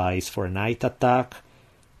them advice for a night attack,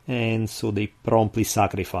 and so they promptly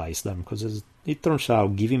sacrifice them, because it turns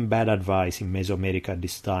out giving bad advice in Mesoamerica at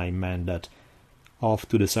this time meant that off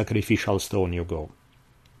to the sacrificial stone you go.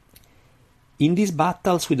 In these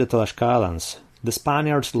battles with the Tlaxcalans, the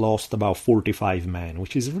Spaniards lost about 45 men,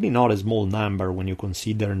 which is really not a small number when you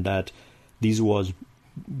consider that this was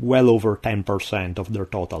well over 10% of their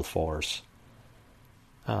total force.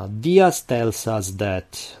 Diaz tells us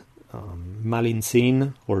that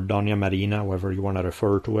Malintzin, or Doña Marina, however you want to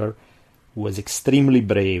refer to her, was extremely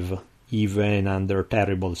brave, even under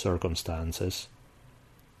terrible circumstances.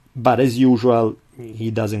 But as usual,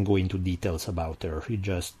 he doesn't go into details about her. He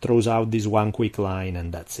just throws out this one quick line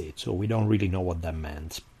and that's it. So we don't really know what that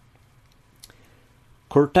meant.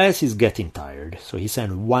 Cortés is getting tired, so he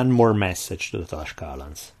sent one more message to the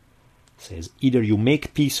Tlaxcalans. He says, either you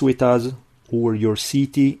make peace with us, or your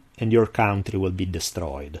city and your country will be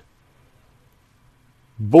destroyed.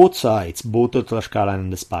 Both sides, both the Tlaxcalan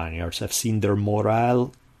and the Spaniards, have seen their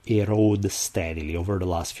morale erode steadily over the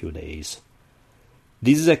last few days.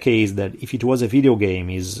 This is a case that, if it was a video game,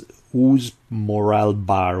 is whose morale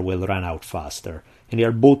bar will run out faster, and they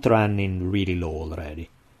are both running really low already.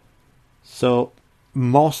 So,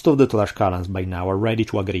 most of the Tlaxcalans by now are ready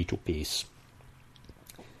to agree to peace.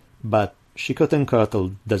 But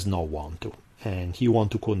Xicotencatl does not want to, and he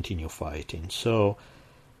wants to continue fighting. So,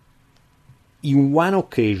 in one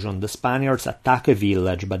occasion, the Spaniards attack a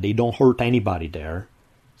village, but they don't hurt anybody there.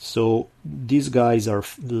 So these guys are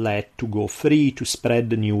let to go free to spread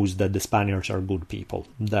the news that the Spaniards are good people.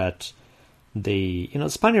 That the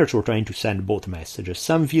Spaniards were trying to send both messages.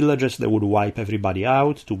 Some villages they would wipe everybody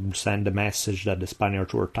out to send the message that the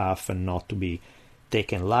Spaniards were tough and not to be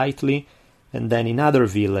taken lightly. And then in other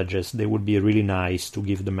villages they would be really nice to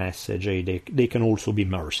give the message, hey, they can also be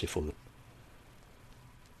merciful.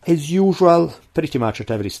 As usual, pretty much at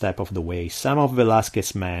every step of the way, some of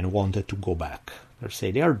Velázquez's men wanted to go back. They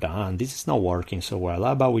say, they are done, this is not working so well,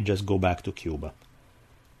 how about we just go back to Cuba?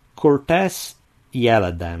 Cortés yelled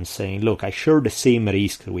at them, saying, look, I share the same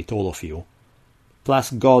risk with all of you,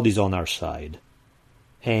 plus God is on our side,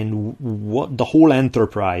 and what the whole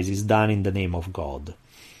enterprise is done in the name of God.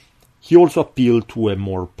 He also appealed to a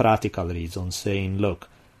more practical reason, saying, look,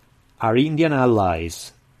 our Indian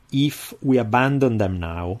allies, if we abandon them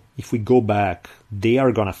now, if we go back, they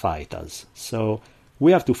are going to fight us. So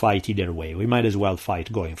we have to fight either way. We might as well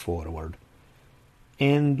fight going forward.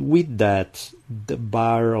 And with that, the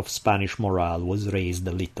bar of Spanish morale was raised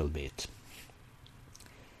a little bit.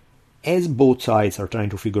 As both sides are trying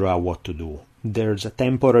to figure out what to do, there's a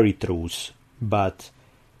temporary truce, but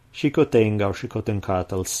Xicotenga or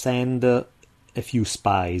Xicotencatl send a few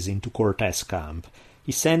spies into Cortés' camp.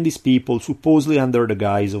 He sent these people supposedly under the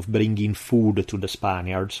guise of bringing food to the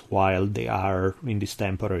Spaniards while they are in this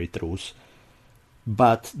temporary truce.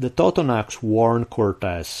 But the Totonacs warned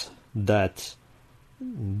Cortés that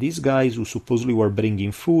these guys who supposedly were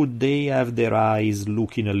bringing food, they have their eyes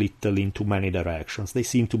looking a little into many directions. They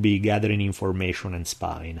seem to be gathering information and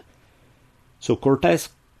spying. So Cortés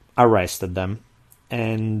arrested them,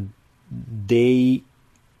 and they,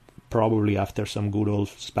 probably after some good old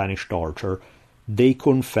Spanish torture, they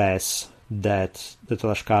confess that the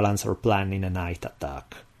Tlaxcalans are planning a night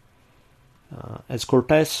attack. As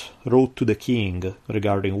Cortés wrote to the king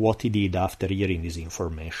regarding what he did after hearing this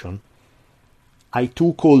information, I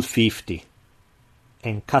too called 50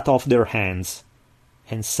 and cut off their hands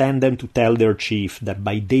and sent them to tell their chief that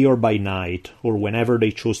by day or by night, or whenever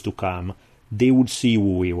they chose to come, they would see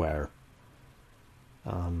who we were.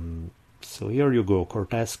 So here you go.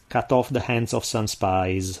 Cortés cut off the hands of some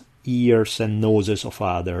spies, ears and noses of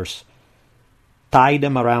others, tied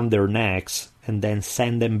them around their necks, and then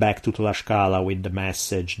send them back to Tlaxcala with the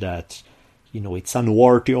message that, it's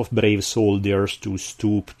unworthy of brave soldiers to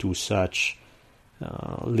stoop to such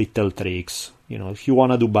little tricks. If you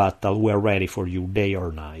want to do battle, we're ready for you day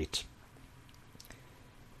or night.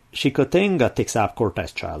 Xicotenga takes up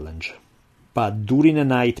Cortés' challenge, but during a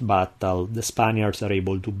night battle, the Spaniards are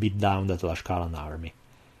able to beat down the Tlaxcalan army.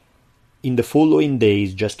 In the following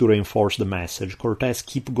days, just to reinforce the message, Cortés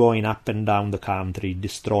keep going up and down the country,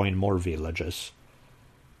 destroying more villages.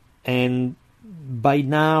 And by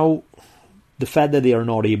now, the fact that they are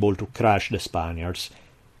not able to crush the Spaniards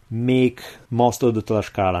make most of the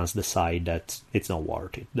Tlaxcalans decide that it's not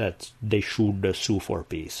worth it, that they should sue for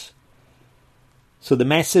peace. So the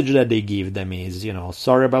message that they give them is,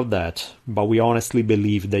 sorry about that, but we honestly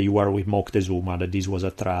believe that you are with Moctezuma, that this was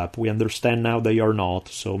a trap. We understand now that you're not,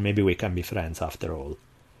 so maybe we can be friends after all.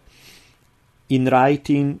 In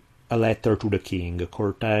writing a letter to the king,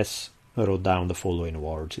 Cortés wrote down the following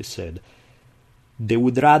words. He said, "They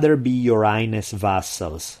would rather be your highness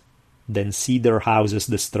vassals than see their houses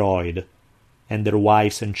destroyed and their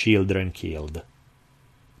wives and children killed."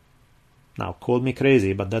 Now, call me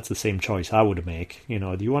crazy, but that's the same choice I would make.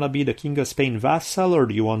 Do you want to be the King of Spain vassal, or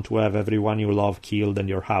do you want to have everyone you love killed and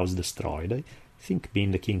your house destroyed? I think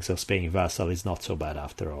being the King of Spain vassal is not so bad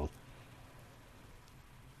after all.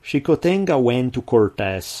 Xicotenga went to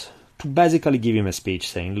Cortés to basically give him a speech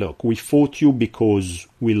saying, look, we fought you because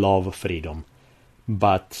we love freedom,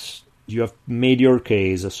 but you have made your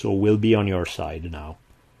case, so we'll be on your side now.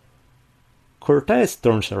 Cortés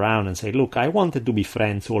turns around and says, look, I wanted to be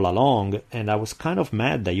friends all along, and I was kind of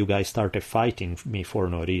mad that you guys started fighting me for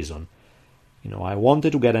no reason. I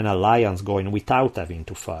wanted to get an alliance going without having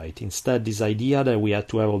to fight. Instead, this idea that we had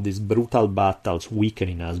to have all these brutal battles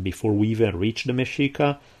weakening us before we even reach the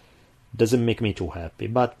Mexica doesn't make me too happy.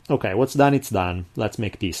 But, okay, what's done, it's done. Let's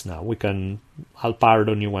make peace now. I'll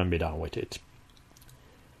pardon you and be done with it.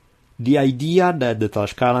 The idea that the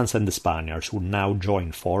Tlaxcalans and the Spaniards would now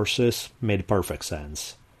join forces made perfect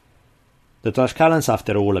sense. The Tlaxcalans,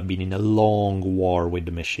 after all, had been in a long war with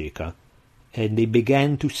the Mexica, and they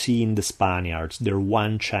began to see in the Spaniards their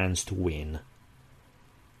one chance to win.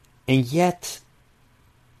 And yet,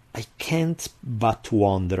 I can't but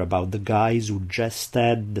wonder about the guys who just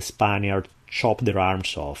had the Spaniards chop their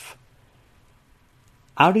arms off.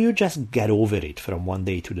 How do you just get over it from one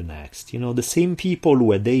day to the next? The same people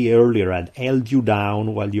who a day earlier had held you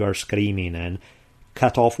down while you are screaming and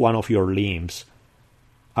cut off one of your limbs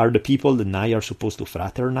are the people that now you're supposed to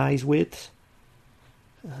fraternize with?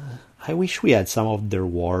 I wish we had some of their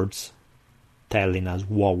words telling us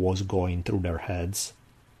what was going through their heads.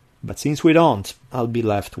 But since we don't, I'll be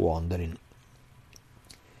left wondering.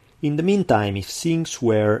 In the meantime, if things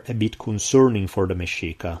were a bit concerning for the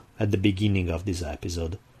Mexica at the beginning of this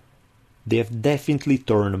episode, they have definitely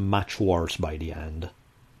turned much worse by the end.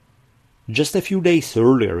 Just a few days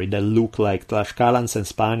earlier, it had looked like Tlaxcalans and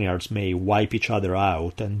Spaniards may wipe each other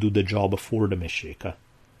out and do the job for the Mexica.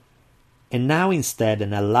 And now instead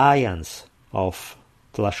an alliance of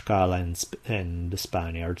Tlaxcala and the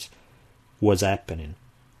Spaniards was happening.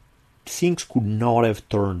 Things could not have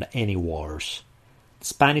turned any worse.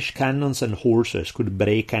 Spanish cannons and horses could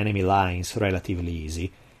break enemy lines relatively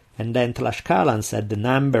easy, and then Tlaxcalans had the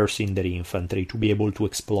numbers in their infantry to be able to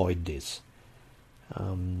exploit this.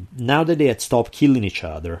 Now that they had stopped killing each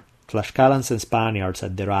other, Tlaxcalans and Spaniards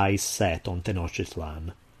had their eyes set on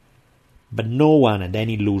Tenochtitlan. But no one had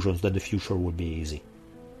any illusions that the future would be easy.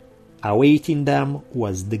 Awaiting them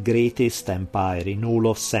was the greatest empire in all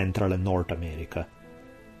of Central and North America.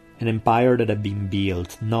 An empire that had been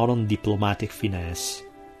built not on diplomatic finesse,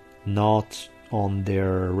 not on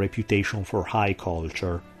their reputation for high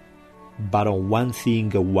culture, but on one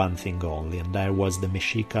thing and one thing only, and that was the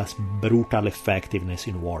Mexica's brutal effectiveness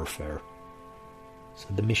in warfare. So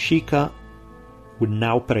the Mexica would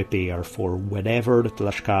now prepare for whatever the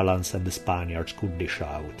Tlaxcalans and the Spaniards could dish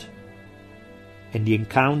out. And the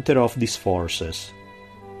encounter of these forces,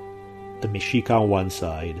 the Mexica on one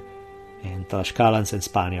side and Tlaxcalans and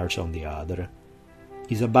Spaniards on the other,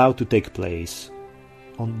 is about to take place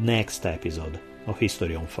on the next episode of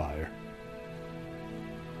History on Fire.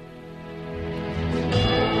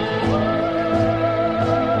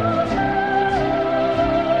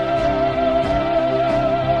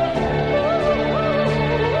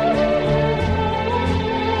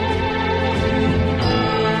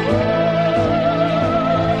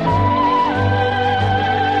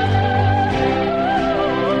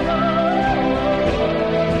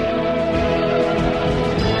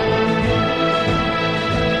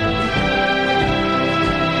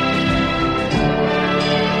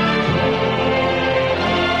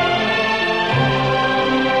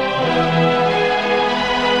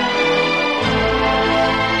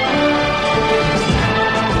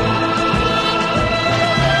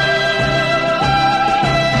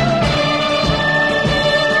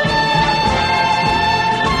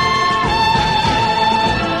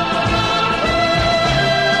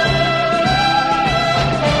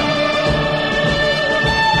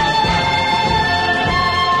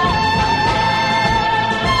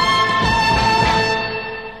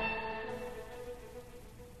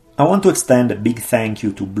 I want to extend a big thank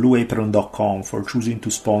you to BlueApron.com for choosing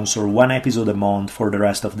to sponsor one episode a month for the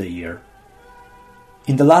rest of the year.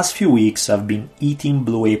 In the last few weeks, I've been eating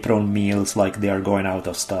Blue Apron meals like they are going out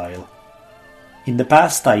of style. In the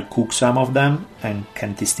past, I cooked some of them and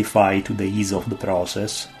can testify to the ease of the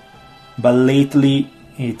process, but lately,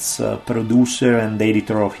 its producer and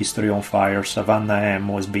editor of History on Fire, Savannah M,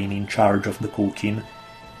 was being in charge of the cooking,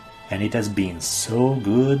 and it has been so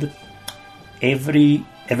good. Every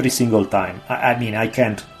single time. I mean, I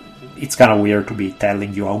can't... It's kind of weird to be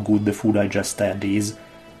telling you how good the food I just had is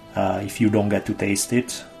if you don't get to taste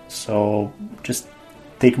it. So just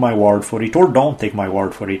take my word for it, or don't take my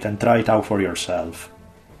word for it, and try it out for yourself.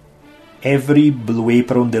 Every Blue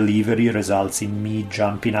Apron delivery results in me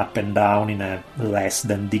jumping up and down in a less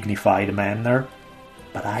than dignified manner,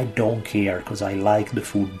 but I don't care because I like the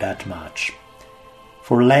food that much.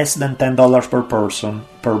 For less than $10 per person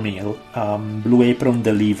per meal, Blue Apron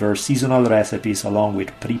delivers seasonal recipes along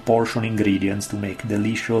with pre-portioned ingredients to make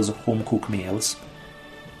delicious home-cooked meals.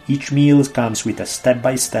 Each meal comes with a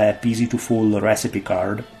step-by-step, easy-to-follow recipe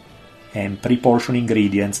card and pre-portioned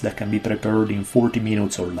ingredients that can be prepared in 40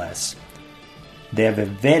 minutes or less. They have a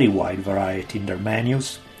very wide variety in their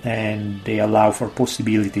menus, and they allow for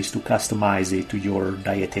possibilities to customize it to your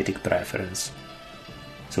dietetic preference.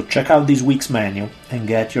 So check out this week's menu and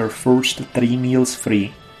get your first 3 meals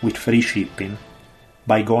free with free shipping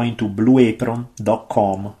by going to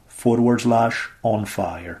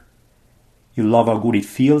blueapron.com/onfire. You'll love how good it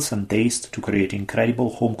feels and tastes to create incredible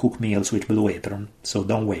home-cooked meals with Blue Apron, so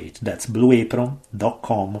don't wait. That's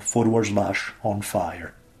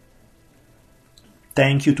blueapron.com/onfire.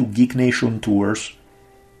 Thank you to Geek Nation Tours.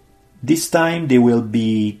 This time they will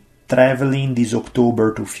be traveling this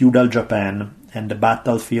October to feudal Japan and the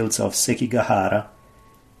battlefields of Sekigahara.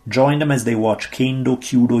 Join them as they watch Kendo,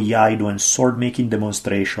 Kyudo, Iaido and sword-making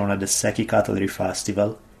demonstration at the Seki Cutlery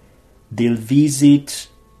Festival. They'll visit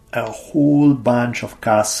a whole bunch of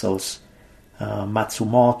castles,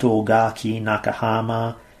 Matsumoto, Ogaki,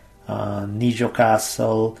 Nakahama, Nijo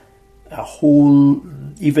Castle,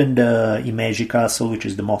 even the Imeji Castle, which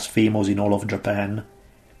is the most famous in all of Japan.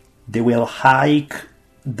 They will hike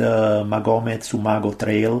the Magome Tsumago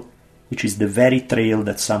Trail, which is the very trail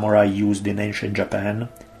that samurai used in ancient Japan.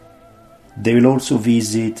 They will also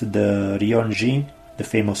visit the Ryonji, the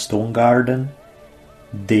famous stone garden.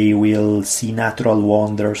 They will see natural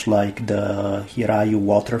wonders like the Hirayu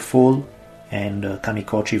waterfall and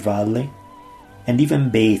Kamikochi Valley, and even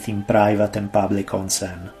bathe in private and public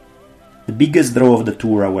onsen. The biggest draw of the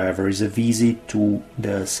tour, however, is a visit to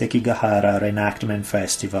the Sekigahara Reenactment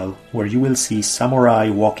Festival, where you will see samurai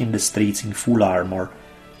walking the streets in full armor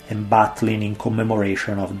and battling in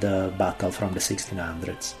commemoration of the battle from the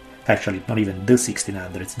 1600s. Actually, not even the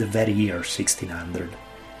 1600s, the very year 1600.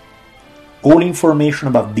 All information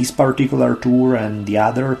about this particular tour and the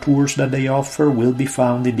other tours that they offer will be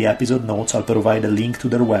found in the episode notes. I'll provide a link to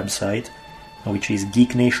their website, which is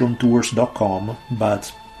geeknationtours.com,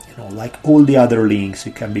 but like all the other links,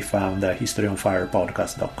 it can be found at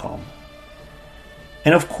historyonfirepodcast.com.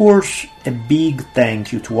 And of course, a big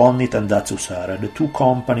thank you to Onnit and Datsusara, the two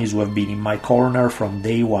companies who have been in my corner from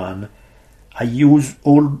day one. I use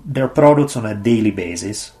all their products on a daily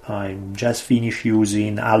basis. I just finished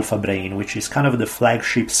using Alpha Brain, which is kind of the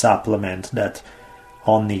flagship supplement that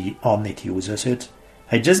Onnit uses it.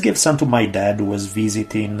 I just gave some to my dad who was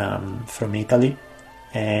visiting from Italy.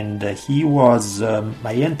 And he was, I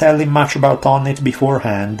didn't tell him much about Onnit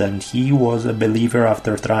beforehand, and he was a believer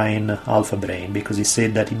after trying Alpha Brain, because he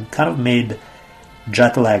said that it kind of made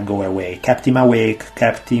jet lag go away, kept him awake,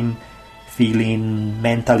 kept him feeling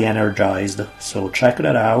mentally energized. So check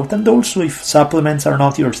that out. And also, if supplements are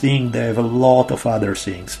not your thing, they have a lot of other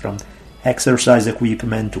things, from exercise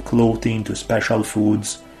equipment to clothing to special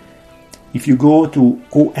foods. If you go to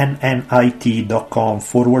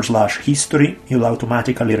onnit.com/history, you'll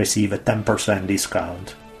automatically receive a 10%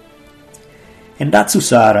 discount. And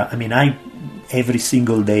Datsusara, every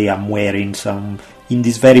single day I'm wearing in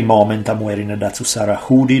this very moment I'm wearing a Datsusara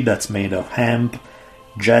hoodie that's made of hemp.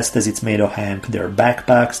 Just as it's made of hemp, there are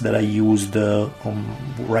backpacks that I used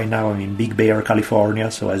right now. I'm in Big Bear, California,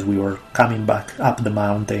 so as we were coming back up the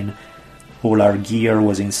mountain, all our gear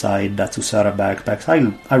was inside Datsusara backpacks.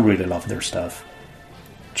 I really love their stuff.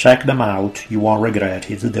 Check them out, you won't regret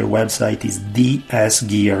it. Their website is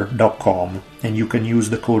dsgear.com, and you can use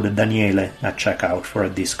the code Daniele at checkout for a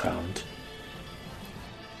discount.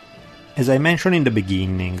 As I mentioned in the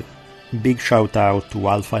beginning, big shout out to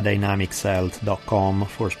alphadynamicshealth.com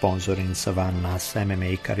for sponsoring Savannah's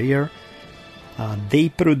MMA career. They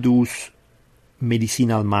produce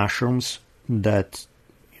medicinal mushrooms that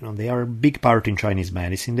they are a big part in Chinese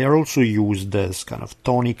medicine. They are also used as kind of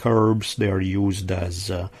tonic herbs. They are used as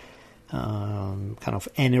kind of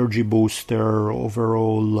energy booster,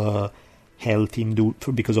 overall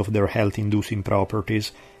because of their health-inducing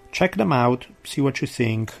properties. Check them out, see what you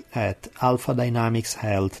think at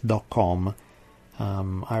alphadynamicshealth.com.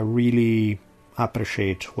 I really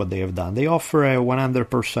appreciate what they have done. They offer a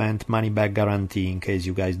 100% money-back guarantee in case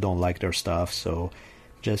you guys don't like their stuff, so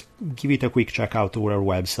just give it a quick check out to our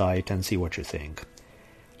website and see what you think.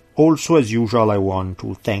 Also, as usual, I want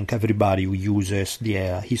to thank everybody who uses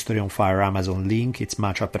the History on Fire Amazon link. It's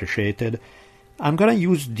much appreciated. I'm going to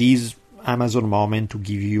use this Amazon moment to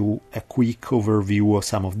give you a quick overview of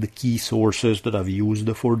some of the key sources that I've used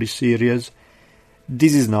for this series.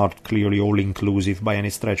 This is not clearly all-inclusive by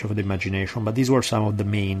any stretch of the imagination, but these were some of the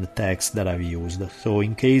main texts that I've used. So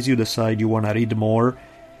in case you decide you want to read more,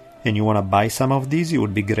 and you want to buy some of these, it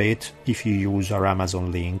would be great if you use our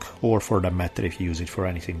Amazon link, or for that matter if you use it for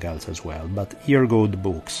anything else as well. But here go the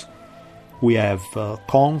books. We have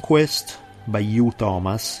Conquest by Hugh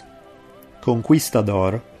Thomas,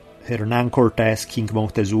 Conquistador, Hernán Cortés, King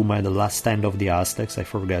Moctezuma and the Last Stand of the Aztecs, I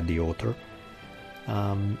forget the author,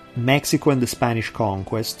 Mexico and the Spanish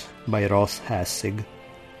Conquest by Ross Hessig,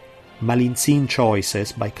 Malintzin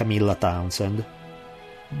Choices by Camilla Townsend,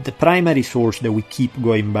 the primary source that we keep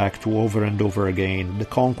going back to over and over again, The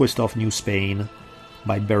Conquest of New Spain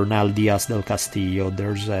by Bernal Diaz del Castillo.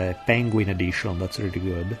 There's a Penguin edition that's really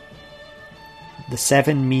good. The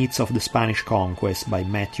Seven Myths of the Spanish Conquest by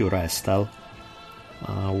Matthew Restal.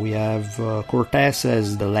 We have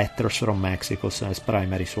Cortés's The Letters from Mexico as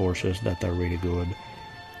primary sources that are really good.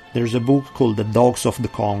 There's a book called The Dogs of the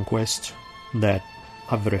Conquest that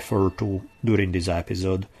I've referred to during this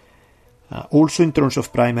episode. Also in terms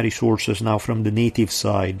of primary sources now from the native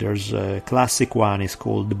side, there's a classic one, it's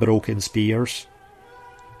called The Broken Spears.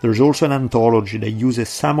 There's also an anthology that uses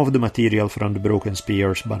some of the material from The Broken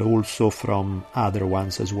Spears, but also from other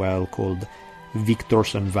ones as well, called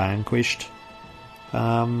Victors and Vanquished.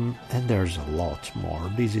 And there's a lot more.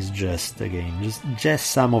 This is just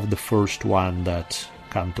some of the first one that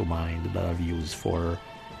come to mind that I've used to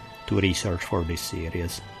research for this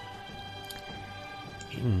series.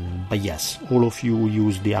 But yes, all of you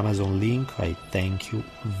use the Amazon link. I thank you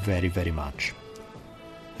very, very much.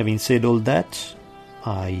 Having said all that,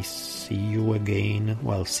 I see you again.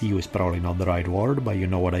 Well, see you is probably not the right word, but you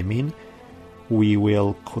know what I mean. We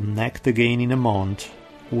will connect again in a month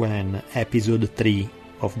when episode 3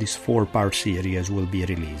 of this 4-part series will be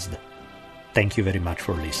released. Thank you very much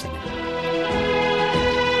for listening.